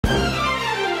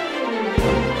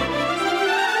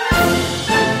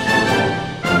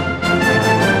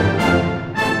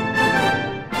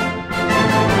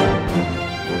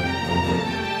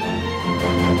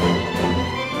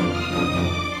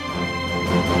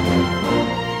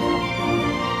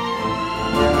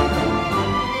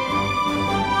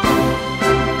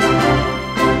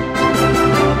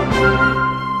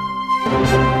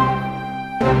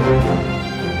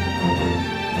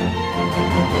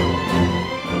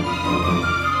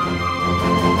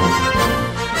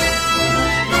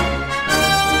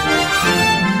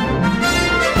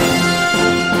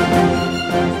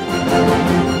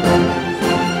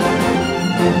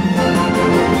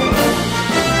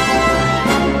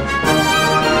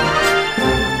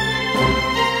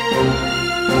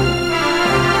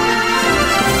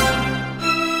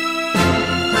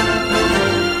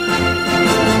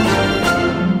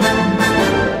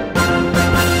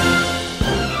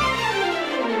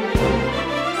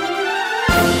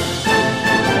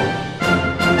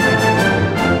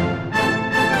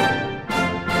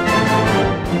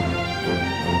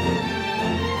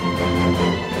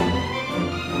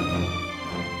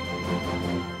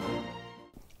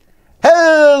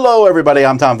Hello, everybody.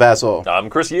 I'm Tom Vassell. I'm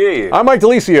Chris Yee. I'm Mike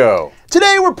Delisio.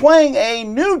 Today, we're playing a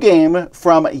new game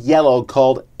from Yellow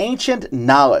called Ancient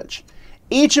Knowledge.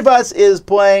 Each of us is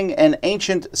playing an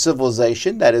ancient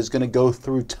civilization that is going to go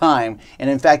through time. And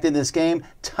in fact, in this game,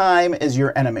 time is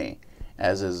your enemy,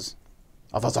 as is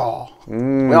of us all.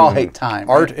 We all hate time.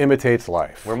 Art imitates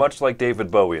life. We're much like David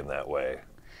Bowie in that way.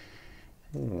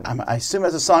 I assume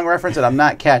that's a song reference that I'm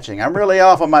not catching. I'm really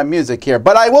off on my music here.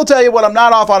 But I will tell you what I'm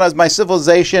not off on is my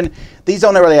civilization. These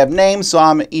don't really have names, so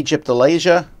I'm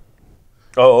Egyptalasia.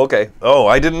 Oh, okay. Oh,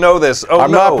 I didn't know this. Oh,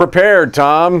 I'm not prepared,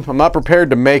 Tom. I'm not prepared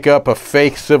to make up a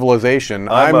fake civilization.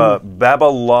 I'm Baba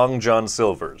Long John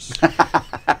Silvers.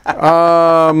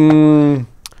 I'm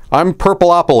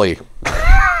Purpleopoly.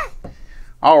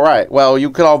 All right. Well, you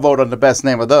could all vote on the best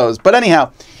name of those. But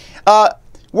anyhow,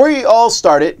 we all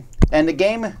started, and the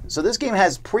game, so this game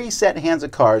has preset hands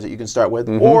of cards that you can start with,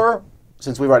 or,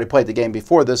 since we've already played the game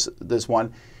before this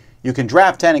one, you can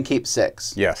draft 10 and keep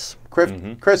 6. Yes.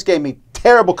 Chris gave me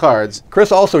terrible cards.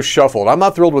 Chris also shuffled. I'm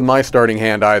not thrilled with my starting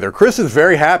hand either. Chris is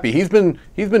very happy. He's been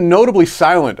notably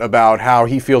silent about how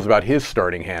he feels about his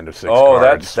starting hand of 6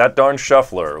 cards. That darn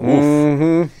shuffler.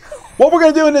 Oof. What we're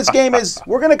going to do in this game is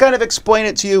we're going to kind of explain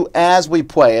it to you as we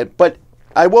play it, but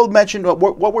I will mention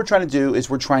what we're trying to do is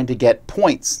we're trying to get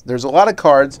points. There's a lot of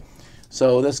cards.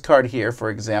 So this card here, for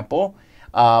example,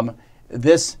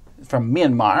 this from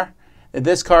Myanmar,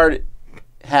 this card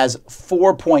has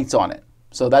 4 points on it.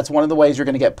 So that's one of the ways you're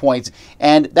going to get points.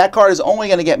 And that card is only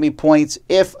going to get me points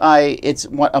if it's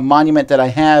a monument that I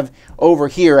have over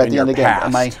here at the end of the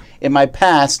game. In my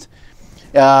past,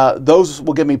 those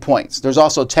will give me points. There's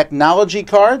also technology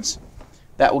cards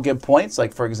that will give points.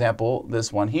 Like, for example,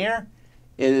 this one here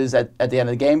is at the end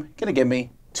of the game going to give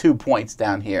me 2 points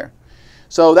down here.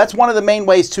 So that's one of the main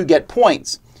ways to get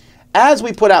points. As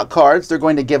we put out cards, they're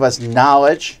going to give us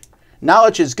knowledge.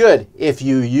 Knowledge is good if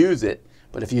you use it,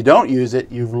 but if you don't use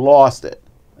it, you've lost it.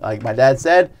 Like my dad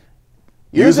said,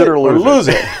 use it or lose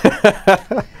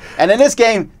it. And in this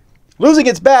game, losing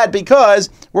it's bad because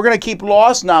we're going to keep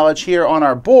lost knowledge here on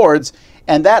our boards,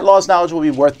 and that lost knowledge will be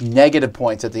worth negative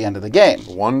points at the end of the game.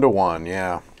 1 to 1,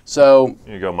 yeah. So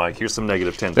here you go, Mike. Here's some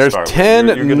negative 10 to there's start 10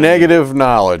 with. You're negative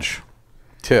knowledge.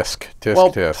 Tisk,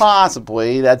 tisk.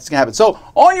 Possibly that's going to happen. So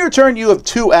on your turn, you have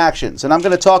 2 actions, and I'm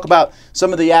going to talk about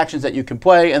some of the actions that you can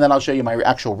play, and then I'll show you my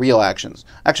actual real actions.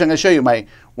 Actually, I'm going to show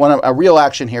you a real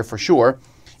action here for sure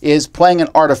is playing an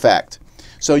artifact.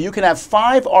 So you can have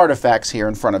 5 artifacts here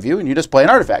in front of you, and you just play an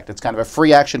artifact. It's kind of a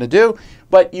free action to do,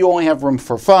 but you only have room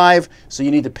for 5, so you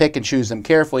need to pick and choose them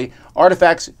carefully.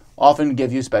 Artifacts often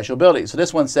give you special abilities. So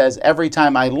this one says, every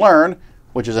time I learn,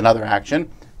 which is another action,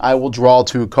 I will draw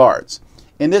 2 cards.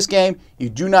 In this game, you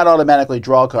do not automatically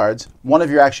draw cards. One of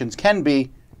your actions can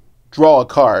be draw a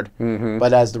card,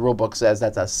 but as the rule book says,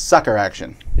 that's a sucker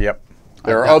action. Yep.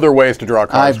 There are other ways to draw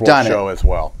cards we'll show as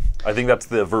well. I think that's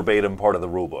the verbatim part of the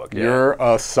rule book. Yeah. You're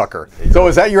a sucker. So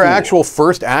is that your actual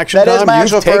first action, That Tom? is my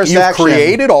actual first action. You've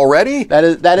created already? That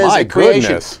is my a creation.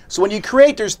 Goodness. So when you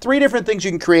create, there's 3 different things you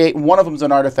can create, and one of them is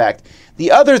an artifact. The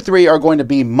other 3 are going to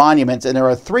be monuments, and there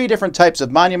are 3 different types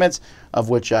of monuments, of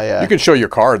which I you can show your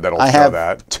card that'll show have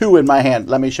that. 2 in my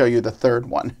hand. Let me show you the 3rd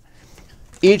one.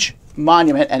 Each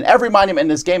monument, and every monument in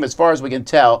this game, as far as we can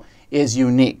tell, is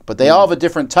unique, but they all have a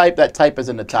different type. That type is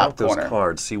in the top corner. Those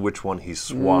cards, see which one he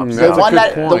swaps. The one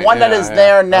that is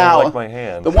there now. I like my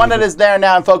hand. The one that is there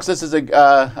now, and folks, this is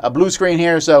a blue screen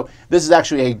here, so this is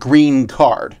actually a green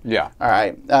card. Yeah. All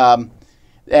right.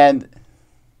 And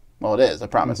well, it is. I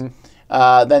promise.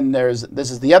 Then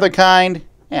this is the other kind,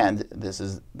 and this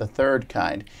is the 3rd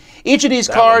kind. Each of these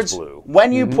cards,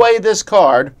 when you play this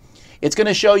card, it's going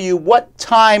to show you what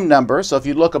time number. So if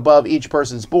you look above each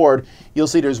person's board, you'll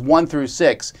see there's 1 through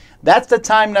 6. That's the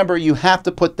time number you have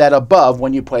to put that above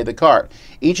when you play the card.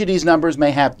 Each of these numbers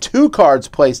may have 2 cards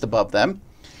placed above them,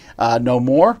 no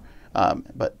more,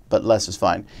 but less is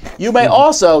fine. You may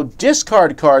also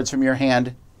discard cards from your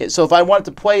hand. So if I wanted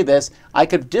to play this, I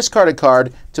could discard a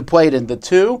card to play it in the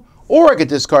 2, or I could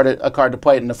discard a card to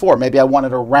play it in the 4. Maybe I want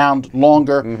it a round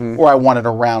longer, or I want it a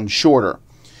round shorter.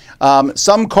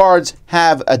 Some cards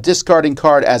have a discarding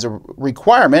card as a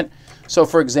requirement. So,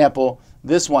 for example,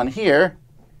 this one here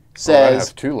says that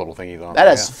has 2 little thingies on it. That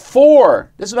has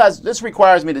 4. This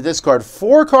requires me to discard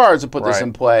 4 cards to put this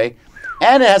in play,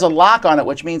 and it has a lock on it,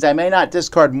 which means I may not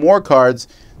discard more cards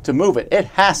to move it. It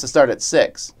has to start at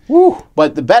 6. Woo.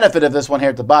 But the benefit of this one here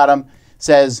at the bottom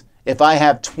says if I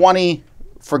have 20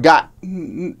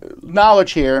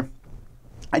 knowledge here,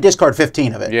 I discard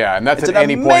 15 of it. Yeah, and that's it's at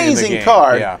any point in the game. It's an amazing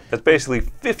card. Yeah. That's basically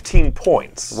 15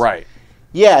 points. Right.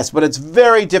 Yes, but it's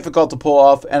very difficult to pull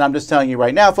off, and I'm just telling you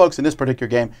right now, folks, in this particular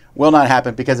game, will not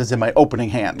happen because it's in my opening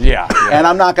hand. Yeah. And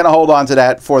I'm not going to hold on to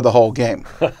that for the whole game.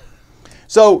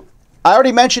 So I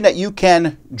already mentioned that you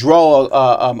can draw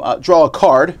a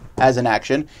card as an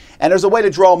action, and there's a way to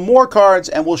draw more cards,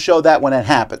 and we'll show that when it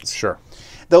happens. Sure.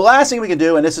 The last thing we can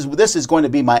do, and this is going to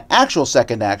be my actual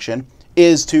second action,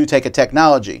 is to take a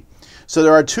technology. So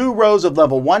there are 2 rows of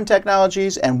level 1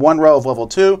 technologies and 1 row of level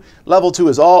 2. Level 2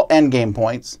 is all endgame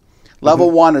points.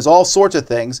 Level 1 is all sorts of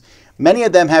things. Many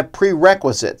of them have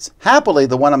prerequisites. Happily,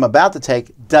 the one I'm about to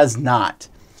take does not.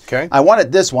 Okay. I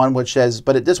wanted this one, which says,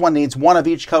 but this one needs 1 of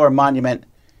each color monument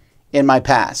in my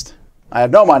past. I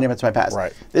have no monuments in my past.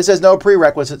 Right. This has no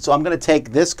prerequisites, so I'm going to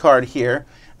take this card here,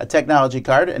 a technology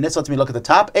card, and this lets me look at the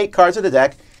top 8 cards of the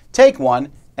deck, take 1,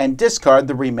 and discard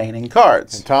the remaining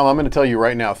cards. And Tom, I'm going to tell you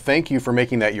right now, thank you for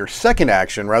making that your second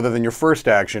action rather than your first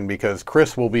action, because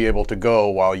Chris will be able to go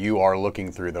while you are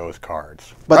looking through those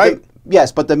cards. But right?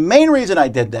 Yes, but the main reason I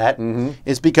did that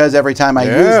is because every time I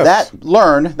use that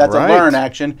learn, that's a learn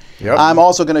action, I'm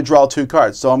also going to draw 2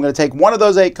 cards. So I'm going to take 1 of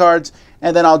those 8 cards,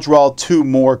 and then I'll draw 2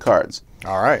 more cards.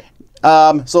 All right.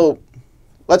 So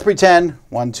let's pretend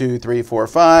 1, 2, 3, 4,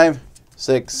 5,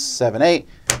 6, 7, 8.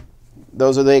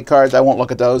 Those are the 8 cards. I won't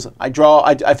look at those.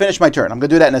 I finish my turn. I'm going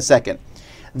to do that in a second.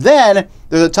 Then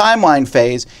there's a timeline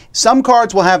phase. Some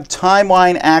cards will have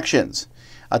timeline actions.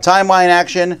 A timeline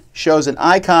action shows an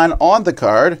icon on the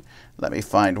card. Let me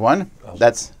find one.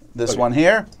 That's this one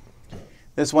here.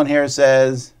 This one here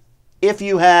says, if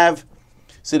you have,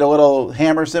 see the little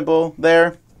hammer symbol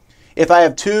there? If I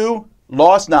have 2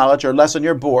 lost knowledge or less on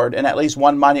your board and at least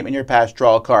 1 monument in your past,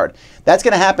 draw a card. That's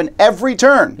going to happen every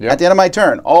turn. At the end of my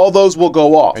turn. All those will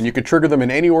go off. And you can trigger them in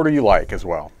any order you like as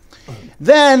well.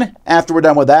 Then, after we're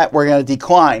done with that, we're going to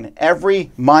decline.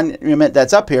 Every monument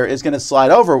that's up here is going to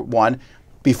slide over 1.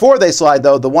 Before they slide,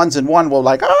 though, the ones in 1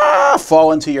 will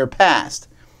fall into your past.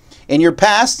 In your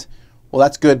past, well,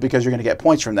 that's good because you're going to get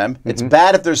points from them. It's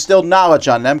bad if there's still knowledge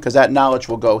on them because that knowledge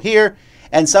will go here.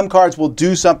 And some cards will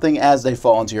do something as they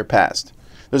fall into your past.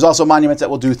 There's also monuments that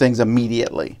will do things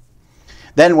immediately.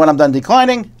 Then when I'm done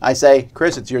declining, I say,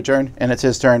 Chris, it's your turn, and it's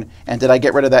his turn. And did I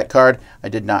get rid of that card? I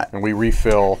did not. And we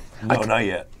refill. No, not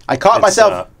yet. I caught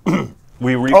myself.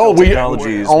 We refill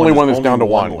technologies. Only one that's down to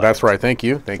 1. That's right. Thank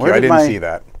you. Thank you. I didn't see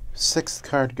that. 6th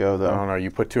card go, though? Oh, no, you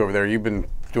put 2 over there. You've been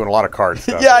doing a lot of card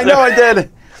stuff. Yeah, I know I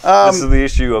did. This is the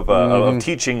issue of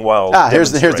teaching while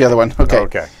here's the other one.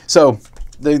 Okay. So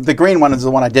the green one is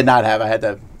the one I did not have. I had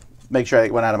to make sure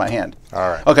it went out of my hand. All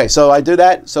right. Okay, so I do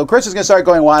that. So Chris is going to start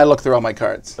going while I look through all my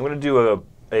cards. I'm going to do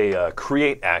a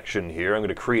create action here. I'm going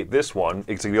to create this one.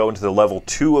 It's going to go into the level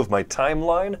 2 of my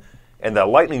timeline, and that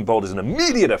lightning bolt is an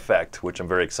immediate effect, which I'm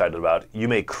very excited about. You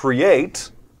may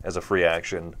create, as a free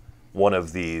action, one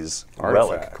of these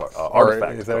artifact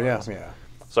cards. Yeah.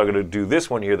 So I'm going to do this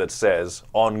one here that says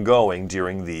ongoing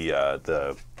during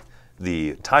the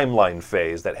timeline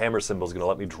phase. That hammer symbol is going to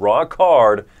let me draw a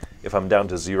card if I'm down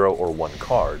to 0 or 1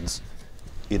 cards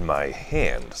in my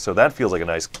hand. So that feels like a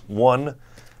nice 1-2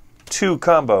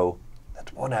 combo.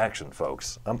 That's 1 action,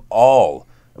 folks. I'm all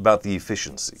about the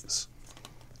efficiencies.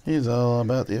 He's all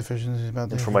about the efficiency.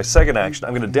 For my second action,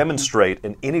 I'm going to demonstrate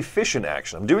an inefficient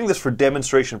action. I'm doing this for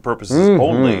demonstration purposes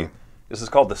only. This is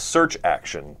called the search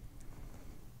action.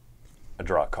 I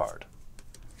draw a card.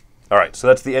 All right, so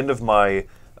that's the end of my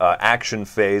action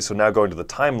phase. So now going to the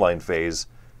timeline phase.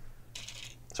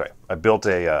 Sorry, I built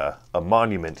a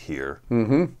monument here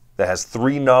that has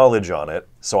 3 knowledge on it.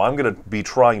 So I'm going to be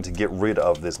trying to get rid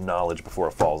of this knowledge before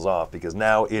it falls off, because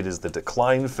now it is the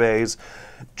decline phase.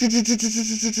 I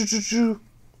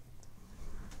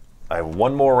have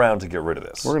 1 more round to get rid of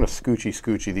this. We're going to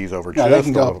scoochie these over. Yeah, they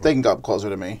can go up closer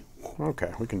to me.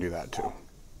 Okay, we can do that too.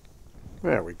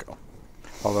 There we go.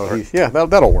 Although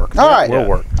that'll work. All right, will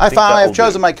work. I finally have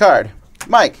chosen my card,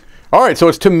 Mike. All right, so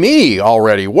it's to me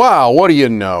already. Wow, what do you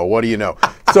know? What do you know?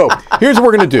 So here's what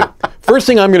we're going to do. First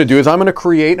thing I'm going to do is I'm going to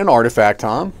create an artifact,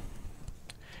 Tom.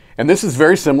 And this is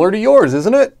very similar to yours,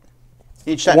 isn't it?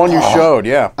 Each time, the one you showed,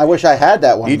 yeah. I wish I had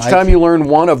that one, Each Mike. time you learn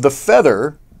one of the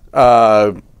feather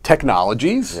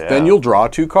technologies, then you'll draw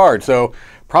 2 cards. So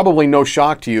probably no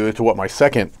shock to you as to what my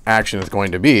second action is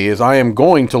going to be, is I am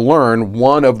going to learn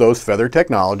one of those feather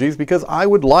technologies because I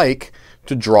would like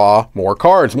to draw more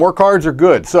cards. More cards are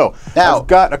good. So now, I've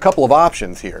got a couple of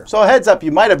options here. So a heads up,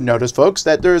 you might have noticed, folks,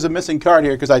 that there is a missing card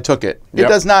here because I took it. It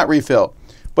does not refill.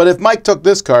 But if Mike took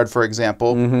this card, for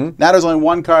example, now there's only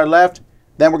 1 card left,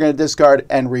 then we're going to discard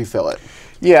and refill it.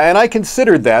 Yeah, and I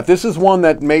considered that. This is one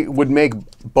that would make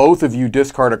both of you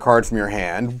discard a card from your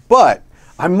hand, but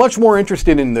I'm much more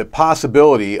interested in the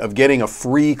possibility of getting a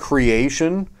free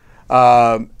creation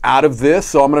out of this.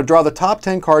 So I'm going to draw the top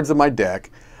 10 cards of my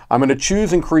deck. I'm going to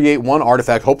choose and create one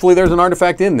artifact. Hopefully there's an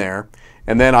artifact in there.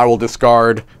 And then I will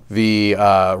discard the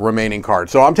remaining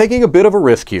cards. So I'm taking a bit of a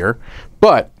risk here.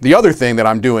 But the other thing that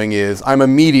I'm doing is I'm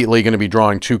immediately going to be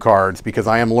drawing 2 cards because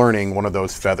I am learning one of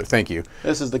those feather. Thank you.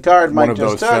 This is the card Mike One of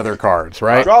just those took. feather cards,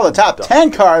 right? Draw the top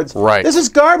 10 cards. Right. This is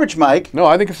garbage, Mike. No,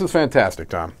 I think this is fantastic,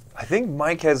 Tom. I think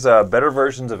Mike has better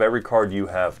versions of every card you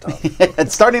have, Tom.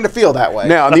 It's starting to feel that way.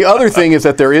 Now, the other thing is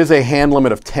that there is a hand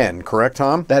limit of 10, correct,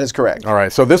 Tom? That is correct. All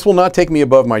right, so this will not take me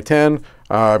above my 10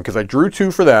 because I drew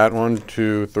 2 for that. 1,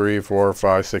 2, 3, 4,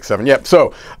 5, 6, 7. Yep,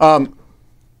 so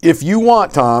if you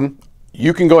want, Tom,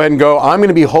 you can go ahead and go. I'm going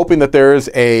to be hoping that there is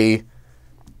a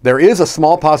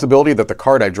small possibility that the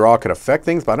card I draw could affect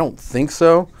things, but I don't think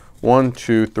so. 1,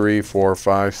 2, 3, 4,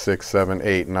 5, 6, 7,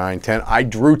 8, 9, 10. I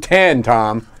drew 10,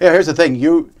 Tom. Yeah, here's the thing.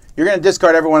 You're going to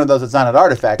discard every one of those that's not an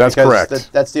artifact. That's because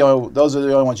correct. Those are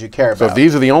the only ones you care So about.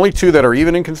 these are the only 2 that are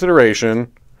even in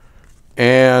consideration.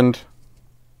 And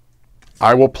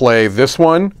I will play this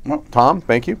one. Tom,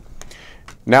 thank you.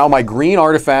 Now my green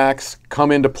artifacts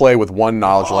come into play with 1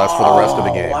 knowledge less for the rest of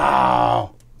the game.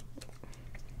 Wow.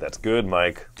 That's good,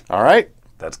 Mike. All right?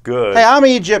 That's good. Hey, I'm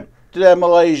Egypt,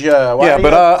 Malaysia. Why Yeah, do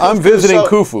but you have I'm Khufu? visiting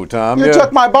Khufu, Tom. You Yeah.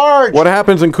 took my barge. What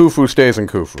happens in Khufu stays in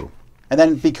Khufu. And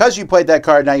then because you played that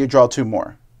card, now you draw 2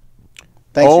 more.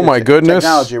 Thanks Oh to my your goodness.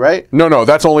 technology, right? No,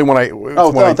 that's only when I...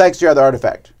 Oh, no, thanks to your other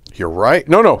artifact. You're right.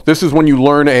 No, this is when you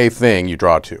learn a thing, you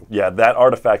draw 2. Yeah, that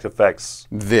artifact affects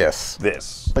This.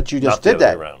 this. But you just not the did other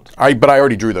that. way around. But I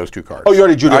already drew those 2 cards. Oh, you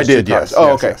already drew those I did, 2 cards. yes. Oh,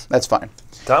 yes, okay. yes. That's fine.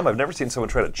 Tom, I've never seen someone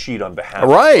try to cheat on behalf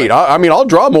Right. of I mean, I'll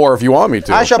draw more if you want me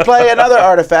to. I shall play another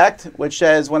artifact, which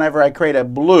says whenever I create a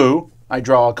blue, I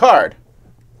draw a card.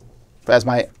 As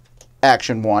my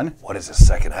action 1. What is his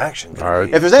second action gonna All right.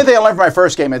 be? If there's anything I learned from my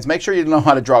first game, it's make sure you know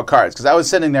how to draw cards. Because I was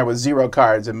sitting there with 0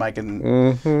 cards, and Mike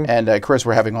and Chris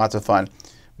were having lots of fun.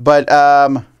 But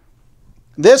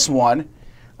this one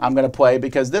I'm going to play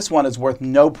because this one is worth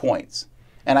no points.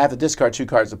 And I have to discard 2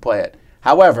 cards to play it.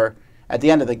 However, at the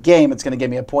end of the game, it's going to give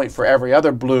me a point for every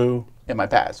other blue in my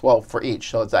pass. Well, for each.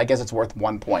 So I guess it's worth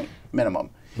 1 point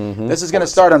minimum. This is going to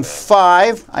start on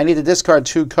 5. I need to discard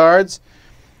 2 cards.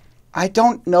 I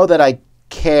don't know that I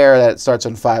care that it starts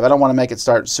on 5. I don't want to make it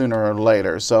start sooner or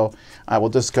later. So I will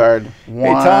discard 1.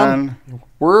 Hey, Tom,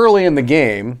 we're early in the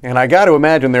game, and I got to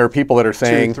imagine there are people that are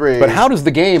saying, 3. but how does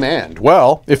the game end?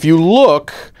 Well, if you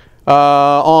look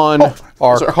on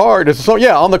our card, so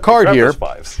yeah, on the card Grab here, those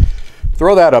 5s.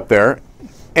 throw that up there.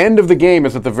 End of the game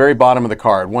is at the very bottom of the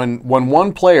card. When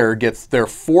one player gets their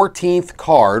 14th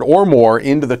card or more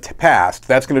into the past,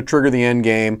 that's going to trigger the end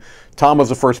game. Tom was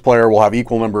the first player. We'll have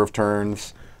equal number of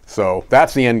turns. So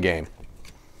that's the end game.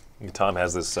 Tom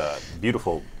has this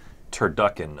beautiful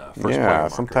turducken first player Yeah, marker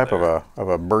some type there. of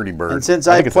a birdie bird. And since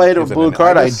I think played a is it blue an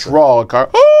card, I ibis? draw a card.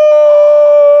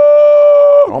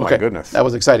 Oh my goodness. That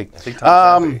was exciting. I think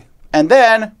Tom's happy. And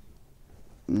then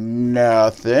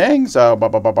nothing. So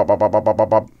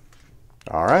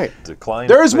All right. Decline.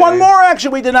 there is one phase. more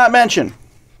action we did not mention.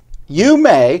 You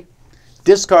may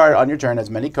discard on your turn as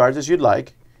many cards as you'd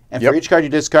like, and Yep. for each card you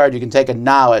discard, you can take a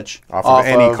knowledge Off of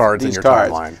any cards in these your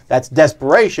cards. timeline. That's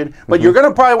desperation, but you're going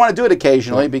to probably want to do it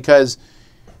occasionally because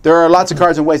there are lots of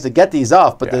cards and ways to get these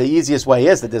off. But the easiest way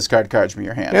is to discard cards from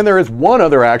your hand. And there is one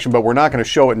other action, but we're not going to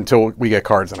show it until we get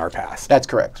cards in our past. That's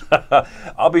correct.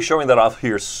 I'll be showing that off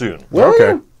here soon. Will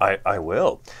Okay. you? I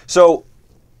will. So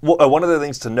one of the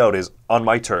things to note is on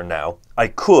my turn now, I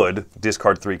could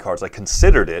discard 3 cards. I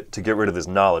considered it to get rid of this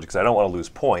knowledge because I don't want to lose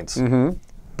points.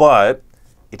 But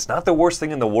it's not the worst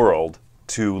thing in the world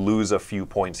to lose a few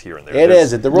points here and there. It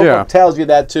isn't. The rule Yeah. book tells you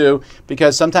that too,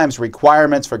 because sometimes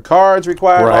requirements for cards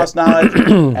require Right. lost knowledge,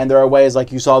 and there are ways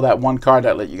like you saw that one card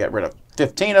that let you get rid of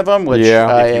 15 of them, which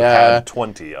Yeah. If you had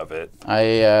 20 of it. I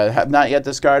have not yet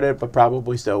discarded, but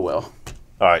probably still will.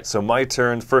 All right, so my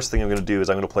turn. First thing I'm going to do is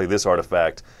I'm going to play this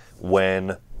artifact.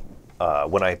 When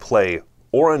I play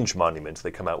orange monuments,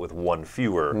 they come out with 1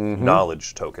 fewer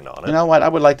knowledge token on it. You know what? I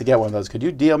would like to get one of those. Could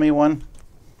you deal me one?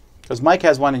 Because Mike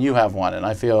has one and you have one, and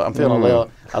I'm feeling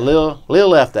a little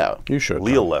left out. You should.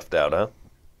 Leo left out, huh?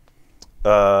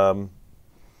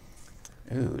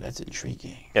 Ooh, that's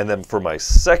intriguing. And then for my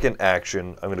second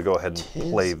action, I'm going to go ahead and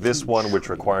play this one, which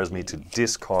requires me to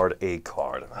discard a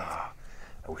card. I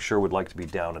sure would like to be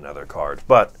down another card.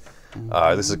 But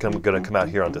this is going to come out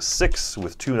here onto 6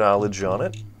 with 2 knowledge on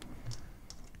it.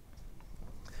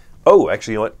 Oh,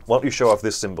 actually, you know what? Why don't you show off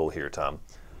this symbol here, Tom?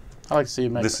 I like to see you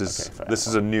make This okay, is fine. this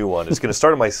is a new one. It's going to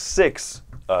start on my 6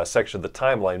 section of the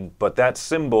timeline, but that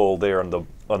symbol there on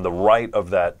the right of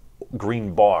that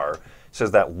green bar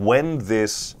says that when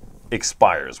this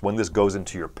expires, when this goes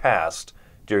into your past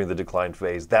during the decline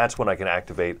phase, that's when I can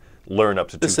activate learn up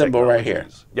to 2 symbol right here.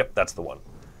 Yep, that's the one.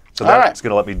 So All that's right.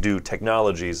 going to let me do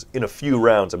technologies in a few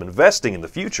rounds. I'm investing in the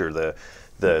future. The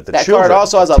That children card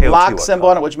also of has a lock Teotihuacan. symbol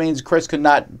on it, which means Chris could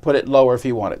not put it lower if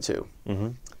he wanted to.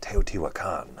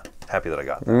 Teotihuacan. Happy that I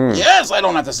got that. Yes, I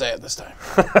don't have to say it this time.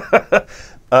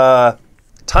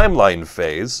 Timeline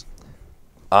phase.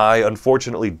 I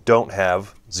unfortunately don't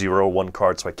have 0 or 1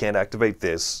 card, so I can't activate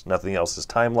this. Nothing else is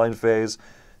timeline phase.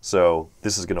 So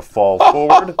this is going to fall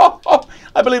forward.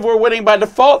 I believe we're winning by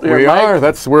default here, We Mike.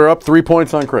 are. We're up 3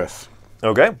 points on Chris.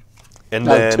 Okay. And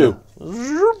No, then 2.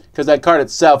 Because that card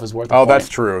itself is worth a Oh, point. that's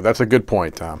true. That's a good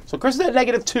point, Tom. So Chris is at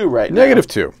 -2 right now.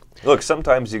 -2. look,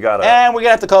 sometimes you gotta And we're going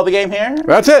to have to call the game here.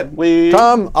 That's it.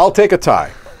 Tom, I'll take a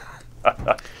tie.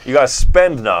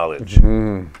 spend knowledge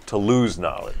to lose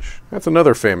knowledge. That's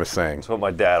another famous saying. That's what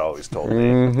my dad always told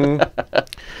me.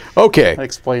 Okay. That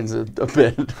explains it a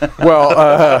bit.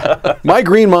 Well, my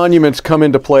green monuments come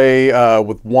into play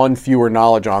with 1 fewer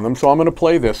knowledge on them, so I'm going to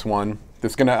play this one.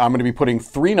 I'm going to be putting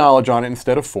 3 knowledge on it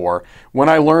instead of 4. When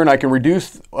I learn, I can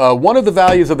reduce one of the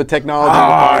values of the technology.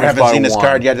 I haven't seen this 1.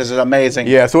 card yet. This is amazing.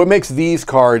 Yeah, so it makes these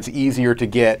cards easier to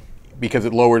get because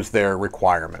it lowers their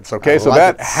requirements. Okay, so like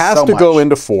that it has so to go much.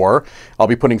 into 4. I'll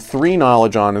be putting 3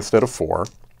 knowledge on instead of 4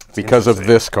 because of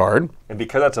this card. And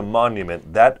because that's a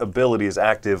monument, that ability is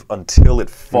active until it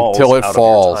falls. Until it out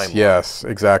falls. Of your timeline. Yes,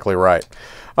 exactly right.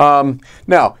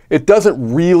 Now, it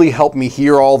doesn't really help me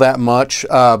here all that much,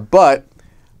 but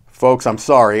folks, I'm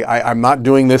sorry. I'm not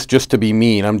doing this just to be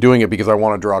mean. I'm doing it because I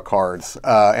want to draw cards,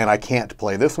 and I can't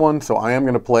play this one, so I am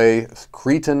going to play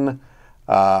Cretan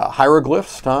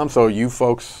hieroglyphs, Tom. So you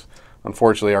folks,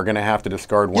 unfortunately, are going to have to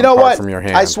discard one card from your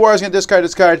hand. I swore I was going to discard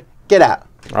this card. Get out.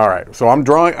 All right. So I'm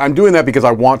doing that because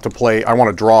I want to play. I want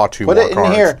to draw 2 Put more it in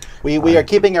cards. here. We are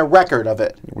keeping a record of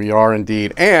it. We are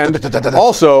indeed. And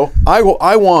also,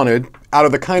 I wanted, out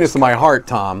of the kindness of my heart,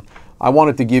 Tom, I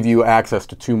wanted to give you access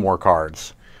to 2 more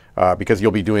cards. Because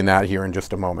you'll be doing that here in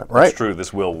just a moment, right? That's true.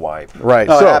 This will wipe. Right.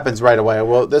 No, so, it happens right away.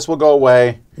 Well, this will go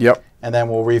away. Yep. And then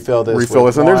we'll refill this. Refill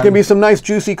with this. And there's going to be 1, some nice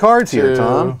juicy cards here, 2.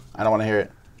 Tom. I don't want to hear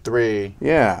it. 3.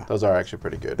 Yeah. Those are actually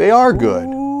pretty good. They are good.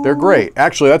 They're great.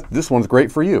 Actually, this one's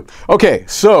great for you. Okay,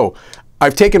 so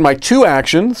I've taken my 2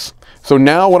 actions. So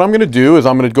now what I'm going to do is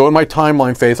I'm going to go in my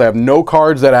timeline phase. I have no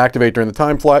cards that activate during the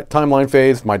timeline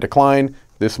phase. My decline,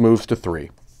 this moves to 3.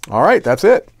 All right, that's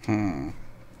it.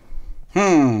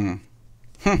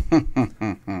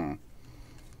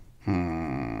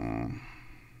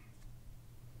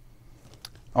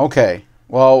 Okay.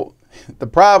 Well, the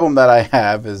problem that I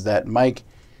have is that Mike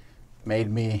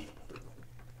made me...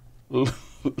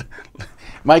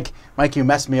 Mike, you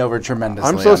messed me over tremendously.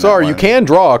 I'm on so that sorry. You one. can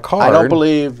draw a card. I don't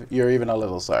believe you're even a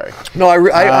little sorry. No,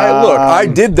 look, I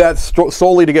did that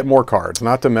solely to get more cards,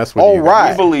 not to mess with All you.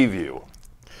 right. We believe you.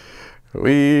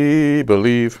 We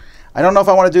believe. I don't know if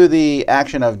I want to do the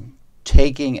action of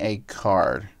taking a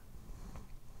card,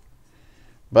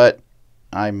 but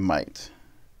I might.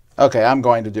 Okay, I'm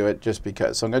going to do it just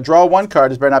because. So I'm going to draw 1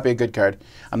 card. This better not be a good card.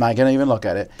 I'm not going to even look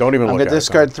at it. Don't even I'm look going at to it,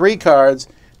 discard 3 cards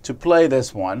to play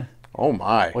this one, Oh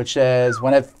my. which says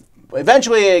when it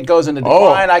eventually it goes into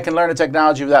decline, I can learn a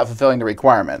technology without fulfilling the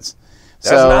requirements.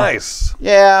 That's nice.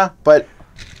 Yeah, but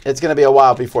it's going to be a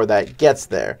while before that gets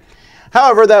there.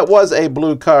 However, that was a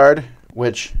blue card,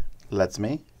 which lets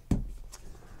me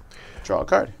draw a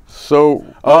card. So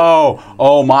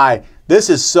Oh my. This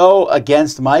is so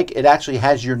against Mike. It actually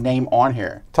has your name on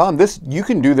here. Tom, you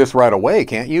can do this right away,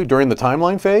 can't you? During the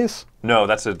timeline phase? No,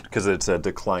 that's because it's a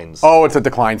decline. Oh, it's a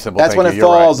decline symbol. That's Thank when you. it You're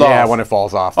right. falls off. Yeah, when it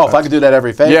falls off. Oh, if I could do that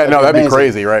every phase. Yeah, no, that'd be amazing.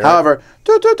 crazy, right? However,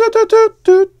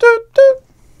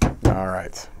 All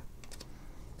right.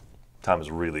 Tom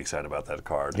is really excited about that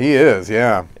card. He is,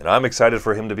 yeah. And I'm excited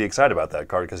for him to be excited about that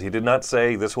card because he did not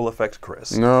say this will affect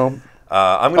Chris. No.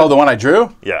 I'm gonna, oh, the one I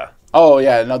drew? yeah. Oh,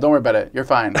 yeah. No, don't worry about it. You're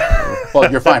fine.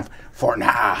 Well, you're fine for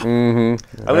now. I'm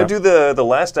going to do the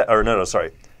last, or no,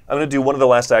 sorry. I'm going to do one of the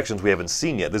last actions we haven't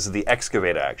seen yet. This is the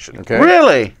excavate action. Okay.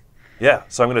 Really? Yeah,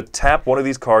 so I'm going to tap one of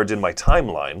these cards in my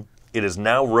timeline. It is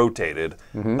now rotated,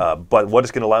 but what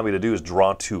it's going to allow me to do is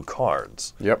draw 2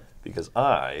 cards. Yep. Because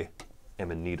I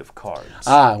am in need of cards.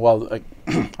 Ah, well, I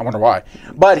wonder why.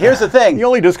 But here's the thing. You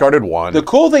only discarded 1. The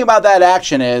cool thing about that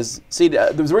action is, see,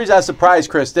 the reason I was surprised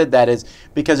Chris did that is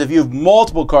because if you have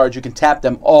multiple cards, you can tap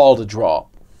them all to draw.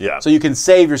 Yeah. So you can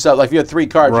save yourself. Like if you have 3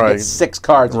 cards, you Right. get 6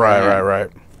 cards. in your hand. Right.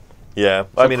 Yeah.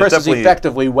 So I mean, Chris it's is definitely...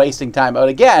 effectively wasting time. But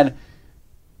again,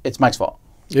 it's Mike's fault.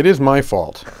 It is my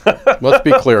fault. Let's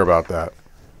be clear about that.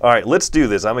 All right, let's do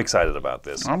this. I'm excited about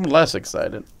this. I'm less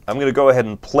excited. I'm going to go ahead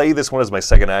and play this one as my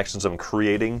second action, so I'm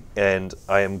creating, and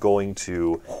I am going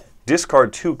to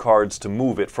discard 2 cards to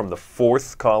move it from the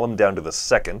 4th column down to the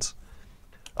 2nd.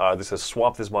 This says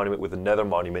swap this monument with another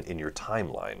monument in your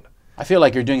timeline. I feel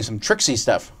like you're doing some tricksy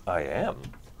stuff. I am.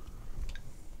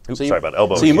 Oops, So sorry about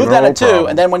elbows. So you move that at 2,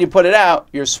 and then when you put it out,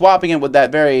 you're swapping it with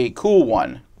that very cool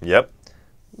one. Yep.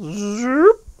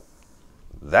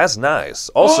 That's nice.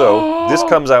 Also, this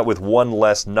comes out with 1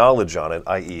 less knowledge on it,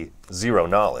 i.e. 0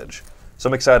 knowledge. So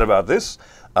I'm excited about this.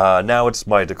 Now it's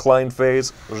my decline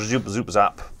phase. Zoop, zoop,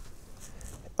 zap.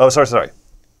 Oh, sorry.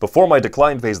 Before my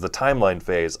decline phase, the timeline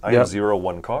phase, I have 0,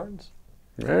 1 cards.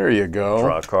 There you go.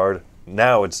 Draw a card.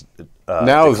 Now it's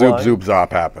now decline. zoop, zoop,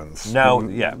 zop happens. Now,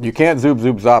 yeah. You can't zoop,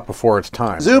 zoop, zop before it's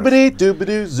time. Zoobity,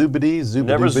 doobity, zoobity, zoobity.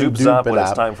 Never zoop, zop when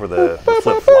it's time for the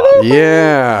flip-flop.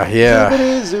 Yeah.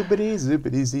 Zoobity,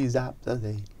 zoopity, zee, zop,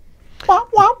 zee.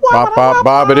 Bop, bop,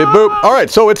 bobbity, boop. All right,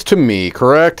 so it's to me,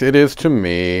 correct? It is to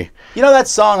me. You know that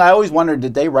song, I always wondered,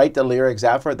 did they write the lyrics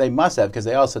out for it? They must have, because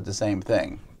they all said the same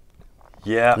thing.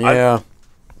 Yeah.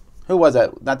 Who was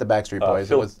that? Not the Backstreet Boys.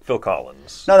 Phil, It was Phil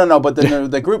Collins. No. But then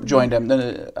the group joined him.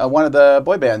 Then one of the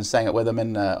boy bands sang it with him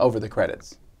in over the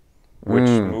credits. Which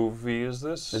movie is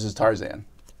this? This is Tarzan.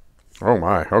 Oh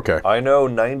my, okay. I know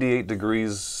 98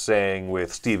 Degrees sang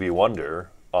with Stevie Wonder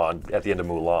at the end of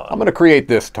Mulan. I'm going to create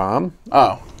this, Tom.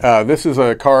 Oh, This is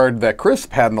a card that Chris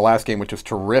had in the last game, which is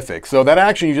terrific. So that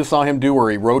action you just saw him do where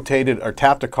he rotated or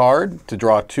tapped a card to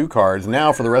draw 2 cards.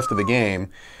 Now for the rest of the game,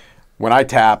 when I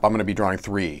tap, I'm going to be drawing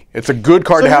 3. It's a good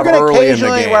card to have early in the So you're going to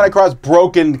occasionally run across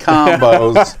broken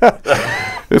combos.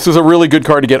 This is a really good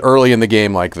card to get early in the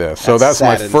game like this. So that's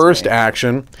my saddens first me.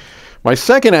 action. My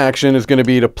second action is going to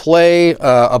be to play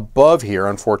above here,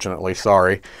 unfortunately,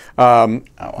 sorry.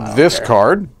 This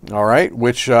card, all right,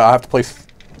 which I have to place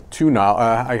 2 now.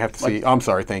 I have to see. I'm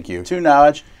sorry, thank you. 2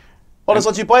 knowledge. Well, this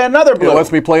lets you play another blue. It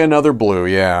lets me play another blue,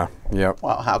 yeah. Yep.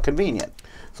 Wow, how convenient.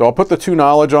 So I'll put the 2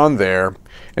 knowledge on there.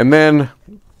 And then,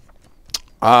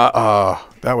 that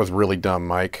was really dumb,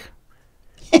 Mike.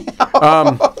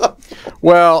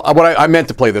 Well, I meant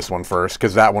to play this one first,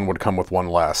 because that one would come with 1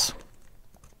 less.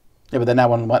 Yeah, but then that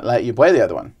one won't let you play the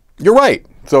other one. You're right.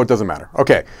 So it doesn't matter.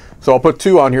 Okay. So I'll put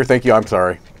 2 on here. Thank you. I'm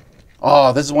sorry.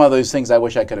 Oh, this is one of those things I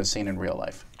wish I could have seen in real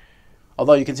life.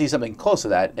 Although you can see something close to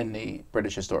that in the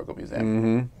British Historical Museum.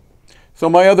 Mm-hmm. So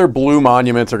my other blue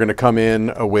monuments are going to come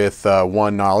in with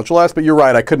 1 knowledge less, but you're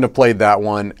right, I couldn't have played that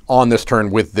one on this turn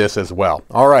with this as well.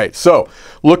 All right, so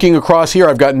looking across here,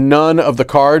 I've got none of the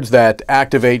cards that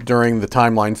activate during the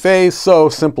timeline phase, so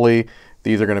simply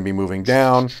these are going to be moving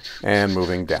down and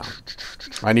moving down.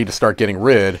 I need to start getting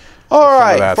rid of All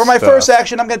right, that for my stuff. first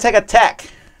action, I'm going to take a tech.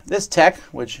 This tech,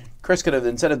 which Chris could have,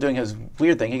 instead of doing his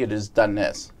weird thing, he could have just done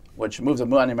this, which moves a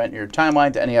monument in your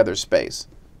timeline to any other space.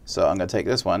 So I'm going to take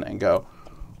this one and go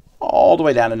all the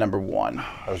way down to number 1.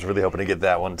 I was really hoping to get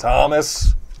that one,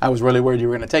 Thomas. I was really worried you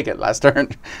were going to take it last turn.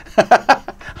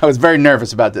 I was very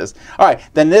nervous about this. All right,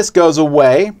 then this goes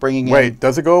away, bringing in... Wait,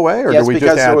 does it go away, or yes, do we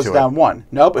because just add it was to down it? 1.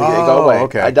 Nope, it go away.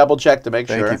 Okay. I double-checked to make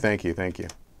sure. Thank you.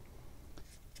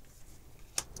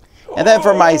 And then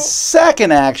for my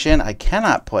second action, I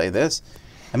cannot play this.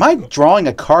 Am I drawing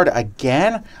a card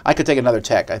again? I could take another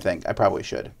tech, I think. I probably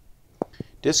should.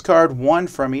 Discard 1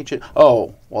 from each...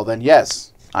 Oh, well then,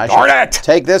 yes. I should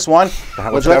take this one,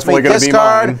 which lets me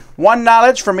discard 1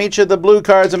 knowledge from each of the blue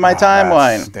cards in my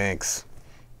timeline. Stinks.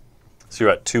 So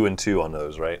you're at 2 and 2 on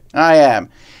those, right? I am.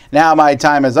 Now my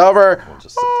time is over.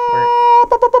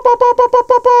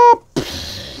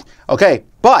 Okay,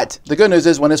 but the good news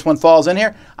is when this one falls in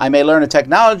here, I may learn a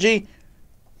technology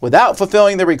without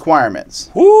fulfilling the requirements.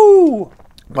 Woo!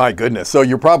 My goodness. So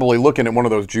you're probably looking at one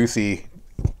of those juicy...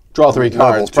 Draw 3 cards,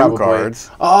 level 2 probably.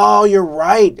 cards. Oh, you're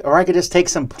right. Or I could just take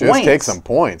some points. Just take some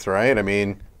points, right? I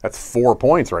mean, that's 4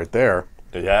 points right there.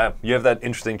 Yeah, you have that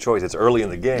interesting choice. It's early in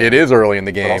the game. It is early in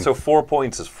the game. But also 4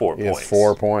 points is 4 points. It's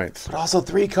 4 points. But also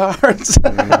 3 cards.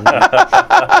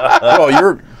 Well,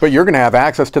 you're going to have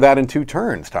access to that in 2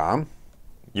 turns, Tom.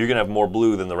 You're going to have more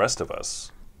blue than the rest of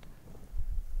us.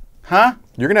 Huh?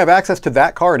 You're going to have access to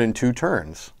that card in 2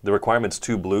 turns. The requirement's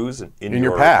 2 blues in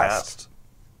your past.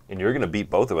 And you're going to beat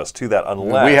both of us to that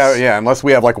unless... unless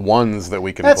we have like ones that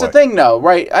we can That's play. the thing, though,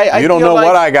 right? You don't know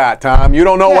what I got, Tom. You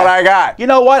don't know what I got. You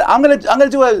know what? I'm gonna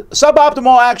do a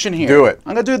suboptimal action here. Do it.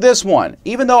 I'm gonna do this one,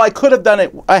 even though I could have done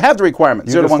it. I have the requirement,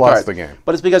 0 to 1 lost card. the game.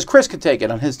 But it's because Chris could take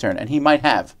it on his turn, and he might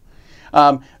have.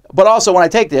 But also, when I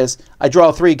take this, I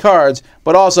draw 3 cards.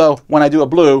 But also, when I do a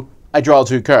blue, I draw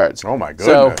 2 cards. Oh my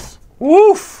goodness. So,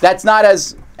 woof! That's not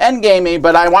as endgamey,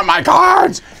 but I want my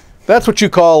cards. That's what you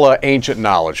call ancient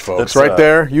knowledge, folks. That's, right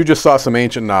there. You just saw some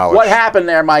ancient knowledge. What happened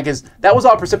there, Mike, is that was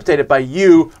all precipitated by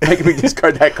you making me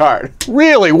discard that card.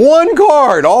 Really? One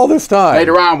card all this time?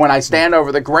 Later on, when I stand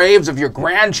over the graves of your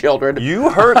grandchildren.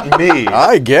 You hurt me.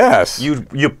 I guess.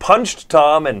 You punched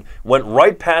Tom and went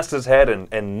right past his head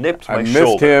and nipped my shoulder.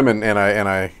 I missed him, and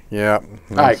I yeah.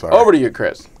 All right, sorry. over to you,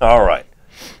 Chris. All right.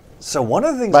 So one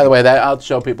of the things. By the way, that I'll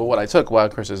show people what I took while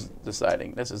Chris is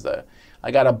deciding. This is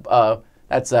I got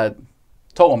that's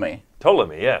Ptolemy.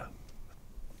 Ptolemy, yeah.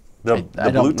 The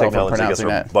I don't blue know if I'm technology, I guess, pronouncing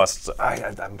that. busts.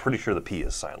 I'm pretty sure the P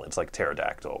is silent. It's like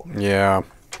pterodactyl. Yeah.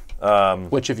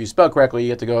 Which, if you spell correctly, you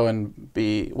get to go and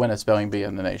win a spelling bee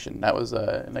in the nation. That was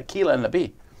an Aquila and the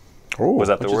bee. Ooh. Was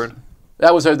that the word?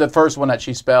 That was the first one that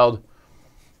she spelled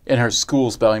in her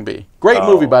school spelling bee. Great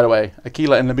movie, by the way,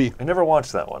 Aquila and the Bee. I never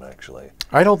watched that one, actually.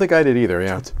 I don't think I did either,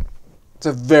 yeah. It's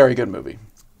a very good movie.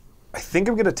 I think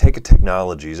I'm going to take a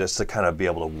technology just to kind of be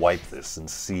able to wipe this and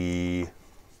see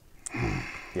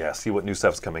what new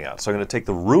stuff's coming out. So I'm going to take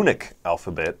the runic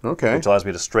alphabet, which allows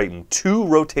me to straighten 2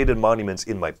 rotated monuments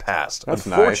in my past. That's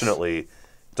Unfortunately,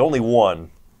 it's only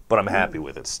 1, but I'm happy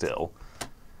with it still.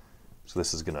 So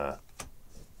this is going to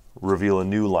reveal a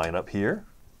new lineup here.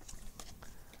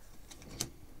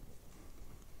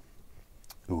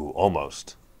 Ooh,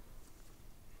 almost.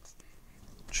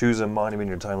 Choose a monument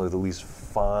in your timeline with at least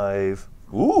 5.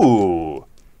 Ooh.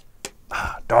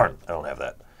 Ah, darn, I don't have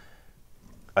that.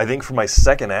 I think for my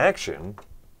second action,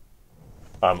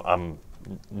 I'm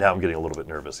getting a little bit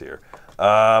nervous here.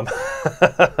 I'm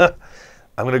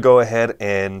going to go ahead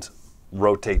and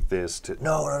rotate this to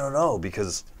no,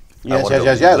 because I want to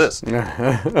do this. I'm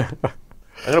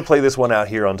going to play this one out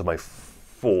here onto my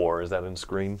 4. Is that in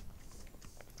screen?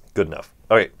 Good enough.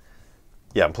 Okay.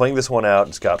 Yeah, I'm playing this one out.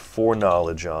 It's got 4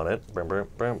 knowledge on it.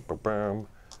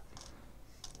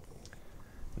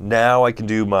 Now I can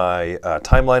do my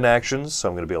timeline actions, so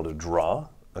I'm going to be able to draw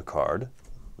a card.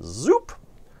 Zoop.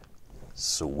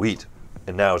 Sweet.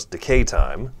 And now it's decay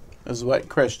time. This is what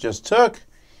Chris just took.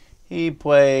 He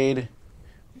played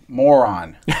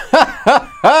Moron.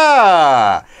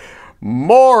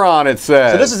 Moron, it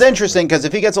says. So this is interesting because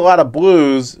if he gets a lot of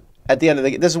blues at the end of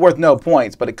the game, this is worth no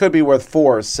points, but it could be worth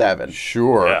 4 or 7.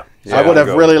 Sure. Yeah. So I would have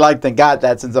really liked to got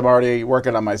that since I'm already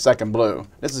working on my second blue.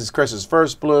 This is Chris's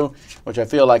first blue, which I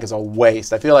feel like is a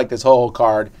waste. I feel like this whole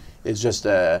card is just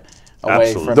a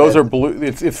way from Those are blue.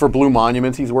 It's for blue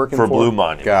monuments he's working for? For blue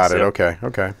monuments. Got it. Yep.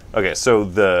 Okay. Okay, so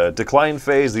the decline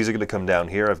phase, these are going to come down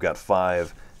here. I've got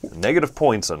 5 negative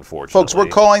points, unfortunately. Folks, we're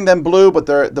calling them blue, but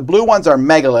the blue ones are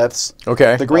megaliths.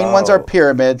 Okay. The green ones are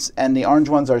pyramids, and the orange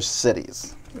ones are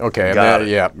cities. Okay. Got it.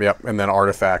 Yep. And then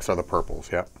artifacts are the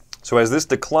purples. Yep. So as this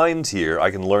declines here,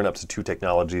 I can learn up to 2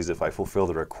 technologies if I fulfill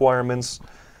the requirements.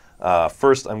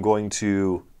 First, I'm going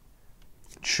to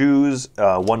choose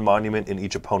 1 monument in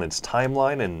each opponent's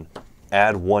timeline and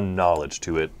add 1 knowledge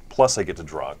to it. Plus, I get to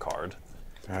draw a card.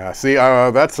 That's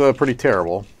pretty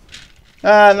terrible.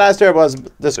 Not as terrible as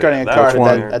discarding a card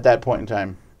at that point in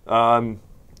time. I'm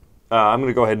going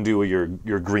to go ahead and do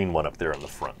your green one up there on the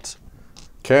front.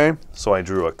 Okay. So I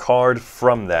drew a card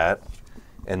from that,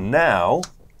 and now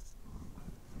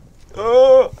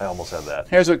I almost had that.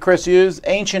 Here's what Chris used: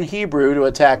 ancient Hebrew to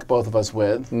attack both of us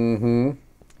with. Mm-hmm.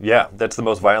 Yeah, that's the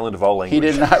most violent of all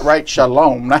languages. He did not write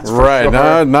shalom. That's for Right.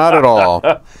 sure. Not at all.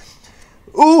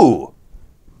 Ooh,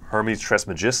 Hermes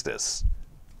Trismegistus.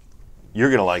 You're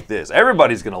gonna like this.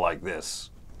 Everybody's gonna like this.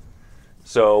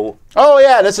 So. Oh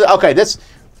yeah, this is okay.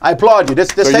 I applaud you. This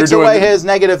takes away his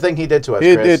negative thing he did to us,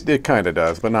 Chris. It kind of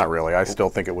does, but not really. I still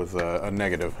think it was a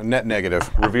negative, a net negative.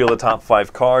 Reveal the top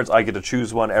 5 cards. I get to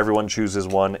choose one. Everyone chooses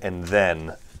one, and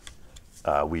then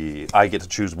I get to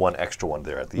choose 1 extra one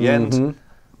there at the end.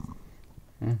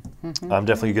 I'm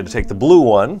definitely going to take the blue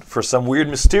one for some weird,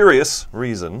 mysterious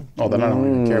reason. Oh, then I don't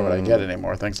even care what I get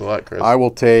anymore. Thanks a lot, Chris. I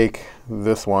will take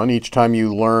this one. Each time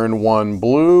you learn 1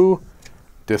 blue,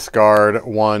 discard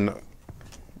 1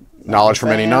 knowledge from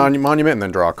any monument, and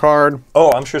then draw a card.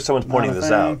 Oh, I'm sure someone's pointing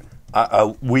this out.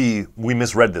 We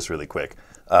misread this really quick.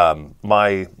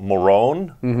 My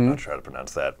moron, I'm not sure how to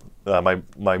pronounce that.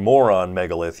 My moron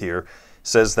megalith here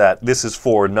says that this is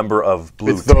for number of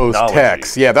blue It's those technologies.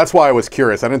 texts. Yeah, that's why I was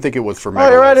curious. I didn't think it was for megaliths.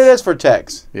 Oh, you're right. It is for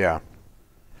text. Yeah.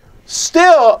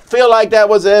 Still feel like that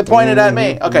was pointed at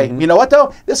me. Okay, you know what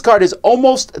though? This card is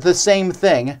almost the same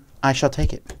thing. I shall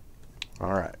take it.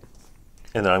 All right.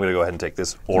 And then I'm going to go ahead and take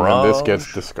this And orange. then this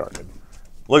gets discarded.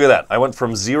 Look at that. I went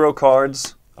from 0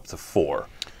 cards up to 4.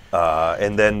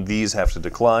 And then these have to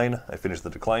decline. I finished the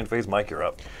decline phase. Mike, you're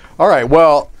up. All right.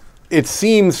 Well, it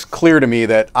seems clear to me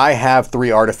that I have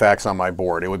 3 artifacts on my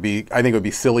board. I think it would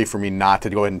be silly for me not to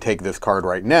go ahead and take this card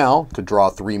right now to draw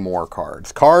 3 more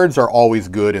cards. Cards are always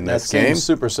good in this game. That seems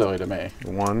super silly to me.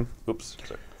 1, Oops.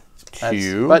 Sorry.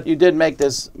 2. But you did make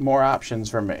this more options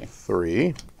for me.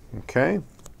 3. Okay.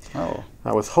 Oh.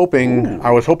 I was hoping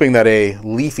that a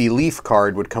leafy leaf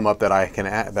card would come up that I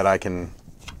can.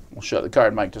 We'll show the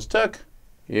card Mike just took.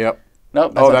 Yep.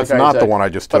 Nope. That's not the one I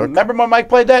just took. Remember when Mike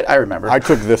played that? I remember. I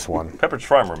took this one. Pepperidge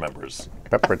Farm remembers.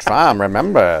 Pepperidge Farm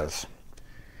remembers.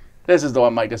 This is the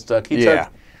one Mike just took. He Yeah.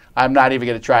 took. I'm not even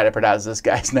going to try to pronounce this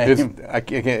guy's name. Is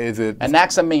it?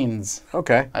 Anaximines.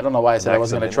 Okay. I don't know why I said I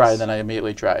wasn't going to try, Anaximines. and then I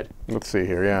immediately tried. Let's see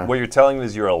here. Yeah. What you're telling me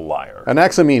is you're a liar.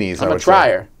 Anaximines. I'm a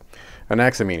trier.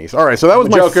 Anaximines. All right. So that was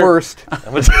my Joker. first.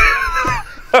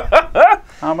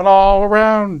 I'm an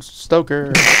all-around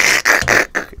stoker.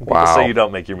 People say you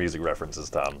don't make your music references,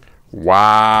 Tom.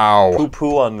 Wow.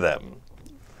 Poo-poo on them.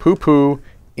 Poo-poo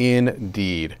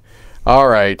indeed. All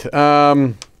right.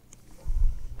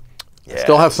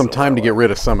 Still have some time to get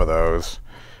rid of some of those.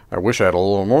 I wish I had a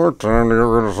little more time to get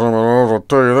rid of some of those. I'll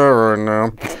tell you that right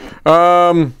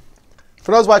now.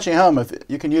 For those watching at home, if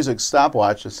you can use a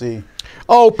stopwatch to see.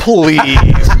 Oh,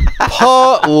 please.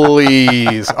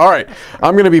 Please. All right.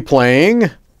 I'm going to be playing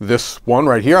this one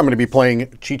right here. I'm going to be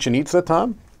playing Chichen Itza,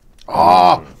 Tom.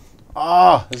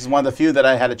 This is one of the few that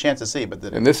I had a chance to see, but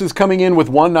didn't. And this is coming in with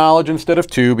 1 knowledge instead of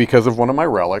 2 because of one of my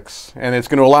relics. And it's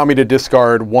going to allow me to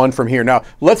discard 1 from here. Now,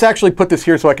 let's actually put this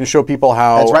here so I can show people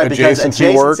how That's right, because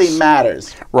adjacency works. adjacency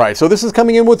matters. Right, so this is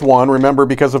coming in with 1, remember,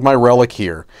 because of my relic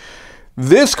here.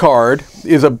 This card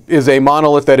is a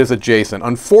monolith that is adjacent.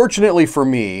 Unfortunately for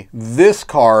me, this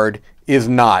card is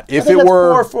not. If it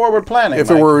were poor forward planning, if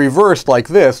it were reversed like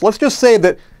this, let's just say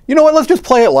that, you know what, let's just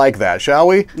play it like that, shall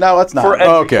we? No, let's not. For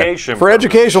education For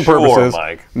educational purposes, sure,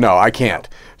 Mike. no, I can't.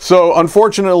 So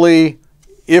unfortunately,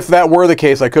 if that were the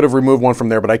case, I could have removed 1 from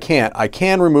there, but I can't. I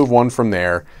can remove 1 from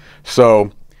there.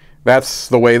 So that's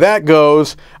the way that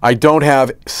goes. I don't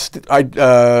have.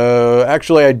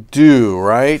 Actually, I do.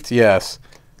 Right? Yes.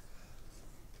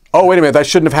 Oh, wait a minute. That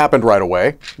shouldn't have happened right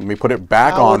away. Let me put it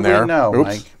back How on would we there. know, Oops.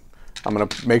 Mike? I'm going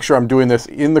to make sure I'm doing this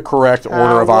in the correct order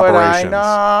How of would operations.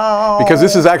 I know? Because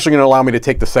this is actually going to allow me to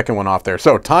take the second one off there.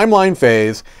 So timeline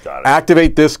phase, Got it.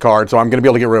 activate this card, so I'm going to be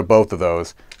able to get rid of both of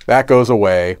those. That goes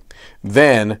away.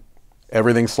 Then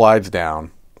everything slides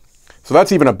down. So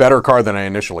that's even a better card than I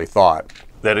initially thought.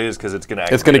 That is because it's going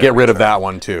to. It's going to get rid of that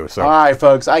one too. So All right,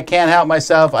 folks. I can't help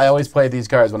myself. I always play these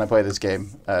cards when I play this game.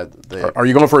 are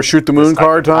you going for a shoot the moon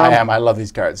card, Tom? I am. I love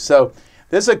these cards. So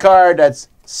this is a card that's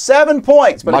 7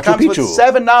 points, but it Machu comes Picchu. with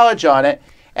 7 knowledge on it.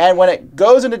 And when it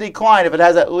goes into decline, if it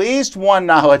has at least 1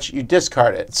 knowledge, you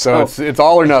discard it. So it's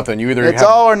all or nothing. You either it's have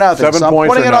all or nothing. 7 So I'm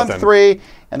points putting or it nothing. on 3,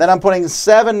 and then I'm putting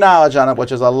 7 knowledge on it,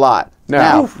 which is a lot.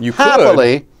 Now, you could-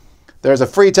 happily, there's a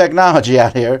free technology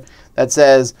out here that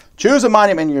says choose a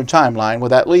monument in your timeline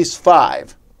with at least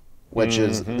 5, which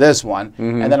is this one,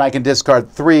 and then I can discard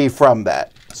 3 from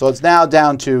that. So it's now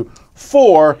down to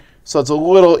 4. So it's a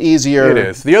little easier. It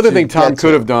is. The other to thing Tom get could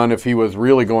to. have done if he was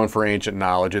really going for ancient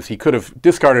knowledge is he could have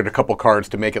discarded a couple cards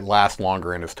to make it last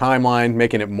longer in his timeline,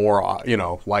 making it more,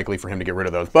 likely for him to get rid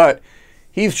of those. But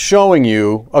he's showing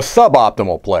you a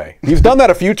suboptimal play. He's done that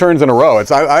a few turns in a row.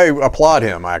 I applaud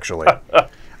him, actually.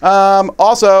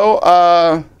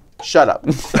 Also, shut up.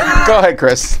 Go ahead,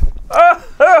 Chris.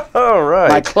 All right.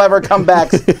 My clever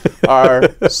comebacks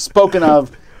are spoken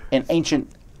of in ancient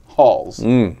halls.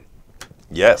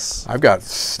 Yes. I got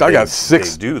 6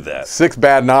 They do that. 6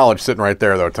 bad knowledge sitting right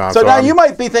there, though, Tom. So now I'm- you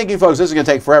might be thinking, folks, this is going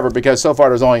to take forever because so far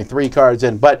there's only 3 cards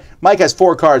in. But Mike has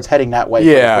 4 cards heading that way.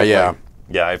 pretty Yeah, quickly. yeah.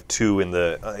 Yeah, I have 2 in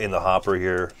the hopper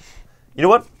here. You know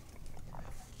what?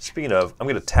 Speaking of, I'm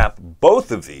going to tap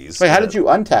both of these. Wait, how did you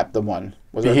untap the one?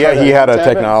 Was there He card that had a untap it?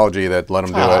 technology that let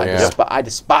him do Ah, it. Yeah. I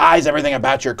despise everything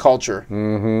about your culture.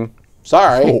 Mm-hmm.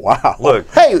 Sorry. Oh, wow. Look,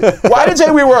 Hey, why did say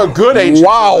we were a good ancient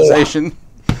Wow. civilization?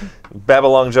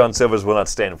 Babylon John Silvers will not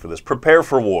stand for this. Prepare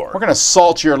for war. We're going to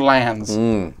salt your lands.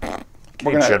 Mm.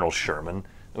 We're gonna- General Sherman.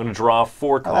 I'm going to draw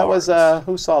 4 cards. That was,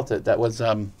 who salted? That was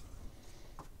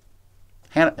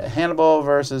Hannibal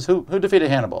versus, who defeated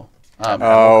Hannibal? Don't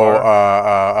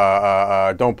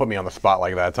put me on the spot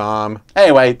like that, Tom.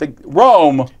 Anyway,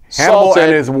 Rome Hannibal salted,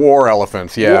 and his war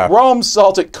elephants, yeah. Rome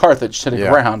salted Carthage to the Yeah.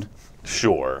 ground.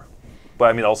 Sure. But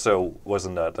I mean, also,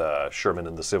 wasn't that Sherman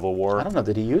in the Civil War? I don't know,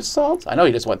 did he use salt? I know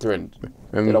he just went through and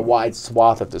did a wide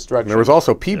swath of destruction. There was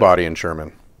also Peabody and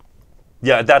Sherman.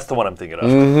 Yeah, that's the one I'm thinking of.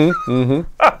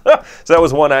 So that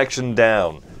was 1 action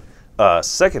down.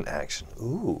 Second action.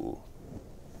 Ooh.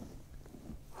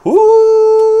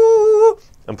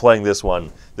 I'm playing this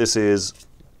one. This is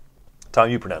Tom,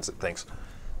 you pronounce it. Thanks.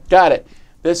 Got it.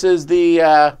 This is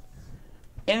the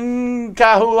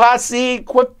Inkahuasi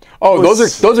Quip. Oh, those are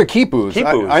quipus.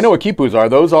 Quipus. I know what quipus are.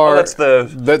 Those are that's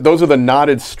those are the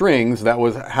knotted strings. That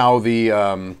was how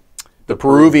the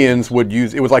Peruvians would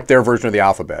use. It was like their version of the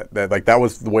alphabet. That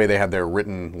was the way they had their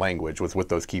written language, was with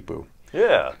those quipu.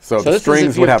 Yeah. So the this strings is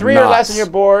if you would have three knots. or less on your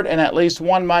board and at least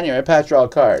one monument, pass draw a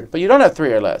card. But you don't have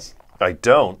 3 or less. I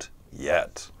don't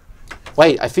yet.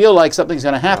 Wait, I feel like something's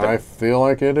going to happen. I feel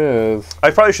like it is.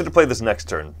 I probably should have played this next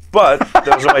turn, but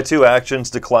those are my 2 actions.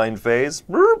 Decline phase.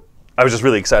 I was just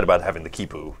really excited about having the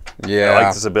Kipu. Yeah. I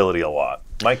like this ability a lot.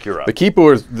 Mike, you're up. The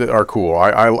quipu are cool.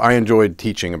 I enjoyed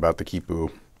teaching about the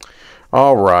quipu.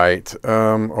 All right.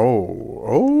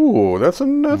 That's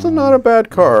not a bad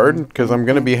card, because I'm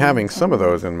going to be having some of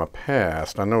those in my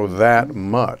past. I know that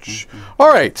much. All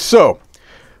right, so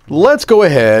let's go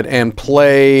ahead and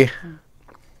play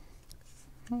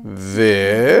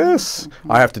this.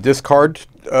 I have to discard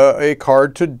a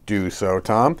card to do so,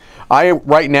 Tom. I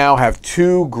right now have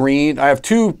 2 green. I have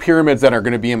 2 pyramids that are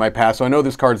going to be in my past, so I know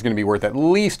this card is going to be worth at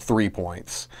least 3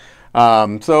 points.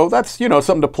 So that's,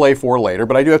 something to play for later,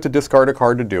 but I do have to discard a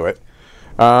card to do it.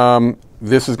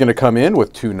 This is going to come in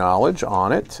with 2 knowledge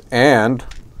on it, and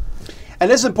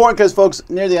this is important because, folks,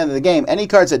 near the end of the game, any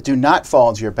cards that do not fall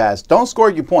into your pass don't score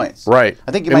you points. right.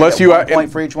 I think you might get 1 point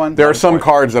for each one. There are some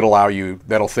cards that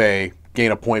that'll say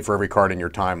gain a point for every card in your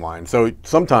timeline. So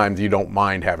sometimes you don't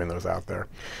mind having those out there.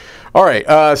 All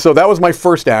right, so that was my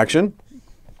first action.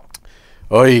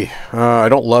 I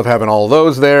don't love having all of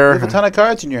those there. You have a ton of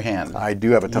cards in your hand. I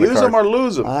do have a ton of Use cards. them or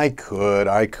lose them. I could.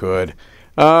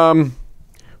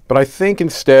 But I think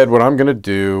instead what I'm going to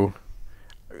do,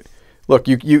 look,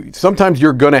 sometimes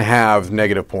you're going to have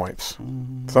negative points.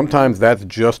 Sometimes that's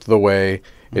just the way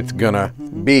it's going to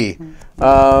be.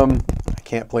 I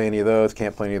can't play any of those,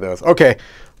 Okay,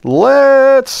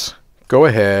 let's go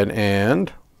ahead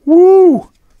and, no,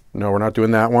 we're not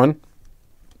doing that one.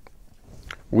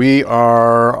 We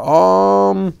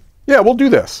are, yeah, we'll do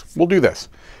this.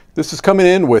 This is coming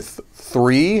in with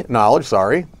 3 knowledge,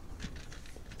 sorry.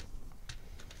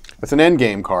 That's an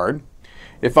endgame card.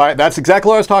 That's exactly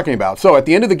what I was talking about. So at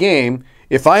the end of the game,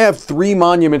 if I have 3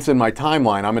 monuments in my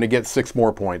timeline, I'm going to get 6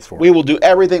 more points for it. We will do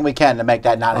everything we can to make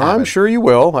that not happen. I'm sure you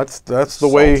will. That's the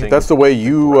way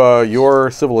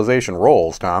your civilization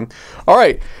rolls, Tom. All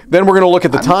right, then we're going to look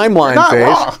at the timeline phase.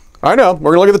 Wrong. I know.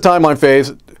 We're going to look at the timeline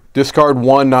phase. Discard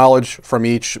 1 knowledge from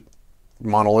each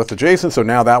monolith adjacent, so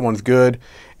now that one's good.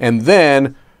 And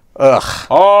then,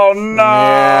 Oh, no.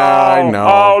 Yeah, I know.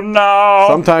 Oh, no.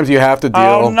 Sometimes you have to deal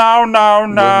Oh, no, no,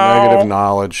 with no. negative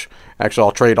knowledge. Actually,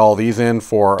 I'll trade all these in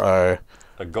for a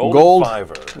gold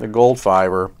fiver. A gold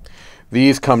fiver.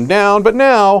 These come down, but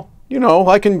now,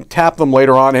 I can tap them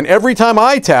later on. And every time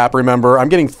I tap, remember, I'm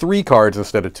getting 3 cards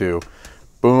instead of 2.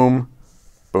 Boom,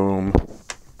 boom,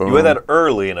 boom. You had that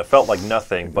early, and it felt like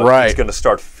nothing, but it's going to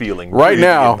start feeling right really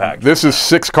now. impactful. This is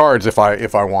 6 cards if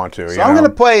I want to. So I'm going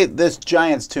to play this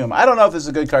Giant's Tomb. I don't know if this is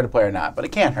a good card to play or not, but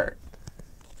it can't hurt.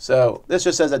 So this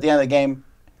just says at the end of the game,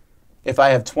 if I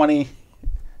have 20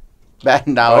 bad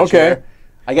knowledge here,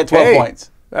 I get 12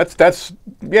 points. That's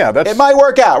It might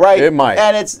work out, right? It might.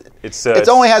 And it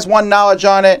only has 1 knowledge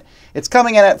on it. It's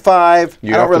coming in at 5. I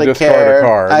don't really care. A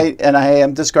card. I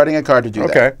am discarding a card to do that.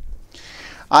 Okay.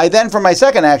 I then, for my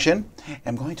second action,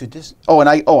 am going to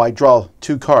I draw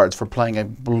 2 cards for playing a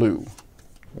blue.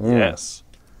 Yes.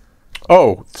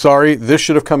 Oh, sorry. This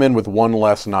should have come in with 1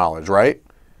 less knowledge, right?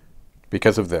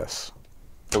 Because of this.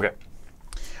 Okay.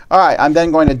 All right. I'm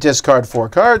then going to discard 4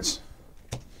 cards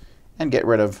and get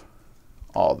rid of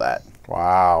all that.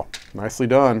 Wow. Nicely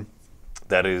done.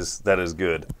 That is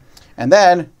good. And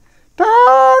then,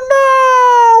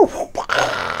 oh no!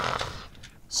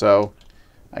 So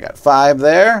I got 5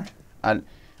 there.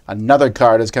 Another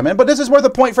card has come in, but this is worth a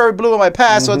point for every blue in my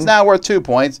pass, so it's now worth 2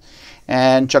 points.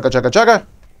 And chugga chugga chugga.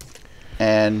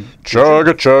 And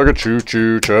chugga chugga choo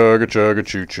choo, chugga chugga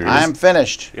choo choo. I'm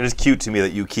finished. It is cute to me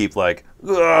that you keep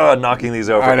knocking these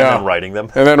over and then writing them.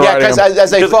 And then Yeah, because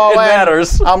as they fall in,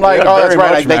 matters. I'm like, oh, that's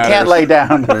right. They can't lay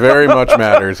down. Very much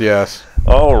matters, yes.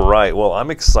 All right. Well,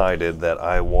 I'm excited that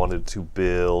I wanted to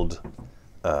build.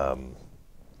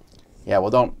 Yeah, well,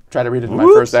 don't try to read it in my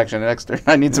first action next turn.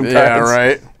 I need some cards. Yeah,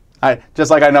 right. Just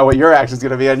like I know what your action's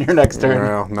going to be on your next turn.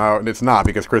 Well, no, it's not,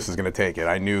 because Chris is going to take it.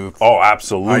 I knew. Oh,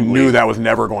 absolutely. I knew that was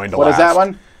never going to What last. is that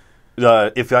one?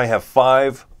 If I have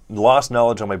 5 lost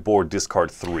knowledge on my board,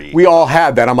 discard 3. We all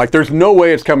had that. I'm like, there's no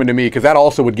way it's coming to me, because that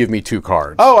also would give me 2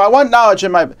 cards. Oh, I want knowledge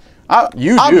in my... I'm do.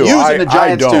 using the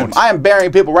Giant's I don't. Tomb. I am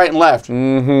burying people right and left.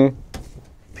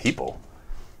 People.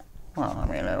 Well, I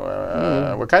mean,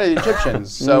 we're kind of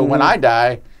Egyptians, so when I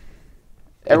die,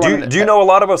 Do you know a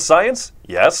lot about science?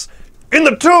 Yes. In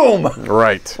the tomb!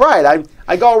 Right. Right.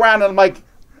 I go around and I'm like,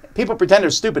 people pretend they're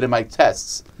stupid in my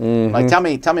tests. Like, tell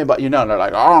me about And they're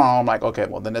like, oh, I'm like, okay,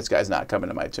 well then this guy's not coming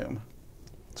to my tomb.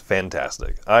 It's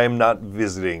fantastic. I am not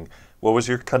visiting. What was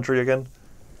your country again?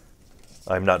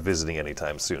 I'm not visiting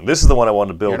anytime soon. This is the one I want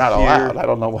to build. You're not here. allowed. I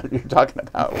don't know what you're talking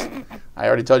about. I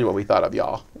already told you what we thought of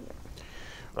y'all.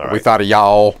 All right. We thought of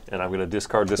y'all. And I'm going to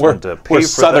discard this one to pay We're for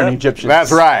Southern that. Egyptians.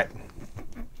 That's right.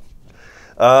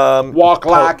 Walk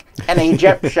like an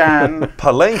Egyptian.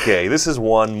 Palenque. This is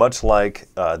one much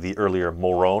like the earlier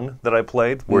Moron that I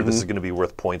played, where this is going to be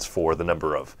worth points for the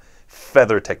number of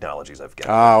feather technologies I've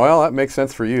gathered. Well, that makes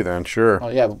sense for you then, sure. Oh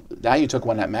yeah, now you took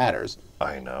one that matters.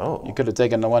 I know. You could have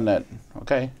taken the one that.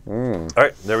 Okay. All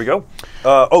right, there we go.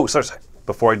 Sorry.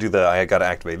 Before I do that, I got to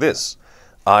activate this.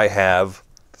 I have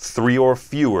 3 or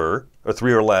fewer, or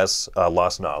 3 or less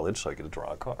lost knowledge, so I get to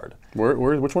draw a card.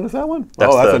 Which one is that one?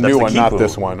 That's that's the- a new that's the one, not Kipu.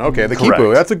 this one. Okay, the Correct.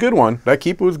 Kipu. That's a good one. That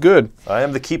Kipu is good. I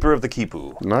am the keeper of the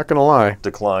Kipu. Not going to lie.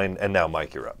 Decline, and now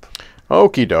Mike, you're up.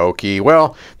 Okie dokie.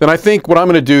 Well, then I think what I'm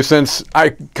going to do, since I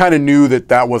kind of knew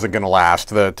that wasn't going to last,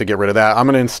 to get rid of that, I'm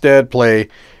going to instead play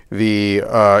the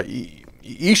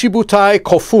Ishibutai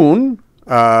Kofun.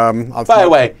 By the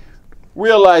way,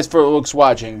 realize for folks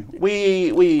watching,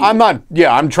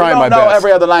 I'm trying my don't know best.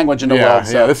 every other language in the world.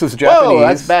 So. Yeah, this is Whoa, Japanese.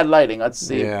 that's bad lighting. Let's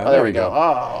see. Yeah, there we go.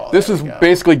 Oh, This is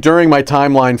basically during my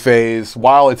timeline phase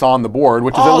while it's on the board,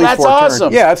 which is at least that's 4 turns.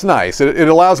 awesome. Yeah, it's nice. It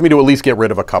allows me to at least get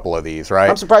rid of a couple of these, right?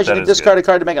 I'm surprised you That can is discard good. a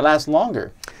card to make it last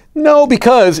longer. No,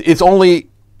 because it's only,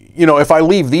 if I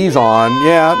leave these on,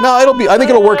 I think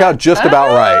it'll work out just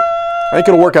about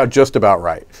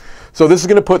right. So this is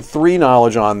going to put 3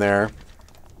 knowledge on there.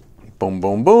 Boom,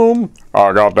 boom, boom.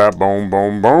 I got that. Boom,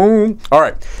 boom, boom. All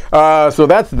right. So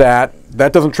that's that.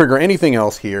 That doesn't trigger anything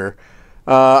else here.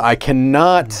 I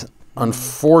cannot,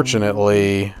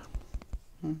 unfortunately,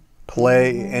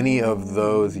 play any of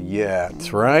those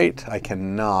yet, right? I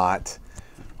cannot.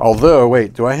 Although,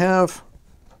 wait, do I have?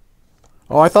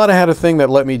 Oh, I thought I had a thing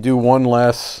that let me do 1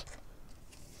 less.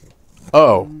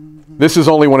 Oh, this is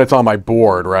only when it's on my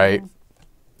board, right?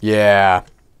 Yeah.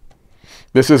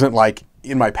 This isn't like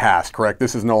in my past, correct?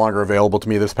 This is no longer available to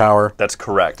me, this power? That's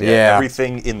correct. Yeah.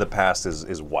 Everything in the past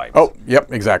is wiped. Oh,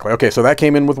 yep, exactly. Okay, so that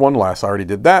came in with 1 less. I already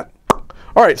did that.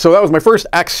 All right, so that was my first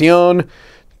action.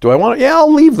 Do I want to? Yeah,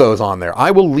 I'll leave those on there.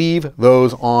 I will leave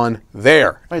those on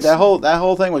there. Wait, that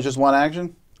whole thing was just one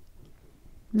action?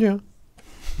 Yeah.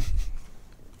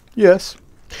 Yes.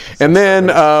 And then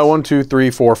 1, 2,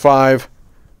 3, 4, 5,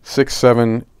 6,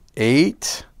 7,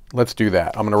 8. Let's do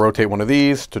that. I'm going to rotate one of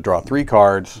these to draw 3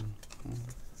 cards.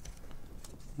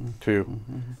 2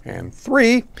 and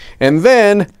 3. And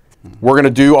then we're going to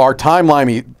do our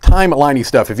timeliney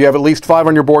stuff. If you have at least 5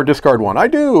 on your board, discard 1. I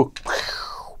do.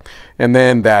 And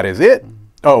then that is it.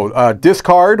 Oh,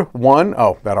 discard 1.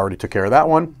 Oh, that already took care of that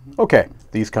one. Okay,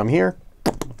 these come here.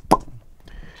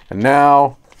 And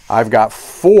now I've got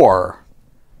 4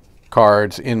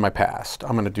 cards in my past.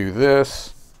 I'm going to do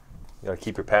this. You gotta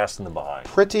keep your past in the behind.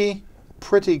 Pretty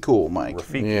cool, Mike.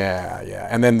 Rafiki. Yeah.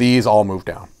 And then these all move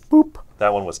down. Boop.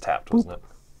 That one was tapped, wasn't it?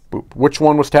 Boop. Which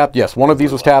one was tapped? Yes, one of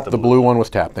these was tapped. The blue one was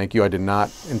tapped. Thank you. I did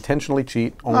not intentionally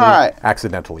cheat, only All right.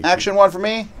 accidentally cheat. Action 1 for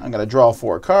me. I'm going to draw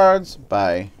 4 cards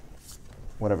by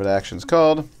whatever the action's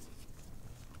called.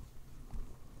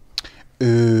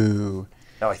 Ooh.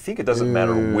 Now, I think it doesn't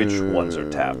matter which ones are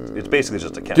tapped. It's basically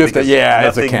just a count. Just because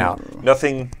it's a count.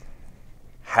 Nothing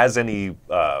has any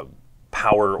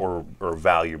power or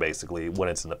value, basically, when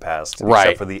it's in the past, Right.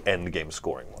 except for the end game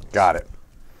scoring ones. Got it.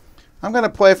 I'm going to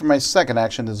play for my second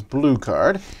action this blue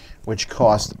card, which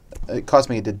cost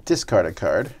me to discard a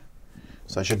card.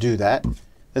 So I should do that.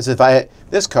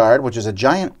 This card, which is a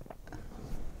giant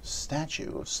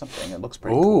statue of something. It looks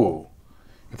pretty cool.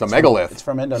 It's a megalith. It's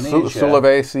from Indonesia.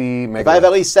 Sulawesi megalith. If I have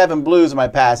at least 7 blues in my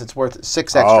pass, it's worth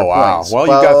 6 extra Oh, wow. points. Well,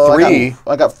 you got 3.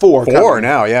 I got 4. 4 coming.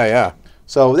 now, yeah.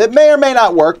 So it may or may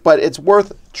not work, but it's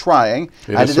worth trying.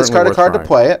 It I had is to discard certainly a card worth to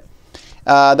play it.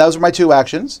 Those were my 2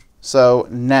 actions. So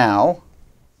now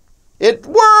it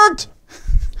worked.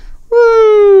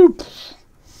 Woo!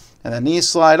 And then these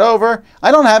slide over.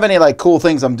 I don't have any like cool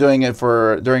things I'm doing it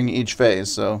for during each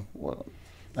phase. So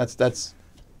that's just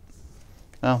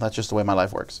the way my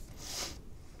life works.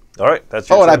 All right, that's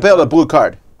your Oh, and I turn. built a blue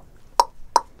card.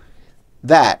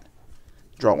 That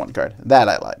draw 1 card. That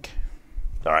I like.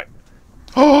 All right.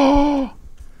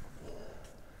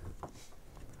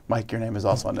 Mike, your name is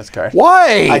also on this card.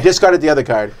 Why? I discarded the other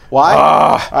card. Why?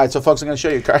 All right, so folks, I'm going to show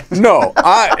you a card. No,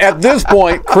 at this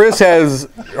point, Chris has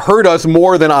hurt us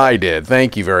more than I did.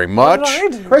 Thank you very much.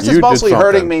 Chris is You did mostly something.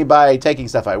 hurting me by taking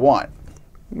stuff I want.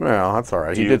 Well, that's all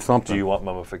right. He did something. Do you want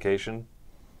mummification?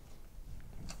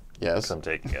 Yes. I'm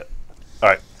taking it. All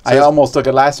right. I almost took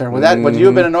it last turn. Would you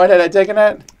have been annoyed had I taken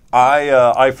that?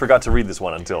 I forgot to read this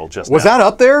one until just Was now. that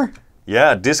up there?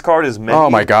 Yeah, discard as many Oh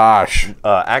my gosh.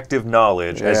 active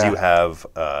knowledge as Yeah. you have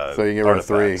So you get rid of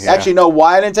 3. artifacts. Yeah. Actually, know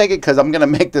why I didn't take it? Because I'm going to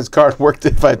make this card work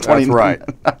if I had 20. That's right.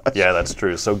 Yeah, that's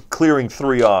true. So clearing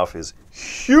 3 off is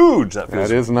huge. That feels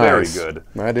That is very nice. good.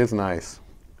 That is nice.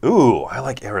 Ooh, I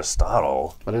like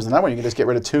Aristotle. But there's another one. You can just get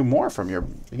rid of 2 more from your.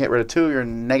 You can get rid of 2 of your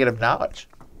negative knowledge.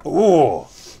 Ooh,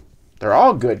 They're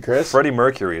all good, Chris. Freddie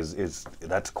Mercury is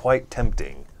that's quite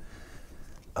tempting.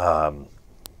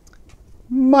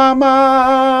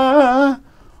 Mama.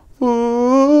 Ooh.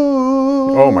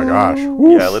 Oh my gosh.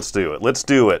 Yeah, let's do it. Let's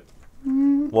do it.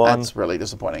 One. That's really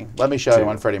disappointing. Let me show you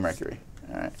on Freddie Mercury.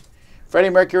 All right.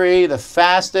 Freddie Mercury, the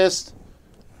fastest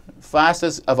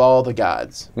of all the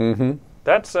gods.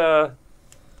 That's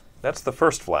the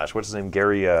first Flash. What's his name?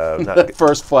 Gary. Not,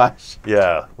 First Flash.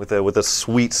 yeah, with a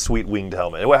sweet winged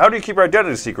helmet. Well, how do you keep your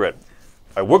identity secret?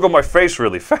 I wiggle my face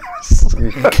really fast.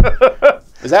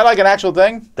 Is that like an actual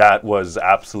thing? That was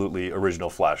absolutely original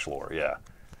Flash lore. Yeah,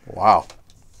 Wow.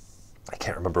 I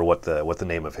can't remember what the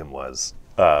name of him was.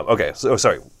 Okay, so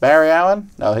sorry. Barry Allen?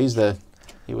 No, he was the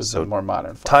more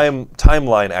modern Flash.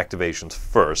 Timeline activations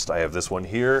first. I have this one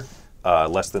here.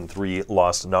 Less than 3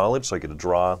 lost knowledge, so I get a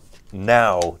draw.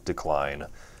 Now decline.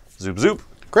 Zoop zoop.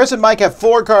 Chris and Mike have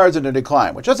 4 cards in their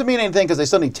decline, which doesn't mean anything because they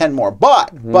still need 10 more.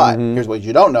 But here's what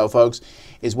you don't know, folks,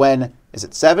 is when, is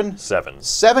it 7? 7.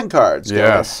 7 cards.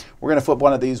 Yes. We're going to flip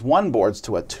one of these 1 boards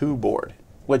to a 2 board,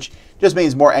 which just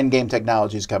means more endgame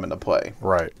technologies come into play.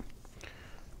 Right.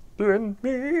 Didn't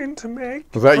mean to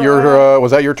make. Was that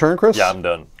your turn, Chris? Yeah, I'm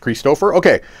done. Christopher?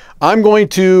 Okay. I'm going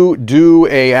to do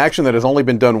a action that has only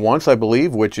been done once, I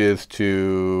believe, which is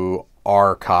to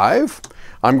archive.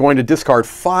 I'm going to discard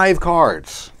 5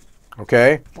 cards.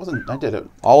 Okay? I did it.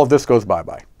 All of this goes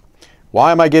bye-bye.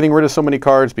 Why am I getting rid of so many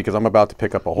cards? Because I'm about to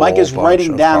pick up a whole Mike is bunch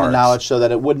writing of down the cards. knowledge so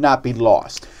that it would not be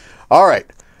lost. All right.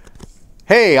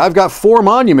 Hey, I've got 4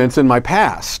 monuments in my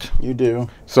past. You do.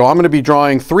 So I'm going to be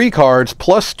drawing 3 cards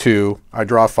plus 2. I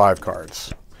draw 5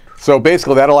 cards. So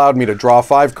basically that allowed me to draw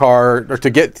 5 cards, or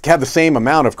to have the same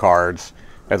amount of cards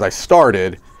as I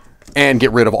started and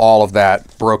get rid of all of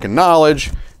that broken knowledge.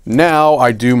 Now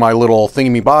I do my little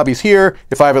thingy-bobbies here.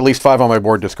 If I have at least 5 on my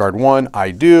board, discard 1.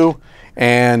 I do.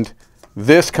 And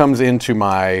this comes into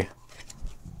my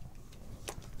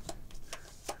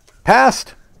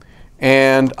past.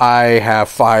 And I have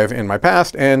 5 in my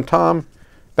past. And Tom,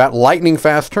 that lightning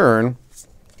fast turn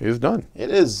is done.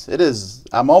 It is.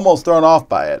 I'm almost thrown off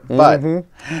by it, but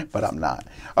I'm not.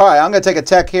 All right, I'm going to take a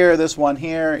tech here, this one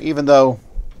here, even though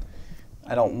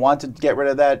I don't want to get rid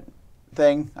of that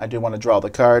thing. I do want to draw the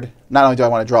card. Not only do I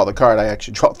want to draw the card, I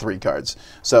actually draw 3 cards.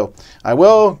 So I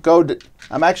will go.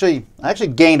 I actually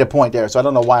gained a point there, so I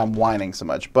don't know why I'm whining so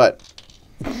much. But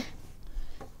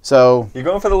so You're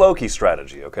going for the Loki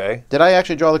strategy, okay? did I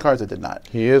actually draw the cards? I did not.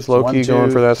 He is So low-key 1, 2,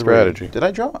 going for that 3. strategy. Did I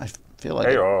draw? I feel like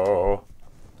Heyo.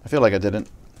 I feel like I didn't.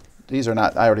 These are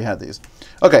not. I already had these.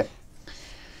 Okay.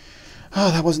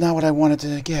 Oh, that was not what I wanted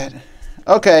to get.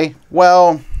 Okay.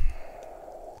 Well.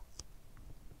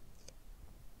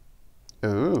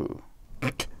 Ooh.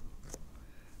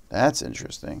 That's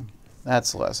interesting.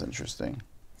 That's less interesting.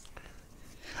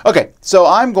 Okay, so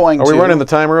I'm going to... Are we running the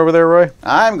timer over there, Roy?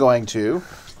 I'm going to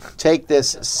take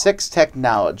this 6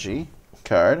 technology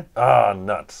card. Ah,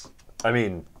 nuts. I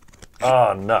mean,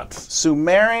 ah, nuts.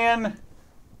 Sumerian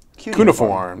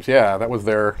Cuneiforms. Yeah, that was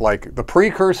their, like, the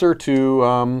precursor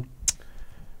to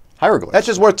hieroglyphs. That's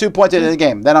just worth 2 points into the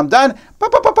game. Then I'm done. Ba,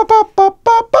 ba, ba, ba, ba, ba,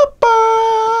 ba, ba,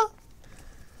 ba.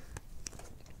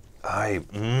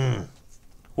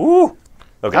 Ooh.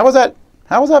 Okay. How was that?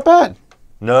 How was that bad?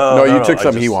 No, you took I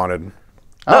something he just- wanted.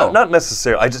 Not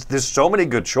necessarily. There's so many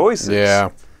good choices. Yeah.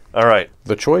 All right.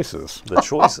 The choices. The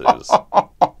choices.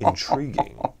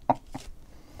 Intriguing.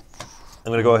 I'm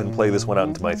going to go ahead and play this one out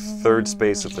into my 3rd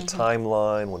space of the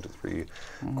timeline. 1, 2, 3,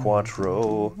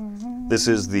 quattro. This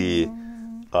is the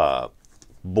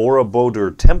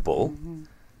Borobudur Temple.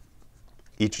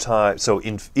 Each time, so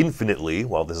infinitely,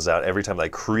 while this is out, every time I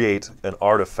create an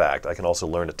artifact, I can also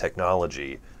learn a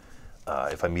technology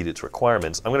if I meet its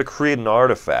requirements. I'm going to create an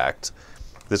artifact.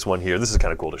 This one here, this is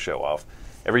kind of cool to show off.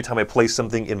 Every time I place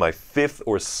something in my 5th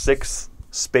or 6th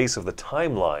space of the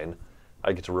timeline,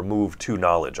 I get to remove 2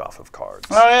 knowledge off of cards.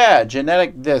 Oh yeah,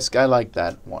 genetic disc. I like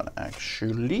that one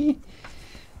actually.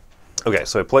 Okay,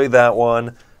 so I played that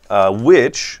one,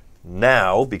 which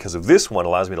now, because of this one,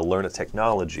 allows me to learn a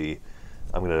technology.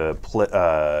 I'm going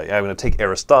to take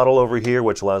Aristotle over here,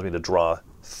 which allows me to draw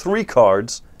 3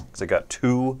 cards because I got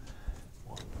 2.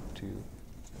 1, 2,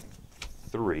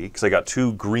 3. Because I got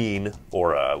 2 green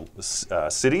or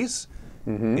cities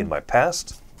in my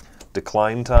past.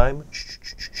 Decline time.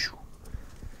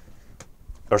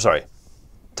 Or sorry,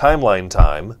 timeline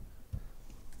time.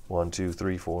 1, 2,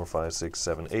 3, 4, 5, 6,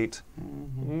 7, 8.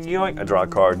 Yoink, I draw a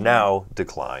card. Now,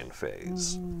 decline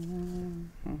phase.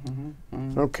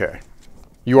 Okay.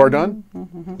 You are done?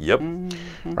 Yep.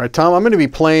 All right, Tom, I'm going to be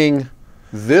playing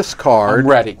this card I'm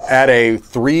ready. at a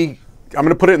 3. I'm going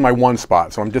to put it in my 1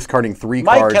 spot, so I'm discarding 3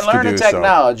 Mike cards can learn to a do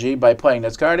technology by playing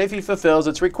this card if he fulfills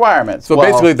its requirements. So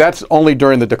basically, that's only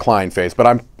during the decline phase,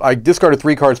 but I discarded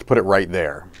 3 cards to put it right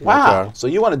there. wow. Like, So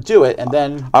you want to do it and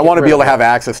then I get want to be rid able of to it. have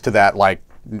access to that, like,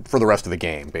 for the rest of the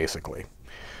game, basically.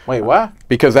 Wait, what?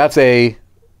 Because that's a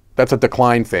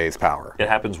decline phase power. It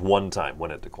happens 1 time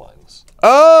when it declines.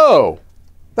 Oh!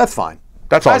 That's fine.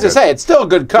 That's all I was going good. to say, it's still a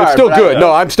good card. It's still but good.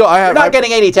 No, I'm still... You're not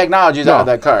getting 80 technologies out of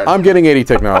that card. I'm getting 80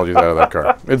 technologies out of that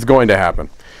card. It's going to happen.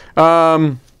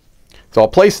 So I'll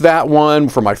place that one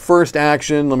for my first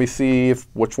action. Let me see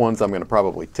which ones I'm going to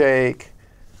probably take.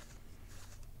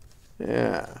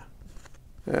 Yeah.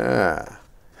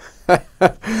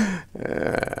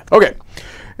 Okay.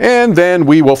 And then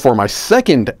we will, for my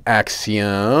second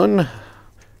action,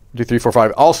 2, 3, 4,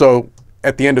 5. Also,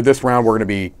 at the end of this round, we're going to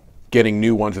be getting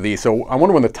new ones of these. So I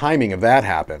wonder when the timing of that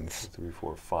happens. 3,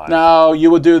 4, 5. No, you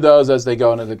will do those as they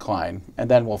go into decline, and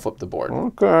then we'll flip the board.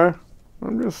 Okay.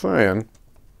 I'm just saying.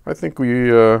 I think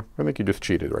you just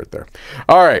cheated right there.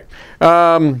 All right.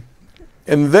 And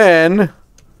then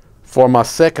for my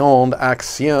second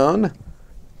action,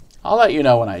 I'll let you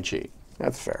know when I cheat.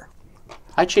 that's fair.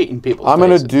 I cheat in people's I'm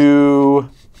going faces. to do...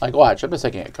 Like, watch, I'm just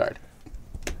taking a card.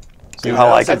 I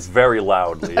like it very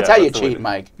loudly. That's Yeah, how you the way cheat, to-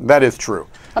 Mike. That is true.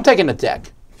 I'm taking a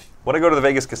deck. When I go to the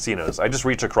Vegas casinos, I just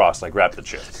reach across and I grab the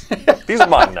chips. These are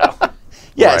mine now.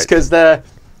 Yes, Right. because the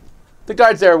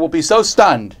guards there will be so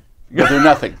stunned, they'll do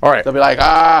nothing. All right. They'll be like,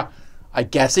 I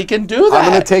guess he can do that. I'm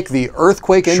going to take the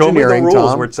earthquake Show me the engineering,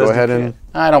 rules Tom. where it says Go you ahead can't. and...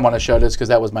 I don't want to show this because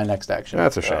that was my next action.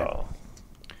 That's a shame. Oh.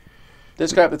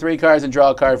 Discard the 3 cards and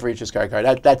draw a card for each discard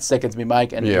card. That sickens me,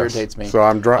 Mike, and it Yes. irritates me. So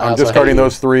I'm I also discarding hate you.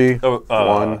 those 3. Oh,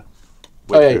 1,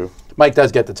 Oh, yeah, 2. Mike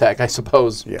does get the tech, I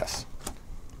suppose. Yes.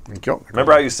 Thank you.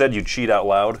 Remember how you said you cheat out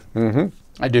loud?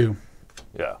 I do.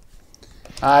 Yeah.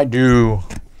 I do.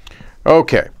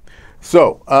 Okay.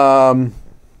 So,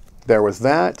 there was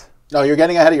that. No, you're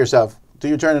getting ahead of yourself. Do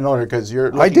your turn in order because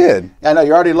you're. I did. I know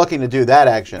you're already looking to do that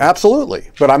action. Absolutely.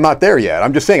 But I'm not there yet.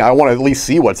 I'm just saying I want to at least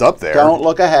see what's up there. Don't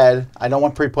look ahead. I don't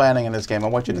want pre-planning in this game. I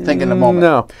want you to think in the moment.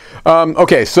 No.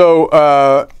 Okay,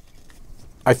 so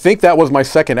I think that was my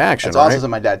second action, That's right? also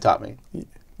something my dad taught me.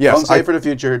 Yes. Don't save for the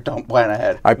future. Don't plan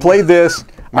ahead. I played this.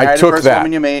 I Marry the took first that.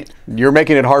 woman you meet. You're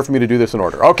making it hard for me to do this in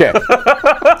order. Okay.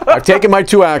 I've taken my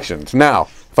 2 actions. Now,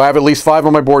 if I have at least 5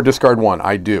 on my board, discard 1.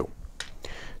 I do.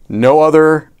 No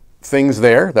other things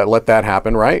there that let that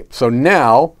happen, right? So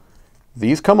now,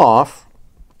 these come off.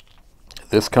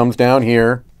 This comes down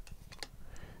here.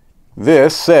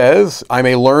 This says I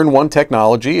may learn 1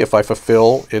 technology if I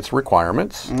fulfill its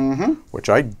requirements, which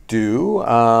I do.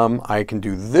 I can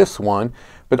do this one.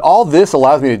 But all this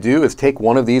allows me to do is take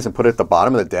one of these and put it at the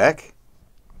bottom of the deck.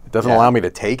 It doesn't Yeah. allow me to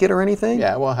take it or anything?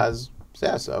 Yeah, well,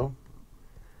 so.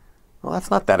 Well,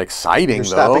 that's not that exciting, You're though.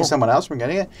 stopping someone else from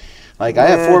getting it. Like, I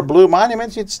have 4 blue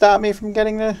monuments. You'd stop me from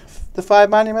getting the 5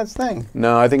 monuments thing.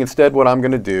 No, I think instead what I'm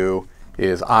going to do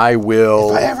is I will...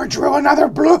 If I ever drew another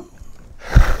blue.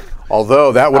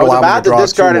 although that would I was allow me about to to draw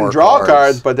discard 2 and more draw cards.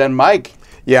 cards, but then Mike.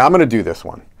 Yeah, I'm going to do this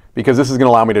one because this is going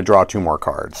to allow me to draw 2 more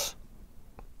cards.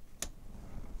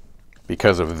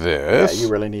 Because of Yeah, this. you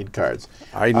really need cards.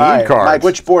 I need All right, cards. Mike,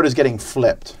 which board is getting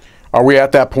flipped? Are we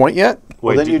at that point yet?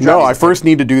 Wait, then do you you draw- No, I first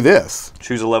need to do this,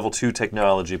 choose a level 2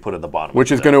 technology, put it at the bottom. which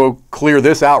of is the going to clear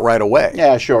this out right away.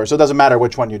 Yeah, sure. So it doesn't matter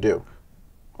which one you do.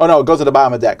 Oh, no, it goes to the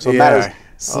bottom of the deck, so it matters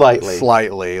slightly.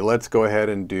 Slightly. Let's go ahead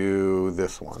and do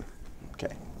this one.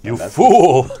 Okay. You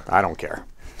fool! I don't care.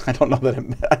 I don't know that it.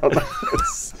 I don't know.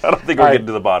 I don't think All we're right. getting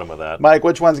to the bottom of that. Mike,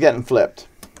 which one's getting flipped?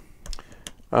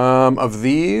 Of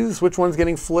these, which one's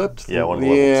getting flipped? Yeah, one of the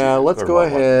level Yeah, 2 let's or go one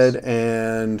ahead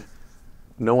and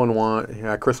no one wants.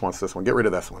 Yeah, Chris wants this one. Get rid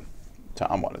of this one.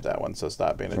 Tom wanted that one, so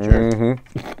stop being a jerk.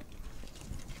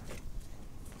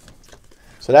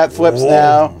 So that flips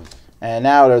now, and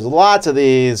now there's lots of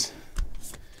these.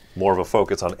 More of a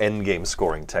focus on endgame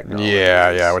scoring technology.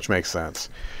 Yeah, which makes sense.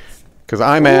 Because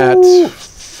I'm at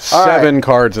 7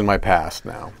 cards in my past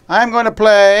now. I'm going to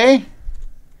play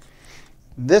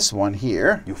this one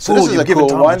here. You So fool, this is you've a given cool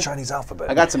Tom one. the Chinese alphabet.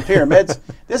 I got some pyramids.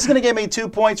 This is going to give me 2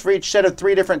 points for each set of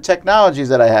 3 different technologies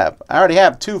that I have. I already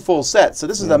have 2 full sets, so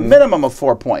this is a minimum of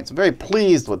 4 points. I'm very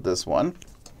pleased with this one.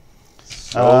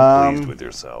 So pleased with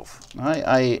yourself.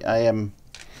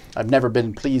 I've never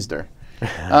been pleaseder.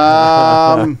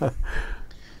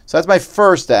 So that's my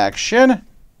first action.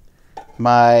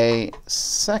 My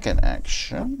second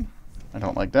action. I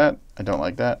don't like that. I don't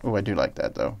like that. Oh, I do like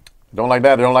that though. Don't like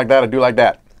that, I don't like that, I do like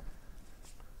that.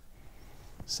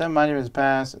 7 monuments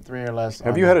pass at 3 or less.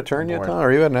 Have you had a turn yet, Tom?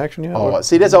 Or you had an action yet? Oh,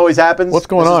 see, this always happens. What's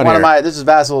going This is on one of here? This is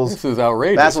Vassal's. This is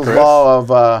outrageous, Vassal's Chris. law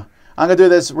of. I'm gonna do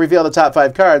this. Reveal the top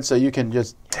 5 cards, so you can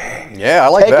just Yeah, I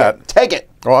like take that. it. Take it.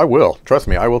 Oh, I will. Trust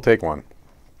me, I will take one.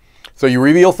 So you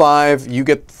reveal 5, you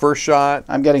get the first shot.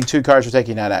 I'm getting 2 cards for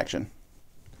taking that action.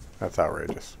 That's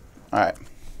outrageous. All right.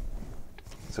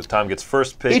 So Tom gets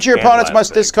first pick. Each of your and opponents last must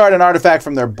pick. discard an artifact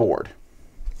from their board.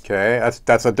 Okay,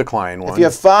 that's a decline one. If you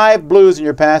have 5 blues in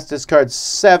your pass, discard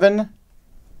 7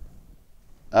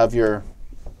 of your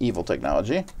evil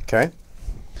technology. Okay.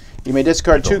 You may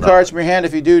discard 2 cards from your hand.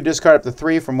 If you do, discard up to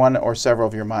 3 from one or several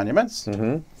of your monuments.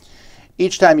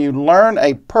 Each time you learn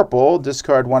a purple,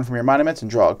 discard 1 from your monuments and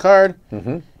draw a card.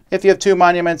 If you have 2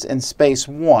 monuments in space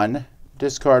 1,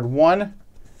 discard 1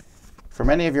 from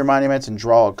any of your monuments and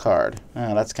draw a card.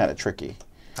 Oh, that's kind of tricky.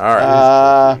 All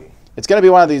right. It's going to be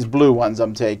one of these blue ones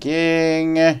I'm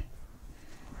taking. If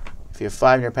you have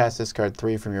 5 in your pass, discard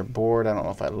 3 from your board. I don't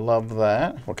know if I love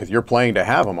that. Well, because you're playing to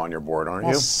have them on your board, aren't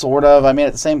Well, you? sort of. I mean,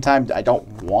 at the same time, I don't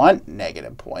want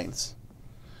negative points.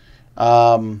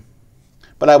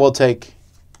 But I will take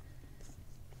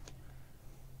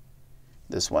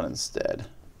this one instead.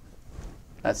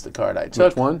 That's the card I took.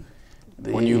 Which one?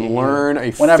 When you learn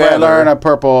a Whenever feather. I learn a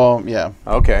purple, yeah.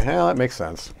 Okay, yeah, that makes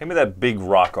sense. Hand me that big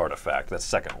rock artifact, that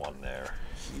second one there.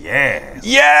 Yes.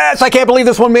 Yes! I can't believe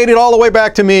this one made it all the way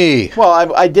back to me.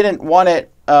 Well, I didn't want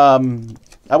it. I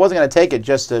wasn't going to take it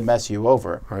just to mess you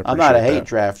over. I'm not a hate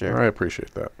drafter. I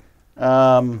appreciate that.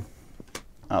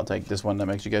 I'll take this one that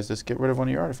makes you guys just get rid of one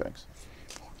of your artifacts.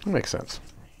 That makes sense.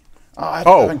 Oh, I have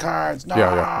 11 cards. No.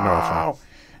 Yeah. No, it's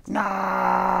fine.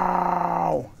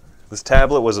 No. This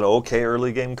tablet was an okay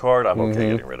early game card. I'm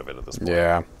okay getting rid of it at this point.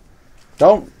 Yeah.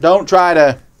 Don't try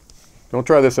to. Don't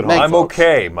try this at home. I'm folks.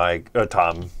 okay,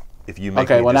 Tom, if you make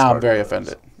Okay, me well now I'm discard very those.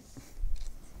 offended.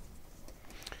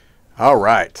 All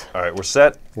right. All right, we're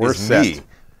set. We're It's set. Me.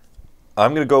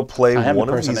 I'm going to go play I am one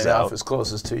the of person these in the out. office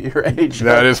closest to your age.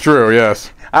 That is true,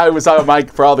 yes. I was talking about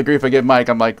Mike for all the grief I give Mike.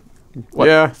 I'm like, what,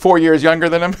 Yeah. 4 years younger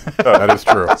than him? That is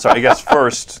true. So I guess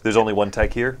first, there's only one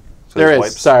tech here. So There there's is.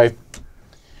 wipes. Sorry.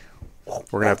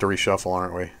 We're going to have to reshuffle,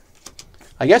 aren't we?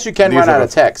 I guess you can These run are out the-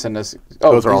 of text in this.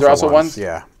 Oh, Those are these also ones?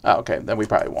 Yeah. Oh, okay, then we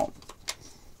probably won't.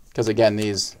 Because again,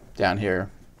 these down here,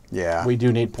 Yeah. we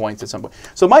do need points at some point.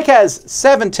 So Mike has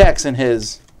 7 texts in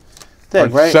his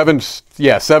thing, right? 7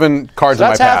 cards So in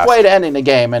my that's past. halfway to ending the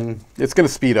game, and It's going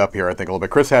to speed up here, I think, a little bit.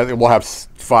 Chris will have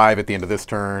 5 at the end of this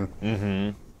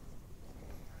turn.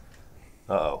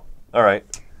 Uh-oh. All right.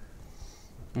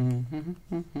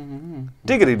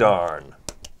 Diggity darn.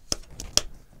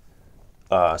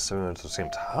 7 minutes of the same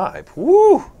type.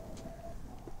 Woo!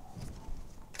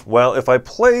 Well, if I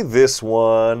play this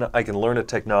one, I can learn a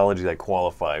technology that I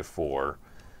qualify for.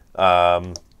 I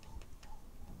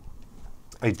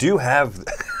do have...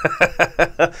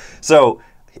 So,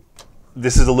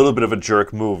 this is a little bit of a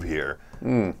jerk move here.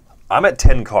 I'm at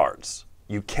 10 cards.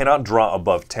 You cannot draw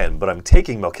above 10, but I'm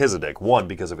taking Melchizedek, 1,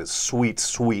 because of his sweet,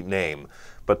 sweet name,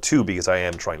 but 2, because I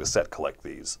am trying to set collect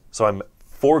these. So I'm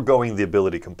foregoing the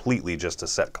ability completely just to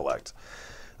set collect.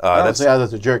 I don't see how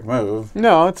that's a jerk move.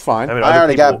 No, it's fine. I mean, I other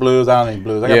already got people- blues. I don't need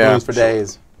blues. I got Yeah, blues for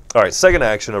days. All right, second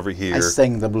action over here. I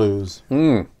sing the blues.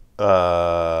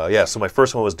 Yeah, so my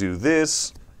first one was do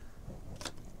this.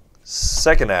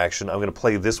 Second action, I'm going to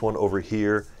play this one over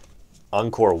here.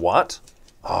 Encore Watt.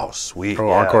 Oh, sweet. Oh,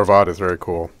 yeah. Encore Vod is very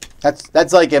cool.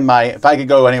 That's like in my. If I could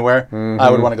go anywhere, I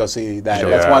would want to go see that. Yeah,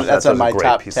 That's that's a on my great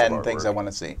top piece of 10 things artwork. I want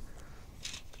to see.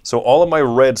 So all of my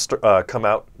reds come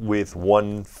out with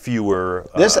 1 fewer.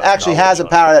 This actually has a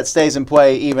knowledge on power that stays in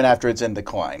play even after it's in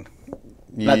decline.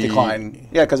 Not decline.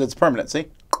 Yeah, because it's permanent. See.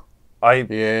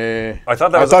 it. Yeah. I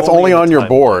thought that was that's only only in on the your time.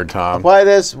 board, Tom. Apply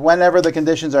this whenever the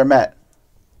conditions are met.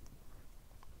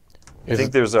 I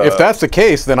think there's a... If that's the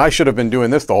case, then I should have been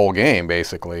doing this the whole game,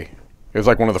 basically. It was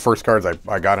like one of the first cards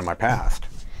I got in my past.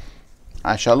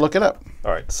 I shall look it up.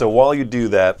 All right, so while you do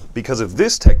that, because of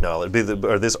this technology,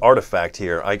 or this artifact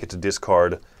here, I get to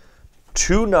discard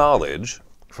 2 knowledge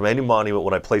from any monument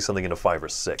when I place something into 5 or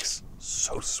 6.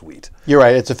 So sweet. You're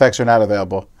right. Its effects are not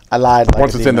available. I lied. Like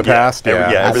Once it's in the past,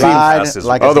 yeah. Yeah, I everything lied past is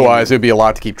like a Otherwise, it'd be a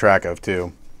lot to keep track of,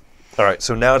 too. All right,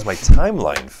 so now it's my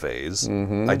timeline phase.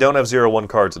 I don't have 0-1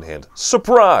 cards in hand.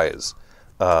 Surprise!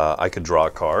 I could draw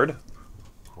a card.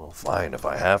 Well, fine if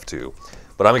I have to.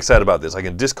 But I'm excited about this. I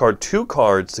can discard 2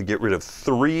 cards to get rid of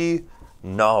 3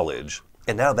 knowledge.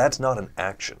 And now that's not an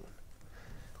action.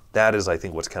 That is, I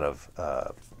think, what's kind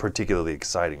of particularly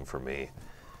exciting for me.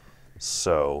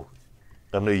 So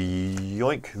I'm going to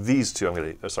yoink these 2. I'm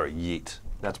going to, sorry, yeet.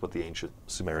 That's what the ancient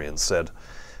Sumerians said.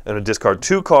 I'm going to discard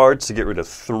 2 cards to get rid of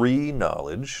 3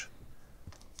 knowledge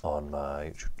on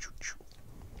my...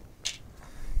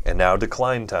 And now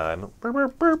decline time.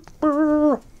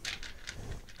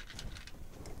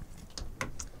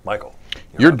 Michael.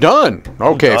 You're done.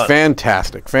 Okay, done.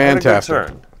 Fantastic. Fantastic. I had a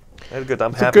good turn. I had a good,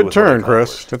 I'm It's a happy good with what I turn, Chris.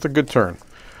 accomplished. That's a good turn.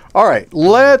 All right,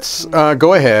 let's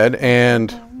go ahead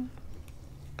and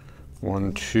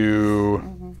 1,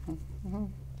 2.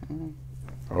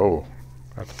 Oh,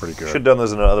 that's pretty good. Should have done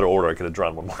this in another order. I could have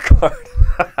drawn 1 more card.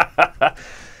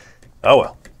 Oh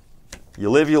well. You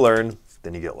live, you learn,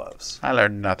 then you get loves. I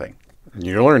learned nothing.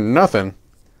 You learned nothing.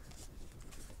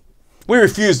 We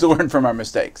refuse to learn from our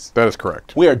mistakes. That is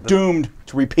correct. We are doomed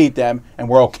to repeat them, and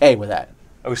we're okay with that.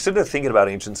 I was sitting there thinking about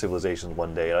ancient civilizations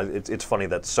one day, and it's funny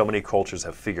that so many cultures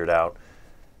have figured out,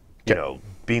 you know,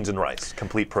 beans and rice,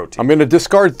 complete protein. I'm going to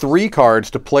discard 3 cards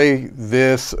to play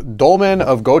this Dolmen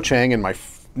of Gochang in my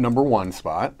number 1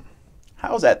 spot.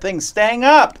 How's that thing staying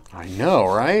up? I know,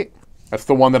 right? That's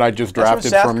the one that I just That's from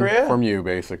drafted South Korea? from you,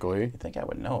 basically. I think I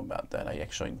would know about that. I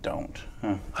actually don't.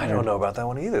 Huh. I don't know about that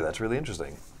one either. That's really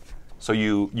interesting. So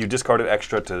you discarded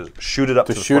extra to shoot it up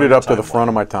to, To the shoot front it of up to the timeline. front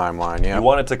of my timeline, yeah. You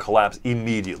want it to collapse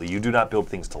immediately. You do not build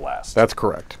things to last. That's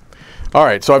correct. All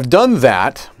right, so I've done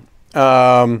that.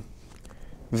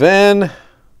 Then,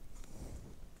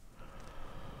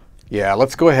 yeah,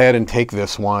 let's go ahead and take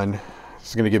this one.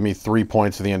 It's going to give me 3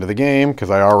 points at the end of the game because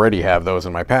I already have those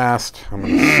in my past. I'm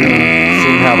going to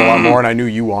soon have a lot more, and I knew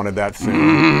you wanted that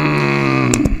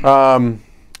soon.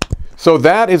 So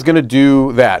that is going to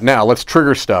do that. Now, let's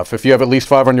trigger stuff. If you have at least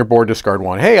 5 on your board, discard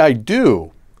 1. Hey, I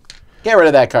do. Get rid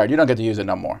of that card. You don't get to use it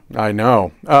no more. I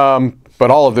know. But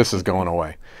all of this is going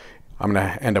away. I'm going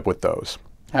to end up with those.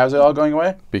 How's it all going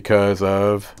away? Because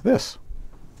of this.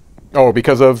 Oh,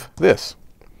 because of this.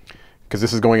 Because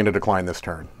this is going into decline this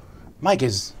turn. Mike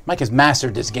has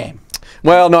mastered this game.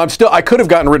 Well, no, I could have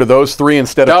gotten rid of those 3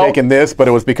 instead of No. taking this, but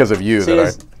it was because of you See,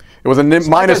 that it was a Mike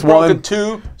minus has broken 1.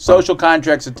 2 social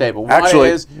contracts at the table. One Actually,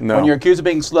 is no. when you're accused of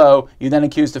being slow, you then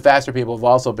accuse the faster people of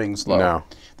also being slow. No.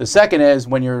 The second is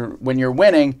when you're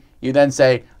winning, you then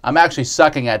say, I'm actually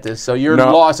sucking at this, so your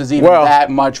No. loss is even Well,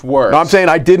 that much worse. No, I'm saying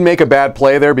I did make a bad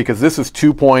play there because this is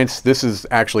 2 points. This is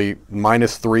actually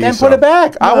minus 3. then so put it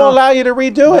back. I No. will allow you to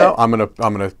redo No, it. I'm gonna.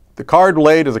 The card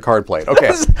laid is a card played.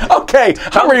 Okay. Okay,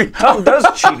 Tom does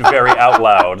cheat very out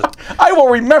loud. I will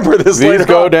remember this These later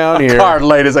go on. down A here. card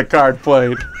laid is a card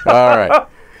played. All right.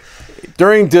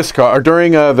 During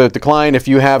the decline, if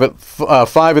you have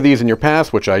 5 of these in your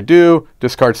past, which I do,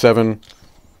 discard 7.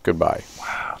 Goodbye.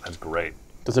 Wow, that's great.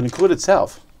 Does it include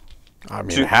itself? I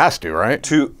mean, it has to, right?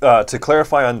 To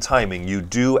clarify on timing, you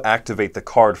do activate the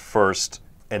card first,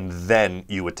 and then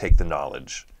you would take the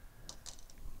knowledge.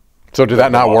 So did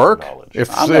that not Loss of work? knowledge.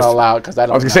 I'm going to allow it because I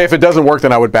don't I was going to say, if it doesn't work,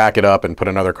 then I would back it up and put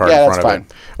another card Yeah, in front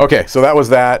that's of it. Okay, so that was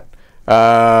that.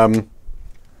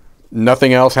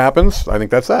 Nothing else happens. I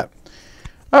think that's that.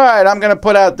 All right, I'm going to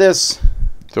put out this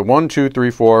So 1, 2,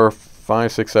 3, 4,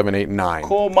 5, 6, 7, 8, 9.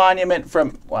 cool monument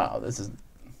from, wow, this is,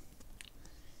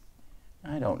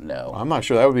 I don't know. I'm not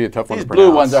sure. That would be a tough one These to pronounce.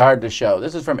 blue ones are hard to show.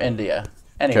 This is from India.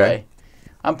 Anyway, Okay.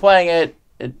 I'm playing it.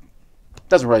 It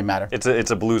doesn't really matter.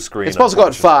 It's a blue screen. It's supposed to go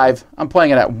at unfortunately. 5. I'm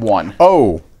playing it at 1.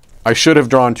 Oh, I should have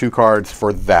drawn 2 cards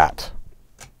for that.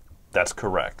 That's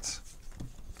correct.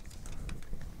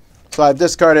 So I've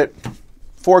discarded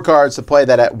 4 cards to play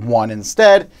that at 1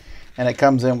 instead, and it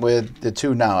comes in with the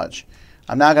 2 knowledge.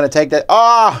 I'm not going to take that.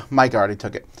 Ah, Mike already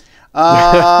took it.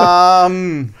 I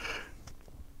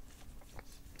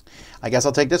guess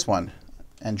I'll take this one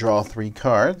and draw 3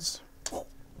 cards.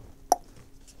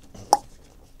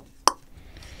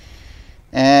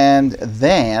 And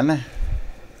then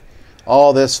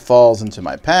all this falls into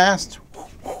my past.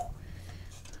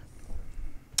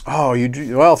 Oh, you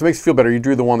drew, well, if it makes you feel better, you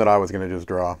drew the one that I was going to just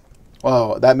draw.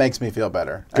 Well, that makes me feel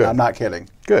better. Good. And I'm not kidding.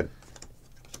 Good.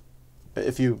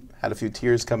 If you had a few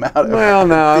tears come out. Well,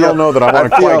 no, I don't know that I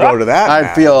want to quite go to that. I'd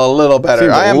Matt. feel a little better.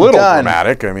 Seems I am a little done.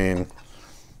 dramatic. I mean,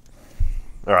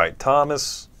 All right,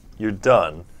 Thomas, you're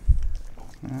done.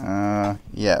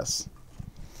 Yes.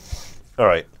 All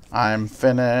right. I'm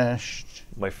finished.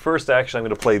 My first action, I'm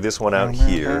going to play this one out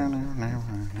here.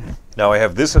 Now I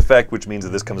have this effect, which means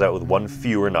that this comes out with 1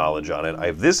 fewer knowledge on it. I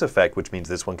have this effect, which means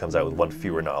this one comes out with 1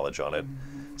 fewer knowledge on it.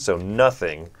 So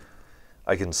nothing.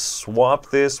 I can swap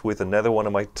this with another one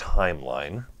on my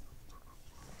timeline.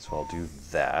 So I'll do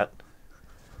that.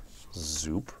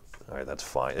 Zoop. All right, that's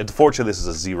fine. Unfortunately, this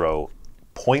is a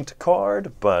 0-point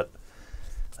card, but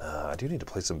I do need to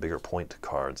play some bigger point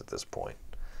cards at this point.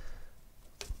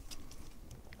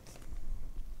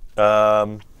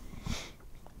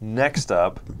 Next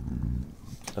up,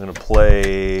 I'm going to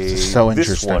play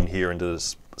this one here into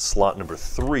this slot number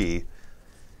 3.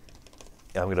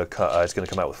 I'm going to it's going to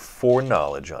come out with 4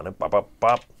 knowledge on it. Bop, bop,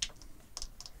 bop.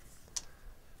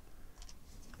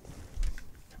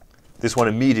 This one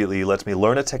immediately lets me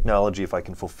learn a technology if I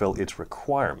can fulfill its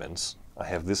requirements. I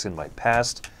have this in my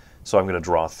past, so I'm going to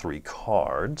draw 3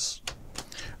 cards.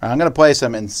 I'm going to play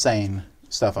some insane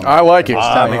stuff. I like it.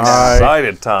 I'm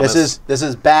excited, Thomas. This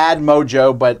is bad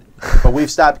mojo, but we've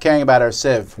stopped caring about our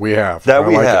Civ. We have. That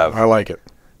we have. I like it.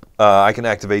 I can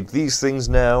activate these things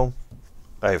now.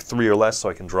 I have 3 or less, so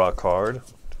I can draw a card.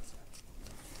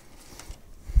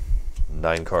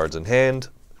 9 cards in hand.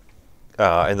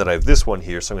 And then I have this one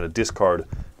here, so I'm going to discard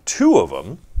 2 of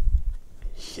them.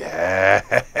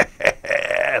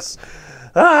 Yes!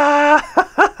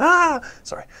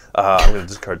 Sorry. I'm going to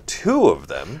discard 2 of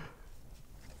them.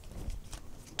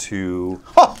 To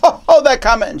Oh, that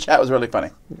comment in chat was really funny.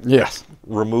 Yes.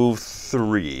 remove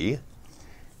 3.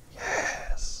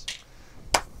 Yes.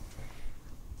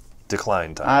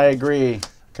 Decline time. I agree,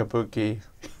 Kabuki.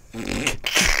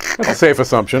 That's a safe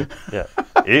assumption. Yeah.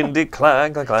 In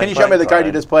decline. Can you show me the card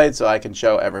you just played so I can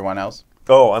show everyone else?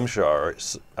 Oh, I'm sorry.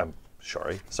 I'm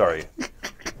sorry. Sorry.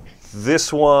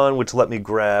 This one, which let me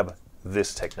grab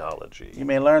this technology. You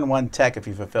may learn 1 tech if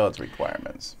you fulfill its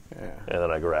requirements. Yeah. And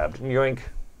then I grabbed yoink,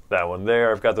 that one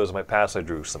there. I've got those in my past. I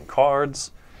drew some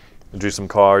cards.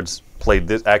 Played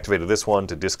this, activated this one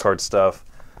to discard stuff.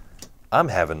 I'm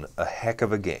having a heck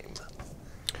of a game.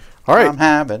 All right. I'm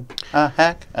having a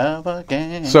heck of a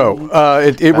game. So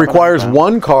it requires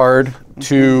 1 card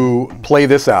to play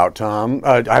this out, Tom.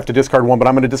 I have to discard 1, but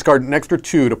I'm going to discard an extra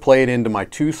 2 to play it into my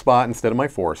 2 spot instead of my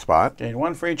 4 spot. Gain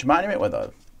 1 for each monument with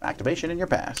a activation in your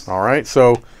past. All right.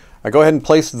 So I go ahead and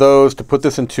place those to put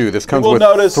this in 2. This comes You will with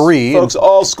notice, 3. folks,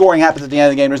 all scoring happens at the end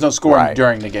of the game. There's no scoring Right.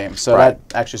 during the game, so Right.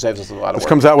 that actually saves us a lot of This work.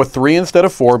 comes out with 3 instead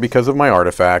of 4 because of my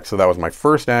artifact. So that was my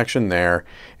first action there.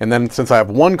 And then since I have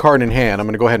 1 card in hand, I'm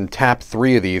going to go ahead and tap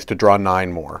 3 of these to draw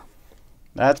 9 more.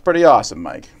 That's pretty awesome,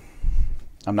 Mike.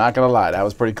 I'm not going to lie. That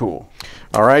was pretty cool.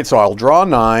 All right, so I'll draw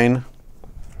 9.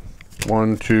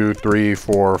 1, 2, 3,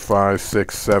 4, 5,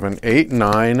 6, 7, 8,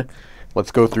 9. Let's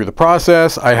go through the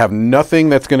process. I have nothing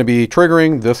that's going to be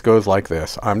triggering. This goes like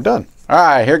this. I'm done. All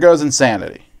right, here goes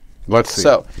Insanity. Let's see.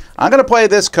 So I'm going to play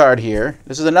this card here.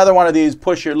 This is another one of these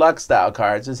push your luck style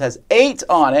cards. This has 8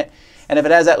 on it, and if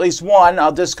it has at least 1,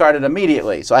 I'll discard it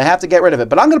immediately. So I have to get rid of it.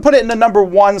 But I'm going to put it in the number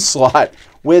 1 slot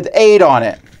with 8 on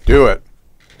it Do it.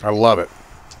 I love it.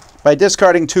 by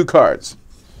discarding 2 cards.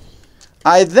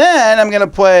 I then am going to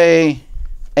play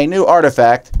a new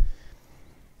artifact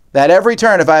that every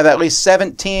turn, if I have at least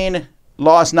 17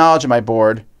 lost knowledge on my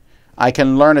board, I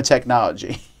can learn a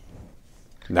technology.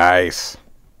 Nice.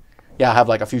 Yeah, I'll have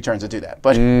like a few turns to do that.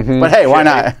 But hey, why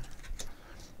not?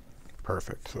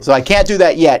 Perfect. So I can't do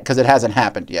that yet because it hasn't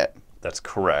happened yet. That's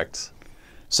correct.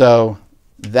 So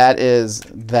that is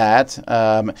that.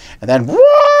 And then,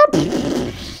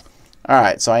 whoop! All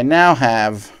right, so I now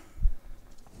have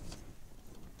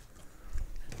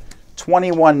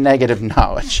 21 negative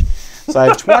knowledge. So I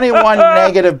have 21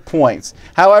 negative points.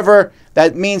 However,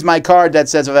 that means my card that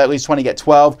says of at least 20 get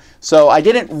 12. So I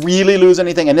didn't really lose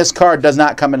anything, and this card does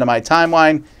not come into my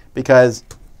timeline because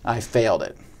I failed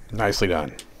it. Nicely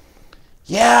done.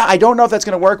 Yeah, I don't know if that's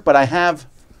going to work, but I have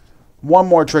one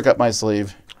more trick up my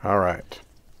sleeve. All right.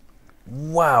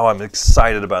 Wow, I'm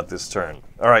excited about this turn.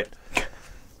 All right.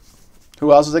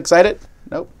 Who else is excited?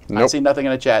 Nope. I Nope. see nothing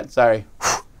in the chat. Sorry.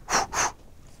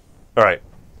 All right.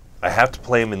 I have to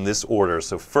play them in this order.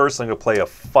 So first I'm going to play a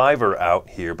 5er out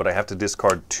here, but I have to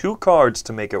discard 2 cards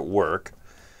to make it work,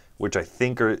 which I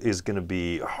think is going to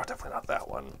be, oh, definitely not that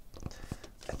one.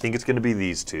 I think it's going to be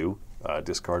these 2.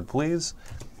 Discard, please.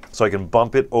 So I can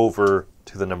bump it over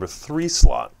to the number 3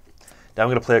 slot. Now I'm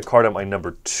going to play a card on my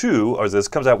number 2, or this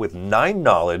comes out with 9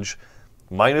 knowledge,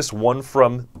 -1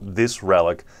 from this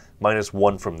relic,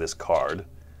 -1 from this card.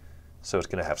 So it's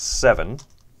going to have 7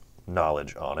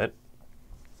 knowledge on it.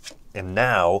 And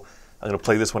now I'm going to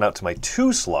play this one out to my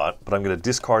 2 slot, but I'm going to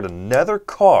discard another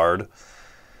card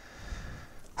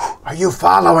Are you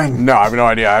following? No, I have no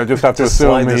idea. I just have to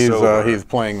slide assume this over. he's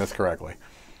playing this correctly.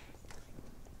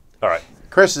 All right.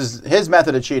 His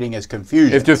method of cheating is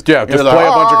confusion. It's just, just You're play like,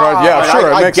 a bunch of cards. Yeah, I-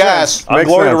 sure, I it makes guess. sense. I'm Makes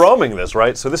Glory to sense. roaming this,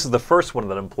 right? So this is the first one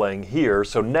that I'm playing here.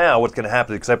 So now what's going to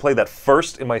happen, because I played that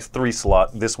first in my 3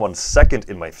 slot, this one second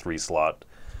in my 3 slot,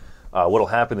 what'll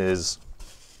happen is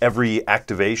every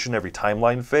activation, every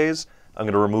timeline phase, I'm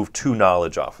going to remove 2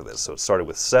 knowledge off of this. So it started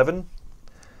with 7.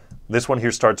 This one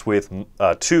here starts with 2,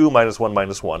 -1,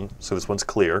 -1. So this one's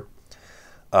clear.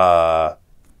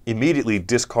 Immediately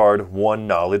discard 1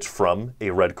 knowledge from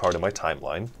a red card in my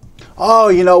timeline. Oh,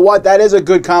 you know what? That is a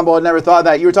good combo. I never thought of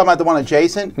that. You were talking about the one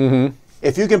adjacent? Mm-hmm.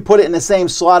 If you can put it in the same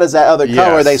slot as that other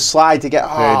color, Yes. they slide together.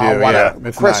 Oh, They do, what yeah. a,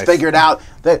 It's Chris nice. figured out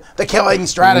the killing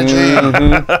strategy.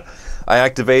 I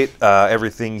activate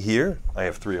everything here. I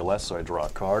have 3 or less, so I draw a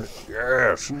card.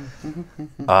 Yes.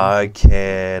 I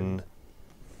can...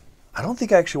 I don't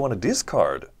think I actually want to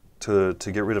discard to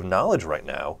get rid of knowledge right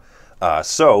now.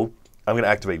 So I'm going to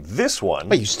activate this one.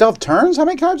 Wait, you still have turns? How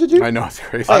many cards did you? I know, it's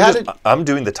crazy. I'm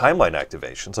doing the timeline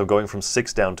activation, so I'm going from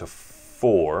 6 down to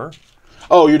 4.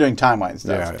 Oh, you're doing timeline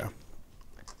stuff. Yeah.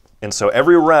 And so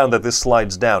every round that this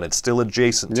slides down, it's still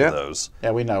adjacent to Yeah. those.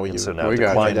 Yeah, we know. So now we got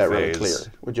decline made that really phase. clear.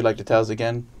 Would you like to tell us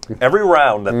again? Every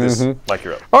round that this, like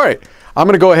you're up. All right, I'm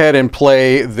going to go ahead and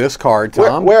play this card,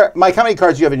 Tom. Mike, how many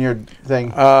cards do you have in your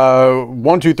thing?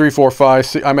 1, 2, 3, 4, 5,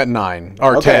 6. I'm at 9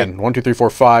 or Okay. 10. 1, 2, 3, 4,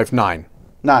 5, 9.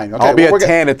 9. Okay. I'll be well, at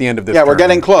 10 at the end of this. Yeah, we're turn.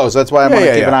 getting close. That's why I'm going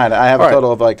to keep an eye on it. I have All a right.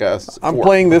 total of like a. I'm 4.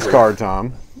 playing this card,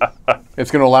 Tom.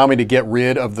 It's going to allow me to get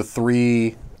rid of the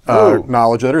 3 Ooh.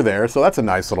 knowledge that are there. So that's a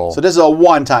nice little. So this is a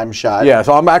one-time shot. Yeah.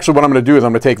 So what I'm going to do is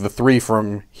I'm going to take the 3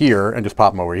 from here and just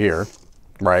pop them over here,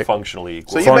 right? Functionally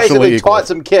equal. So you Functionally basically equal. taught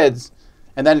some kids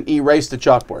and then erased the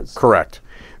chalkboards. Correct.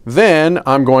 Then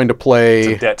I'm going to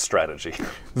play Debt strategy.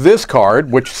 this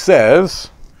card, which says,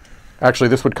 actually,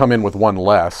 this would come in with 1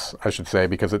 less, I should say,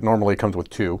 because it normally comes with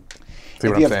 2. See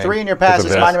If what you I'm have saying? 3 in your Because pass, of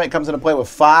this this. monument comes into play with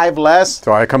 5 less.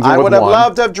 So it comes in I with would have 1.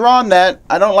 loved to have drawn that.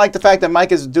 I don't like the fact that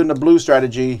Mike is doing the blue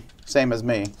strategy, same as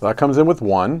me. So that comes in with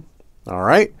 1. All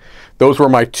right. Those were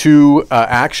my 2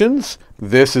 actions.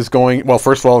 This is going, well,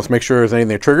 first of all, let's make sure there's anything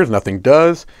that triggers. Nothing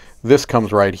does. This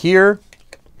comes right here.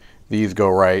 These go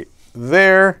right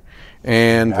there.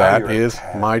 And that you're at is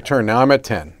 10. my turn. Now I'm at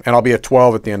 10. And I'll be at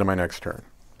 12 at the end of my next turn.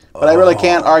 But I really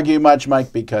can't argue much,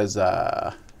 Mike, because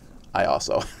I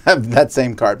also have that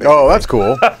same card. Basically. Oh, that's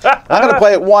cool. I'm going to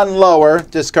play it 1 lower,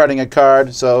 discarding a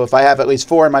card. So if I have at least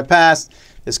 4 in my pass,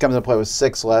 this comes into play with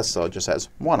 6 less, so it just has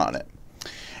 1 on it.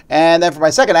 And then for my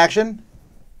second action,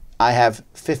 I have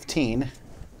 15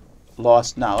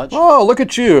 lost knowledge. Oh, look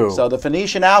at you. So the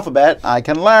Phoenician alphabet, I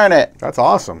can learn it. That's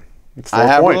awesome. It's 4 I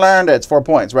haven't points. learned it. It's 4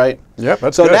 points, right? Yep,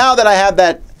 that's so good. now that I have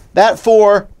that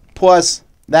 4 plus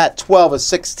that 12 is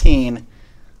 16,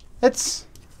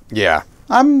 Yeah.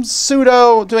 I'm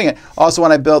pseudo doing it. Also,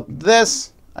 when I built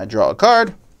this, I draw a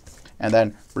card, and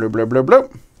then bloop, bloop, bloop,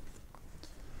 bloop.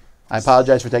 I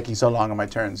apologize for taking so long on my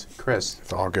turns. Chris.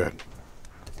 It's all good.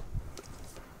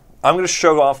 I'm going to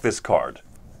show off this card.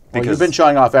 Well, you've been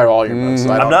showing off all your moves.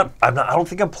 So I I don't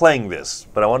think I'm playing this,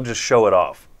 but I want to just show it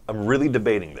off. I'm really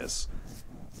debating this.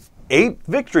 8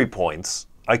 victory points.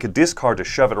 I could discard to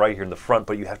shove it right here in the front,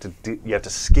 but you have to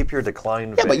skip your decline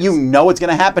Yeah, phase. but you know it's going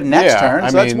to happen next turn,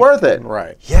 so that's worth it.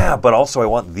 Right. Yeah, but also I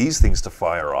want these things to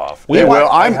fire off. Yeah, well,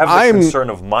 I have the I'm concern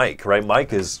of Mike, right?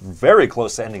 Mike is very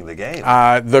close to ending the game.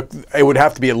 it would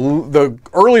have to be the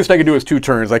earliest I could do is 2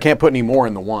 turns. I can't put any more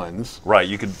in the 1s. Right,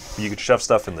 you could shove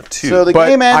stuff in the 2. So the But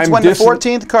game ends I'm when the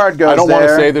 14th card goes I don't want to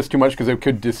there. say this too much because it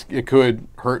could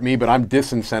hurt me, but I'm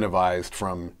disincentivized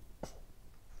from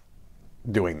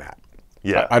doing that.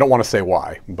 yeah. I don't want to say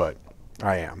why, but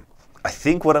I am. I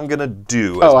think what I'm going to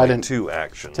do Oh, as I my didn't 2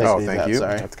 actions. take Oh, these thank out, you.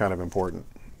 sorry. That's kind of important.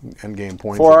 End game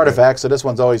points. 4 are good. artifacts, so this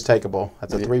one's always takeable.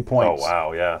 That's a 3 Oh, points.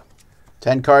 wow, yeah.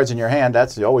 10 cards in your hand,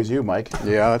 that's always you, Mike.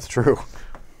 Yeah, that's true.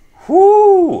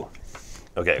 Whoo!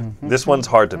 Okay, this one's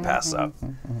hard to pass up.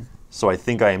 So I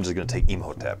think I am just going to take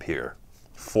Emotep here.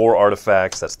 4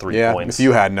 artifacts, that's 3 Yeah, points. if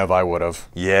you hadn't have, I would have.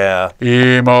 Yeah.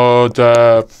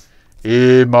 Emotep.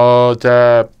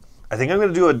 I think I'm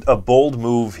going to do a bold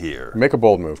move here. Make a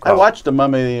bold move. I watched The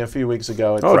Mummy a few weeks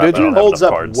ago. Oh, Crap, did I you? don't It have holds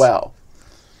enough up cards. well.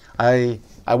 I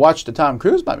watched the Tom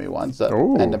Cruise Mummy once,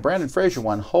 Ooh. and the Brandon Fraser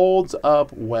one holds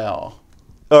up well.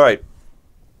 All right.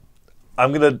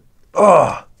 I'm going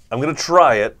to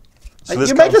try it. So this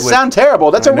You make comes it with- sound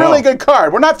terrible. That's I a really know. good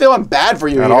card. We're not feeling bad for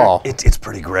you At here. all. It's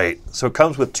pretty great. So it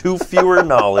comes with 2 fewer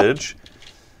knowledge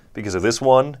because of this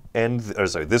one and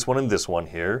this one and this one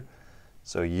here.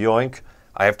 So yoink.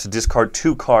 I have to discard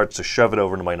 2 cards to shove it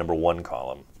over into my number 1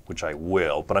 column. which I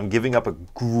will, but I'm giving up a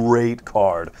great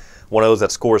card. One of those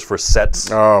that scores for sets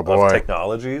Oh, boy. of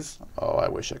technologies. Oh, I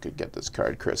wish I could get this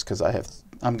card, Chris, because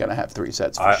I'm going to have 3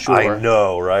 sets for sure. I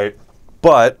know, right?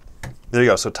 But there you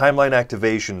go. So timeline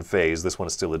activation phase. This one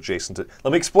is still adjacent to.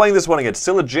 Let me explain this one again.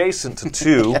 Still adjacent to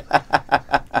 2.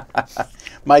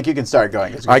 Mike, you can start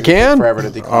going. I can? Forever to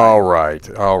decline. All right.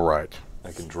 All right.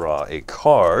 I can draw a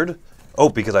card. Oh,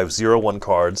 because I have 0-1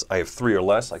 cards. I have 3 or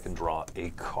less. I can draw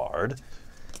a card.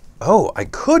 Oh, I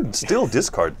could still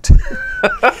discard 2.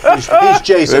 He's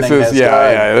Jason. This is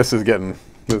This is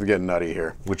getting nutty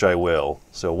here. Which I will.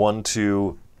 So 1,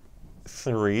 2,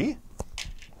 3.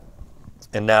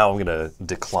 And now I'm going to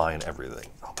decline everything.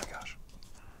 Oh my gosh.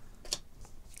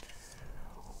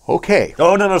 Okay.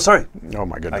 Oh, no, sorry. Oh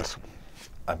my goodness.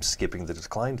 I'm skipping the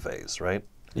decline phase, right?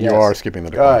 You are skipping the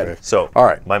decline phase. So, all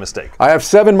right. My mistake. I have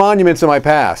 7 monuments in my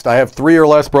past. I have 3 or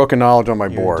less broken knowledge on my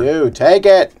board. You do. Take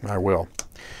it. I will.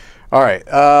 All right.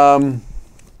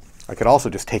 I could also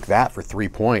just take that for 3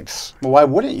 points. Well, why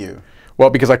wouldn't you? Well,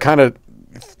 because I kind of,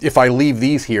 if I leave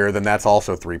these here, then that's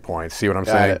also 3 points. See what I'm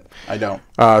saying? It. I don't.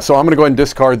 So I'm going to go ahead and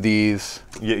discard these.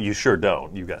 You sure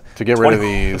don't. You got to get rid of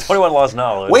these. 21 lost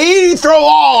knowledge. We throw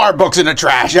all our books in the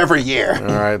trash every year.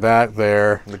 All right, that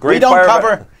there. The Great We don't Fire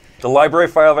cover. The Library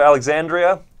Fire of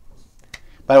Alexandria.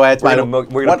 By the way, it's We're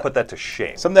going to put that to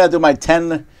shame. Something I do my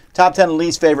top 10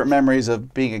 least favorite memories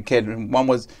of being a kid. One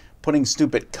was putting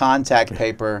stupid contact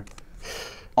paper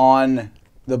on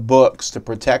the books to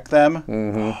protect them.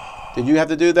 Mm-hmm. Did you have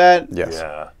to do that? Yes.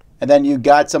 Yeah. And then you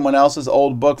got someone else's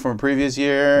old book from a previous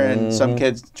year, and some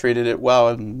kids treated it well,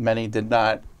 and many did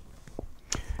not.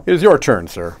 It is your turn,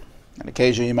 sir. And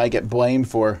occasionally you might get blamed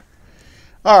for.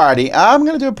 Alrighty, I'm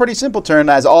going to do a pretty simple turn,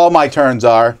 as all my turns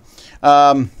are.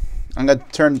 I'm going to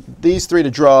turn these 3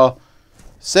 to draw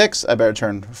 6. I better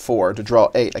turn 4 to draw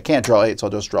 8. I can't draw 8, so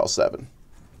I'll just draw 7.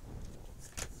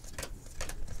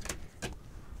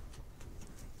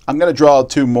 I'm going to draw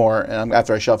 2 more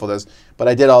after I shuffle this, but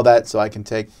I did all that so I can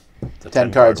take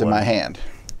 10 cards in my hand.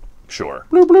 Sure.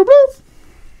 Bloop, bloop, bloop.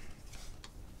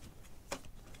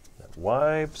 That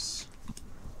wipes.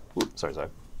 Oops, sorry.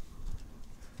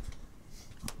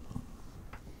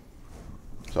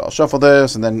 So I'll shuffle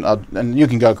this, and then and you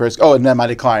can go, Chris. Oh, and then my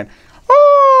decline.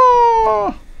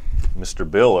 Oh! Mr.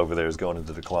 Bill over there is going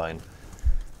into decline.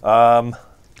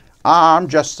 I'm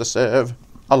just a sieve,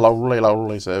 a lowly,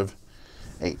 lowly sieve.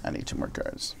 8. I need 2 more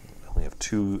cards. I only have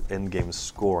 2 endgame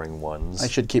scoring ones. I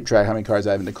should keep track of how many cards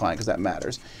I have in decline because that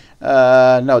matters.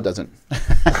 No, it doesn't.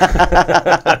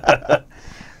 I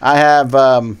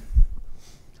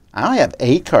only have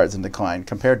 8 cards in decline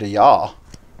compared to y'all.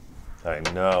 I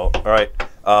know. All right.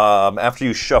 After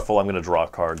you shuffle, I'm going to draw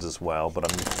cards as well, but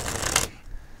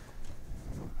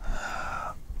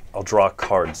I'll draw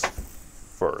cards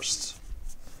first.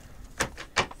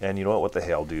 And you know what? What the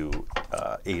hell? I'll do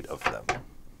 8 of them.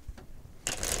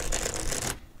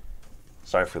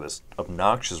 Sorry for this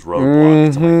obnoxious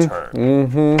roadblock to my turn.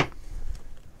 Mm-hmm.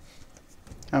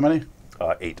 How many?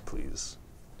 8, please.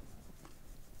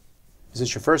 Is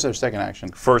this your first or second action?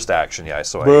 First action, yeah.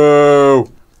 So Boo! I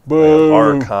have Boo!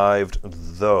 archived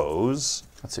those.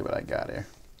 Let's see what I got here.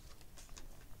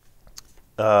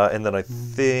 And then I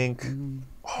think...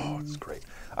 Oh, that's great.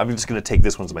 I'm just going to take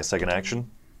this one as my second action.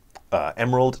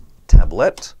 Emerald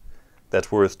Tablet.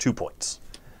 That's worth 2 points.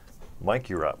 Mike,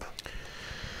 you're up.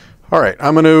 All right,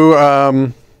 I'm going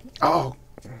to... Oh,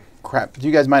 crap. Do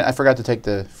you guys mind? I forgot to take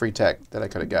the free tech that I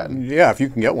could have gotten. yeah, if you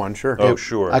can get one, sure. Oh,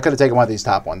 sure. I could have taken one of these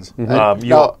top ones.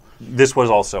 No, This was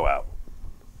also out.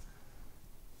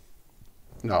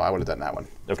 I would have done that one.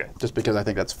 Okay. Just because I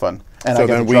think that's fun. And So I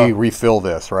get then to draw. we refill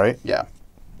this, right? Yeah.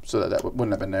 So that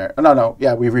wouldn't have been there. Oh, no.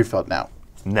 Yeah, we refilled now.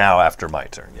 Now after my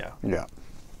turn, yeah. Yeah.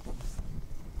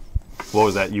 What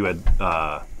was that? You had...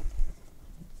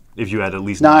 if you had at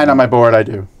least... 9 on my board, I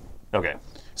do. Okay.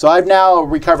 So I've now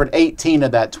recovered 18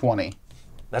 of that 20.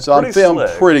 That's So I'm pretty feeling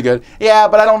slick. pretty good. Yeah,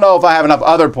 but I don't know if I have enough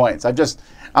other points.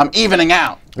 I'm evening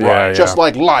out. Yeah, Just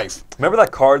like life. Remember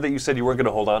that card that you said you weren't going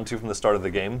to hold on to from the start of the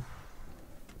game?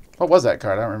 What was that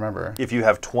card? I don't remember. If you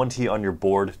have 20 on your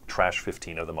board, trash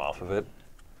 15 of them off of it.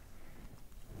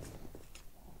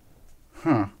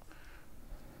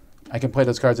 I can play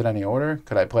those cards in any order?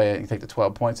 Could I play it and take the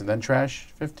 12 points and then trash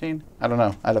 15? I don't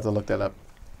know. I'd have to look that up.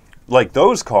 Like,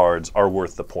 those cards are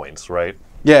worth the points, right?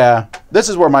 Yeah. This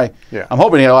is where I'm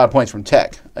hoping to get a lot of points from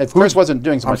tech. If Chris wasn't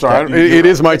doing so I'm much sorry. tech. It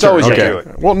is my It's turn. always you. Okay. Do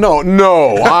it. Well,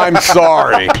 no. I'm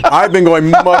sorry. I've been going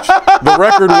much. The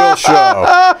record will show.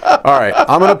 All right.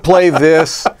 I'm going to play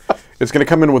this. It's going to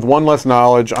come in with 1 less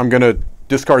knowledge. I'm going to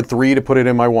discard 3 to put it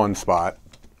in my 1 spot.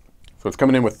 So it's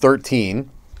coming in with 13.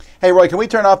 Hey, Roy, can we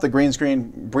turn off the green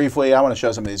screen briefly? I want to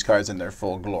show some of these cards in their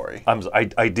full glory.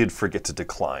 I did forget to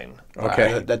decline.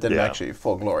 Okay. That didn't Yeah. actually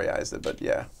full gloryize it, but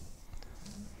yeah.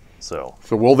 So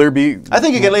will there be... I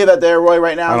think you can leave that there, Roy,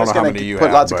 right now. I I'm don't just know how going many to you put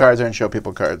have, lots of but- cards there and show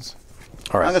people cards.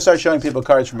 All I'm right. going to start showing people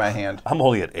cards from my hand. I'm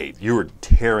only at 8. You were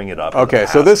tearing it up. in the Okay,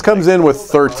 so past. this comes in with Pull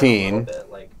the card a 13. little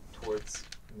bit, like, towards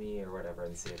me or whatever,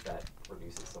 and see if that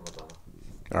reduces some of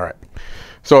the All right.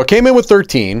 So it came in with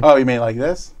 13, Oh, you mean like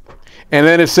this? and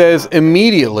then it says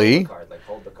immediately... card. Like,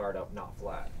 hold the card up, not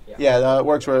flat. Yeah, it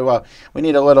works really well. We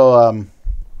need a little...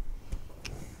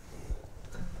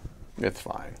 It's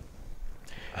fine.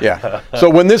 Yeah. So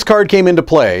when this card came into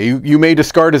play, you may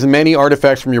discard as many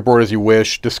artifacts from your board as you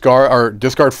wish.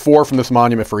 Discard 4 from this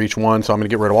monument for each one. So I'm going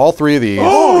to get rid of all 3 of these.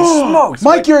 Holy smokes!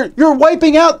 Mike, you're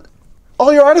wiping out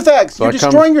all your artifacts. So You're that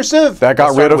comes- destroying your Civ. That got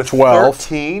rid Started of with 12.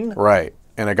 13? Right.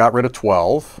 And I got rid of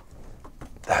 12.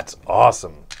 That's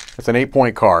awesome. It's an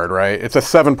 8-point card, right? It's a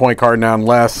 7-point card now,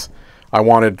 unless I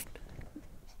wanted...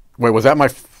 Wait, was that my...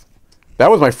 That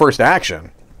was my first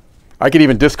action. I could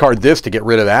even discard this to get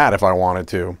rid of that if I wanted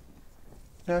to.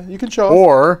 Yeah, you can show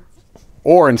off.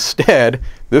 Or instead,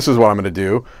 this is what I'm going to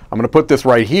do. I'm going to put this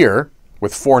right here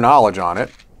with foreknowledge on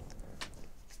it.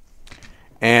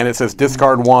 And it says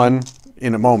discard 1.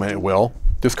 In a moment it will.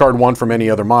 Discard 1 from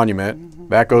any other monument.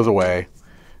 That goes away.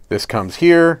 This comes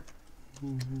here.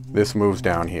 This moves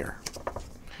down here.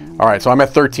 All right, so I'm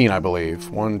at 13, I believe.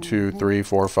 1, 2, 3,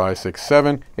 4, 5, 6,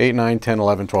 7, 8, 9, 10,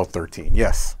 11, 12, 13.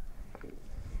 Yes.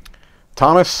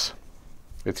 Thomas,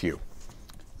 it's you.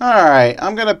 All right,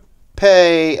 I'm gonna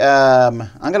pay. I'm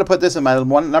gonna put this in my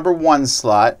number 1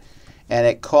 slot, and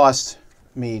it cost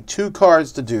me 2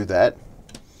 cards to do that.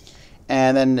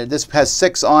 And then this has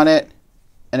 6 on it,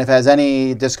 and if it has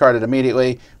any, discarded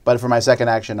immediately. But for my second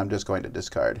action, I'm just going to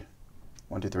discard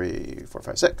 1, 2, 3, 4,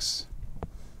 5, 6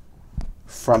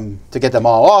 to get them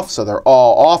all off. So they're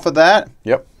all off of that,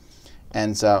 Yep.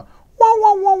 and so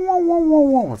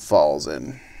it falls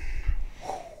in.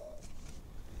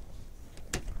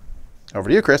 Over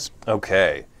to you, Chris.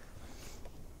 Okay.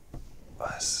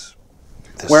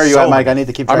 Where are you at, Mike? I need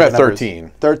to keep track I'm of at numbers.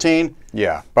 13. 13?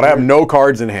 Yeah, but I have no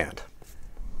cards in hand.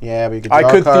 Yeah, but you could I draw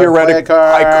a could card, theoretically, play a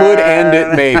card. I could end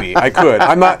it maybe. I could.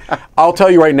 I'm not. I'll tell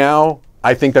you right now.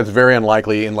 I think that's very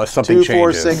unlikely unless something 2,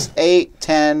 4, changes. 6, 8,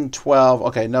 10, 12.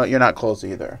 Okay, no, you're not close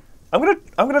either. I'm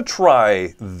gonna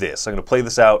try this. I'm gonna play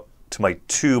this out to my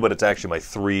 2, but it's actually my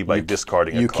 3 by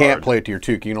discarding a You card. can't play it to your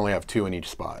 2. You can only have 2 in each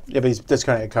spot. Yeah, but he's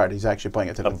discarding a card. He's actually playing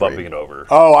it to the I'm bumping it over.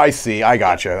 Oh, I see. I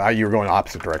gotcha. You were going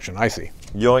opposite direction. I see.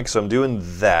 Yoink, so I'm doing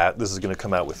that. This is going to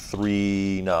come out with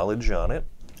 3 knowledge on it.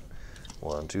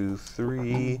 1, 2,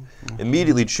 3.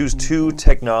 Immediately choose 2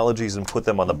 technologies and put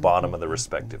them on the bottom of the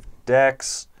respective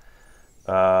decks.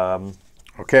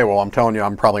 Okay, well, I'm telling you,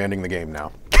 I'm probably ending the game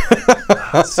now.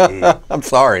 Let's see. I'm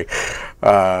sorry.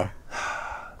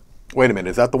 Wait a minute.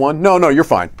 Is that the one? No, you're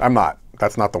fine. I'm not.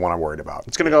 That's not the one I'm worried about.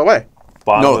 It's going to go away.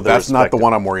 Bottom No, of the that's not the respective-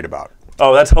 one I'm worried about.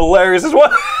 Oh, that's hilarious. There's one,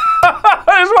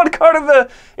 there's one card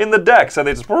in the deck, so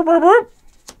they just... burp, burp, burp.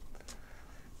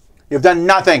 You've done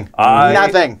nothing.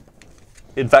 Nothing.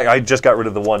 In fact, I just got rid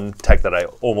of the one tech that I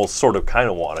almost sort of kind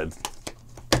of wanted.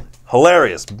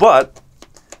 Hilarious. But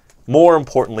more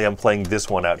importantly, I'm playing this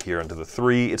one out here into the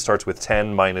 3. It starts with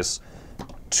 10 minus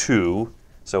 2,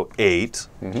 so 8.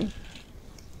 Mm-hmm.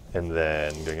 And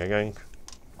then, gang.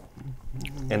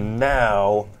 And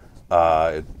now,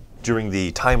 during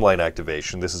the timeline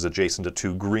activation, this is adjacent to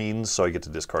 2 greens, so I get to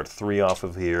discard 3 off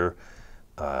of here.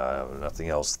 Nothing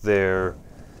else there.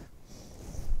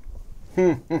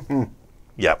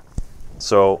 Yep.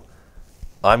 So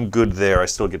I'm good there. I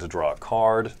still get to draw a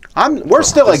card. We're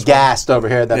still aghast over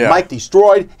here that Yeah. Mike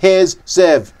destroyed his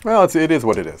Civ. Well, it is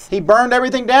what it is. He burned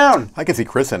everything down. I can see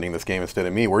Chris ending this game instead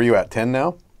of me. Where are you at, 10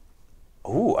 now?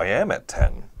 Ooh, I am at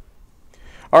 10.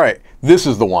 All right, this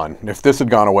is the one. If this had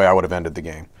gone away, I would have ended the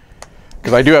game.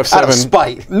 Because I do have 7. Out of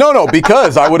spite. No,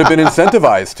 because I would have been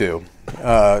incentivized to.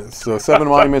 So 7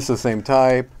 monuments of the same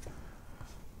type.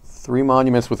 3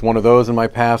 monuments with one of those in my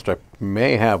past. I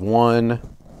may have 1,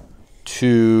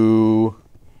 2,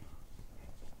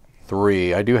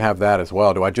 3. I do have that as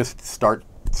well. Do I just start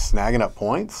snagging up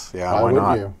points? Yeah, Why why wouldn't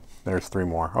not? you? There's 3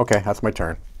 more. Okay, that's my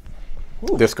turn.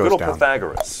 Ooh, This goes good old down.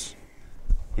 Pythagoras.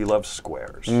 He loves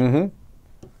squares. Mm-hmm.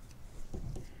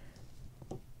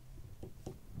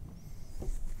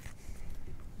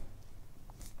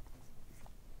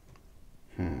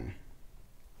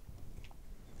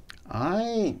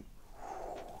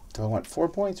 Do I want 4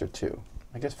 points or 2?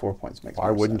 I guess 4 points makes Why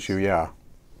more wouldn't sense. you? Yeah.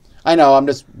 I know. I'm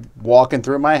just walking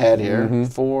through my head here. Mm-hmm.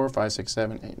 4, 5, 6,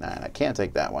 7, 8, 9. I can't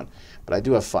take that one, but I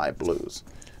do have 5 blues.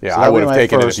 Yeah, So I that would be have my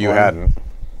taken it if first you one. hadn't.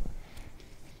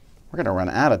 We're gonna run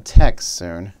out of text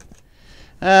soon,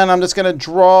 and I'm just gonna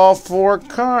draw 4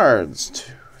 cards.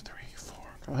 2, 3, 4.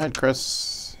 Go ahead,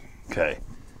 Chris. Okay.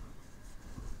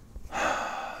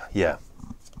 Yeah.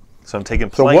 So I'm taking.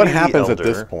 So Pliny what the happens at Elder.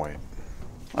 this point?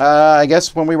 I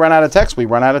guess when we run out of text, we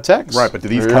run out of text. Right, but do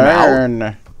these come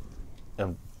out?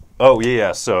 Oh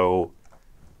yeah. So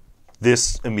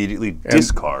this immediately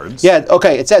discards. Yeah,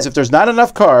 okay. It says if there's not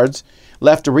enough cards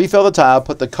left to refill the tile,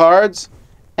 put the cards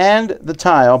and the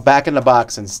tile back in the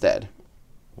box instead.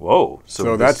 Whoa.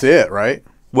 So that's it, right?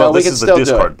 Well, No, we this can is the still do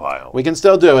discard it. pile. We can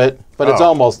still do it, but it's Oh.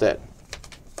 almost it.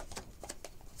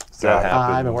 That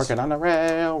happens. I've been working on the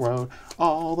railroad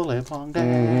all the live long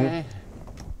day.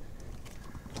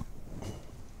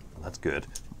 That's good.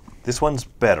 This one's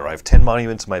better. I have 10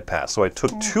 monuments in my past, so I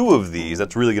took 2 of these.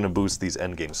 That's really going to boost these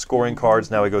endgame scoring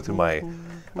cards. Now I go through my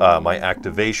my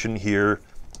activation here.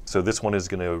 So this one is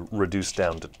going to reduce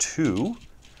down to 2.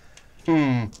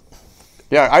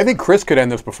 Yeah, I think Chris could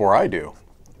end this before I do.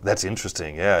 That's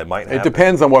interesting. Yeah, it might happen. It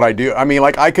depends on what I do. I mean,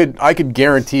 like I could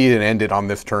guarantee and end it on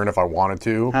this turn if I wanted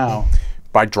to. How?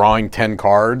 By drawing 10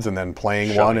 cards and then playing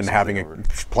Shoving one and having something it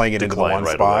over. playing it into the Decline one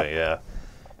right spot. away, yeah.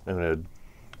 I'm going to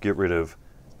get rid of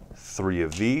 3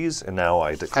 of these, and now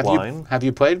I Have decline.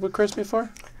 you played with Chris before?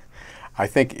 I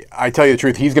think, I tell you the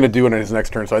truth, he's going to do it in his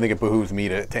next turn, so I think it behooves me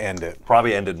to end it.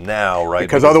 Probably end it now, right?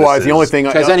 Because otherwise, this the only is- thing...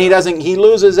 Because then he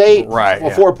loses 8. Right, Well,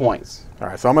 yeah. 4 points. All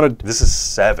right, so I'm going to... This is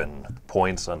 7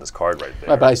 points on this card right there.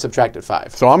 But I subtracted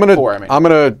 5. So I'm going to... 4, I mean. I'm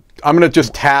going to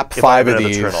just tap If I 5 have of another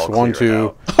these. turn, I'll 1, clear it 2...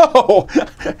 out. Oh,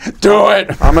 do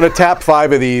it. I'm going to tap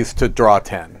 5 of these to draw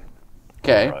 10.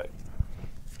 Okay. Right.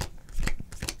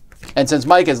 And since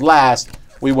Mike is last,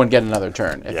 we wouldn't get another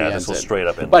turn if Yeah, he this ends will it. straight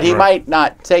up end But he it. might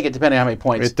not take it depending on how many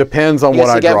points. It depends on He what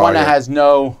has I to get draw one that here. has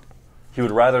no... He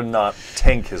would rather not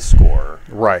tank his score.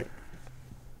 Right.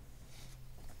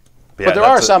 Yeah, But there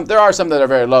are some that are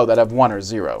very low that have 1 or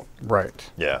 0.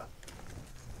 Right. Yeah.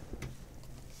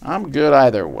 I'm good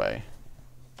either way.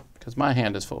 Because my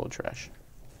hand is full of trash.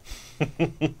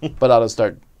 But I'll just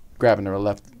start grabbing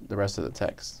the rest of the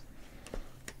text.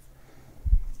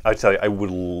 I tell you, I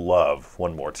would love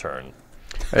one more turn.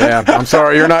 Yeah, I'm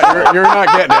sorry. You're not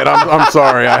getting it. I'm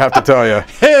sorry. I have to tell you.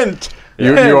 Hint!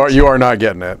 You are not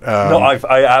getting it. No,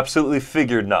 I absolutely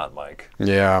figured not, Mike.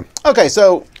 Yeah. Okay,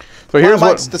 so here's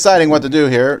while Mike's deciding what to do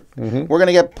here. We're going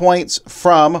to get points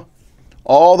from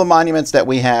all the monuments that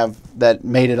we have that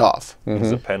made it off.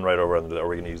 Use a pen right over. Are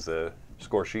we going to use the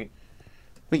score sheet?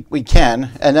 We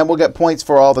can, and then we'll get points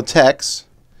for all the texts,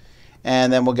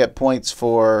 and then we'll get points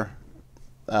for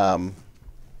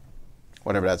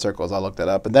whatever that circle is. I'll look that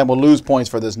up, and then we'll lose points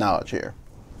for this knowledge here.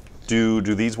 Do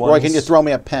these ones? Roy, can you throw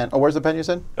me a pen? Oh, where's the pen you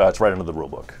said? It's right under the rule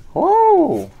book.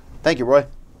 Oh, thank you, Roy.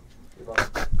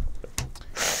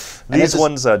 And These this is-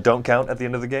 ones don't count at the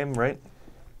end of the game, right?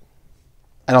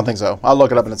 I don't think so. I'll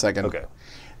look it up in a second. Okay.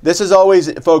 This is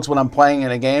always, folks, when I'm playing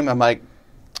in a game, I'm like,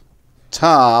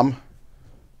 Tom,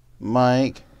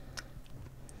 Mike.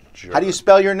 Sure. How do you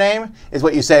spell your name? Is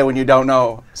what you say when you don't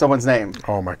know someone's name.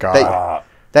 Oh my God.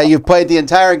 That you've played the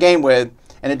entire game with,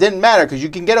 and it didn't matter because you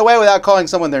can get away without calling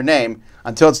someone their name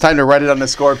until it's time to write it on the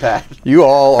score pad. You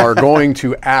all are going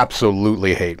to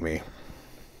absolutely hate me.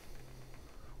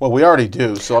 Well, we already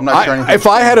do, so I'm not sure anything. If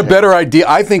I had a better idea,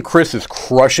 I think Chris is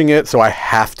crushing it, so I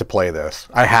have to play this.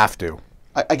 I have to.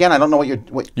 Again, I don't know what you're...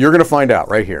 You're going to find out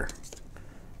right here.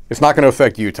 It's not going to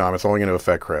affect you, Tom. It's only going to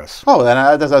affect Chris. Oh, then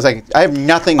I was like, I have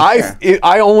nothing here.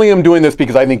 I only am doing this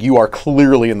because I think you are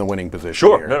clearly in the winning position.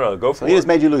 Sure. here. No, go for He it. just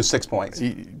made you lose 6 points.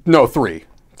 No, 3.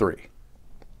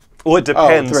 Well, it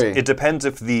depends. 3. It depends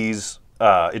if these.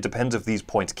 It depends if these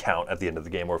points count at the end of the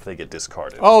game or if they get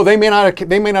discarded. Oh, they may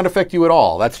not affect you at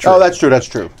all. That's true. Oh, that's true. That's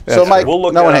true. So, Mike, We'll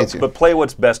look no it one up, hates you. but play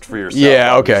what's best for yourself.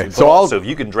 Yeah, okay. obviously. So But I'll- also, if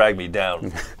you can drag me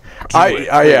down,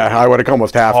 I would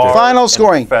almost have to. Hard. Final and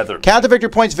scoring. feathered. Count the victory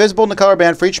points visible in the color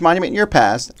band for each monument in your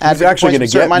past. Add He's victory actually points gonna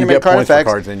for certain get- you monument get card points for effects.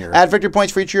 cards in your- Add victory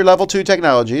points for each of your level 2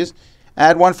 technologies.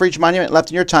 Add 1 for each monument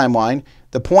left in your timeline.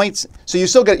 The points, so you're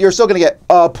still going to get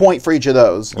a point for each of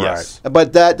those. Yes.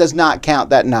 But that does not count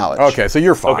that knowledge. Okay, so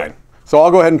you're fine. Okay. So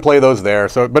I'll go ahead and play those there.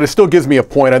 But it still gives me a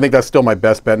point. I think that's still my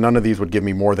best bet. None of these would give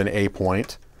me more than a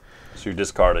point. so you're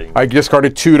discarding. I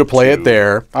discarded 2 to play it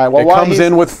there. All right, well, it while comes he's-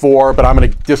 in with 4, but I'm going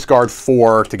to discard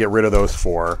 4 to get rid of those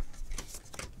 4.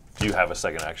 Do you have a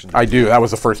second action? I do. That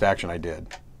was the first action I did.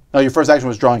 No, your first action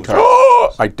was drawing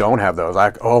cards. I don't have those.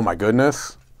 Oh my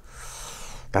goodness.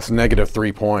 That's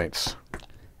 -3 points.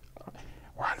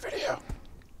 We're on video.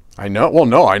 I know. Well,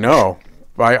 no, I know.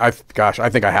 Gosh, I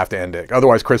think I have to end it.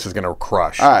 Otherwise, Chris is going to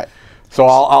crush. All right. So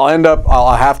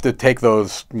I'll have to take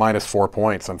those -4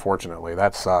 points, unfortunately.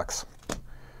 That sucks.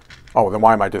 Oh, then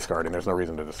why am I discarding? There's no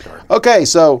reason to discard. Okay,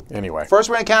 so Anyway. first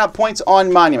we're going to count points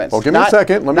on monuments. Well, give me a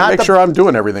second. Let me make sure I'm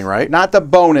doing everything right. Not the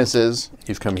bonuses.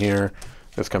 He's come here.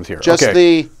 This comes here. Just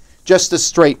okay. the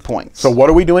straight points. So what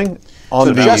are we doing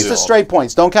on these? Just the straight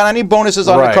points. Don't count any bonuses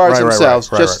on the cards themselves.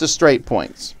 Just the straight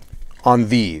points. On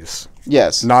these.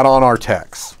 Yes. Not on our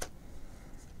text.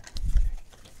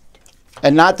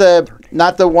 And not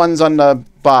the ones on the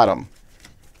bottom.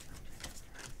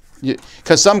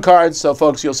 Because some cards, so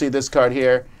folks, you'll see this card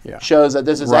here, shows that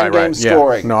this is endgame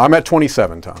scoring. No, I'm at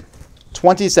 27, Tom.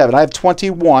 27. I have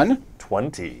 21.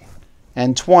 20.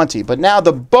 And 20. But now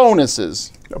the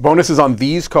bonuses. Bonuses on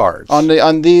these cards.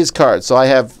 On these cards. So I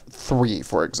have 3,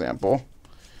 for example,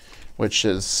 which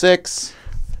is 6.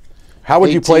 How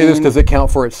would you play this? Does it count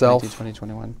for itself? 19, 20,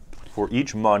 21. For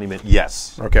each monument,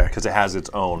 yes. Okay. Because it has its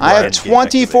own. I have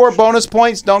 24 bonus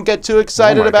points. Don't get too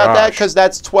excited about that because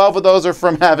that's 12 of those are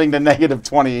from having the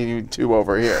 -22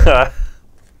 over here. I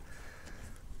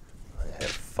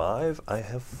have 5. I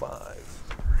have 5.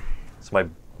 So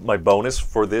my bonus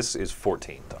for this is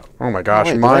 14, Tom. Oh my gosh,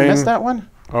 wait, mine. Did I miss that one?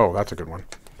 Oh, that's a good one.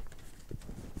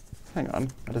 Hang on.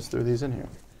 I just threw these in here.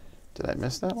 Did I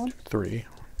miss that one? 3.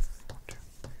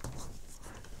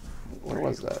 What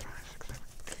was that?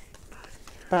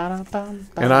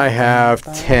 And I have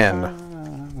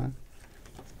 10.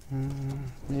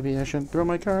 Maybe I shouldn't throw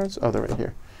my cards. Oh, they're right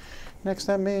here. Next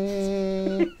at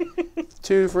me.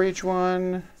 2 for each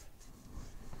one.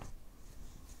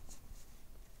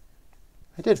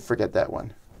 I did forget that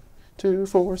one. 2,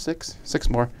 4, 6. 6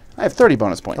 more. I have 30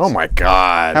 bonus points. Oh my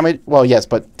God. How many? Well, yes,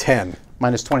 but 10.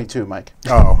 minus 22, Mike.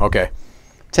 Oh, okay.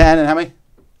 10 and how many?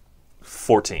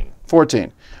 14.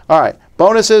 14. All right.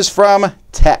 Bonuses from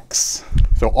Tex.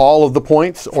 So all of the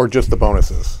points or just the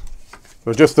bonuses?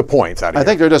 So just the points out of here. I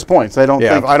think they're just points. I don't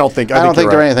think. I don't think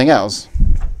they're anything else.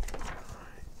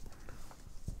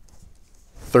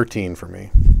 13 for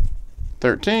me.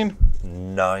 13.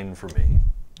 9 for me.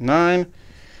 9.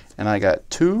 And I got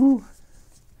 2,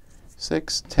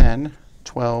 6, 10,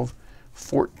 12,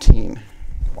 14.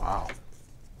 Wow.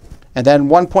 And then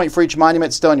 1 point for each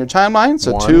monument still in your timeline.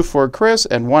 So 1. 2 for Chris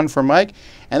and 1 for Mike.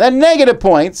 And then negative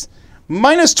points.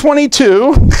 Minus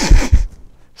 22.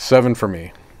 7 for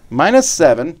me. Minus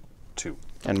 7. 2.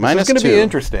 And minus 2. This is going to be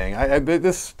interesting.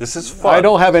 This is fun. I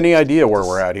don't have any idea where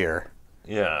we're at here.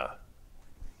 Yeah.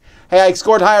 Hey, I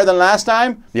scored higher than last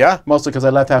time. Yeah? Mostly because I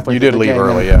left halfway You through did the leave game.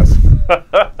 early, yes.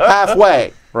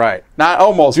 Halfway. Right. Not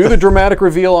almost. Do the dramatic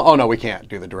reveal. Oh, no, we can't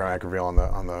do the dramatic reveal on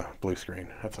the blue screen.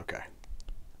 That's okay.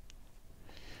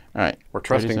 All right. We're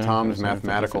trusting 37, Tom's 37,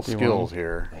 mathematical 51. skills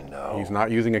here. I know. He's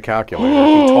not using a calculator.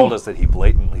 He told us that he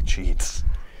blatantly cheats.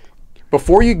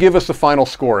 Before you give us the final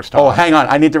scores, Tom. Oh, hang on.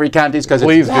 I need to recount these because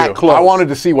please it's that do. close. I wanted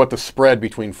to see what the spread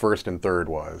between first and third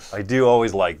was. I do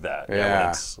always like that.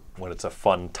 Yeah. When it's a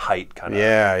fun, tight kind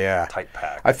of tight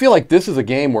pack. I feel like this is a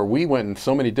game where we went in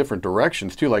so many different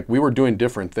directions, too. Like, we were doing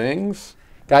different things.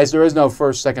 Guys, there is no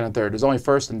first, second, and third. There's only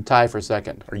first and tie for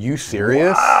second. Are you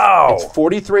serious? Wow. It's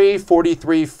 43,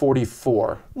 43,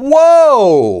 44.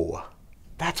 Whoa!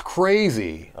 That's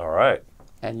crazy. All right.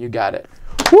 And you got it.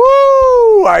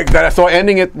 Woo! So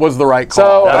ending it was the right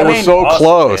call. So, that I was mean, so awesome.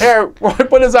 close. Here,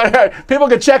 put this on here. People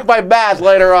can check my math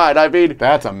later on. I mean,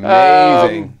 That's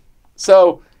amazing.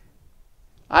 So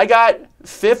I got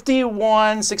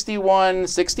 51, 61,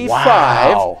 65.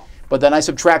 Wow. But then I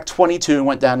subtract 22 and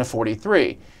went down to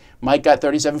 43. Mike got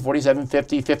 37, 47,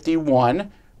 50,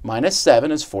 51. Minus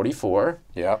 7 is 44.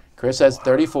 Yep. Chris has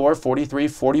 34, 43,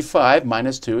 45.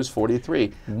 Minus 2 is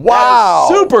 43. Wow.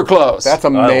 That is super close. That's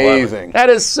amazing. That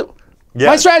is... Yeah.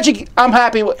 My strategy, I'm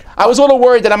happy with. I was a little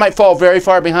worried that I might fall very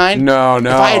far behind. No. If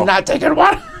I had not taken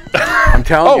one. I'm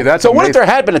telling you, that's so what if amazing. there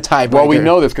had been a tiebreaker? Well, we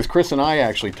know this because Chris and I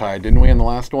actually tied, didn't we, in the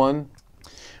last one?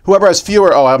 Whoever has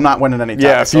fewer, I'm not winning any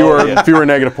ties. Yeah, fewer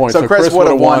negative points. So Chris would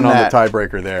would've have won won on that. the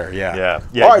tiebreaker there. Yeah.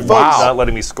 Yeah. All right, you're folks. not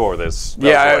letting me score this.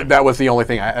 That was the only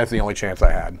thing. That's the only chance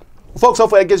I had. Folks,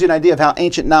 hopefully that gives you an idea of how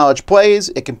Ancient Knowledge plays.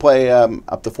 It can play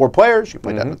up to 4 players. You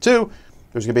can play down to 2.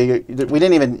 There's going to be, we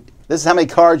didn't even, this is how many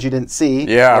cards you didn't see.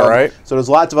 Yeah, right. So there's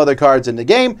lots of other cards in the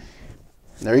game.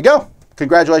 There you go.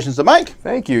 Congratulations to Mike.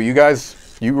 Thank you. You guys,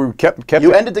 you kept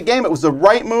You it. ended the game. It was the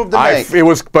right move to make. It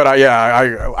was, but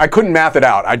I couldn't math it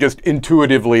out. I just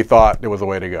intuitively thought it was the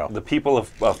way to go. The people of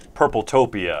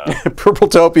Purpletopia.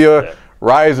 Purpletopia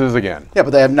rises again. Yeah,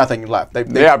 but they have nothing left.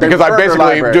 Because I burned their basically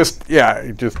libraries.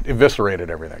 just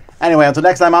eviscerated everything. Anyway, until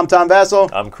next time, I'm Tom Vassell.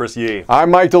 I'm Chris Yee. I'm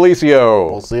Mike DeLisio.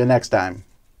 We'll see you next time.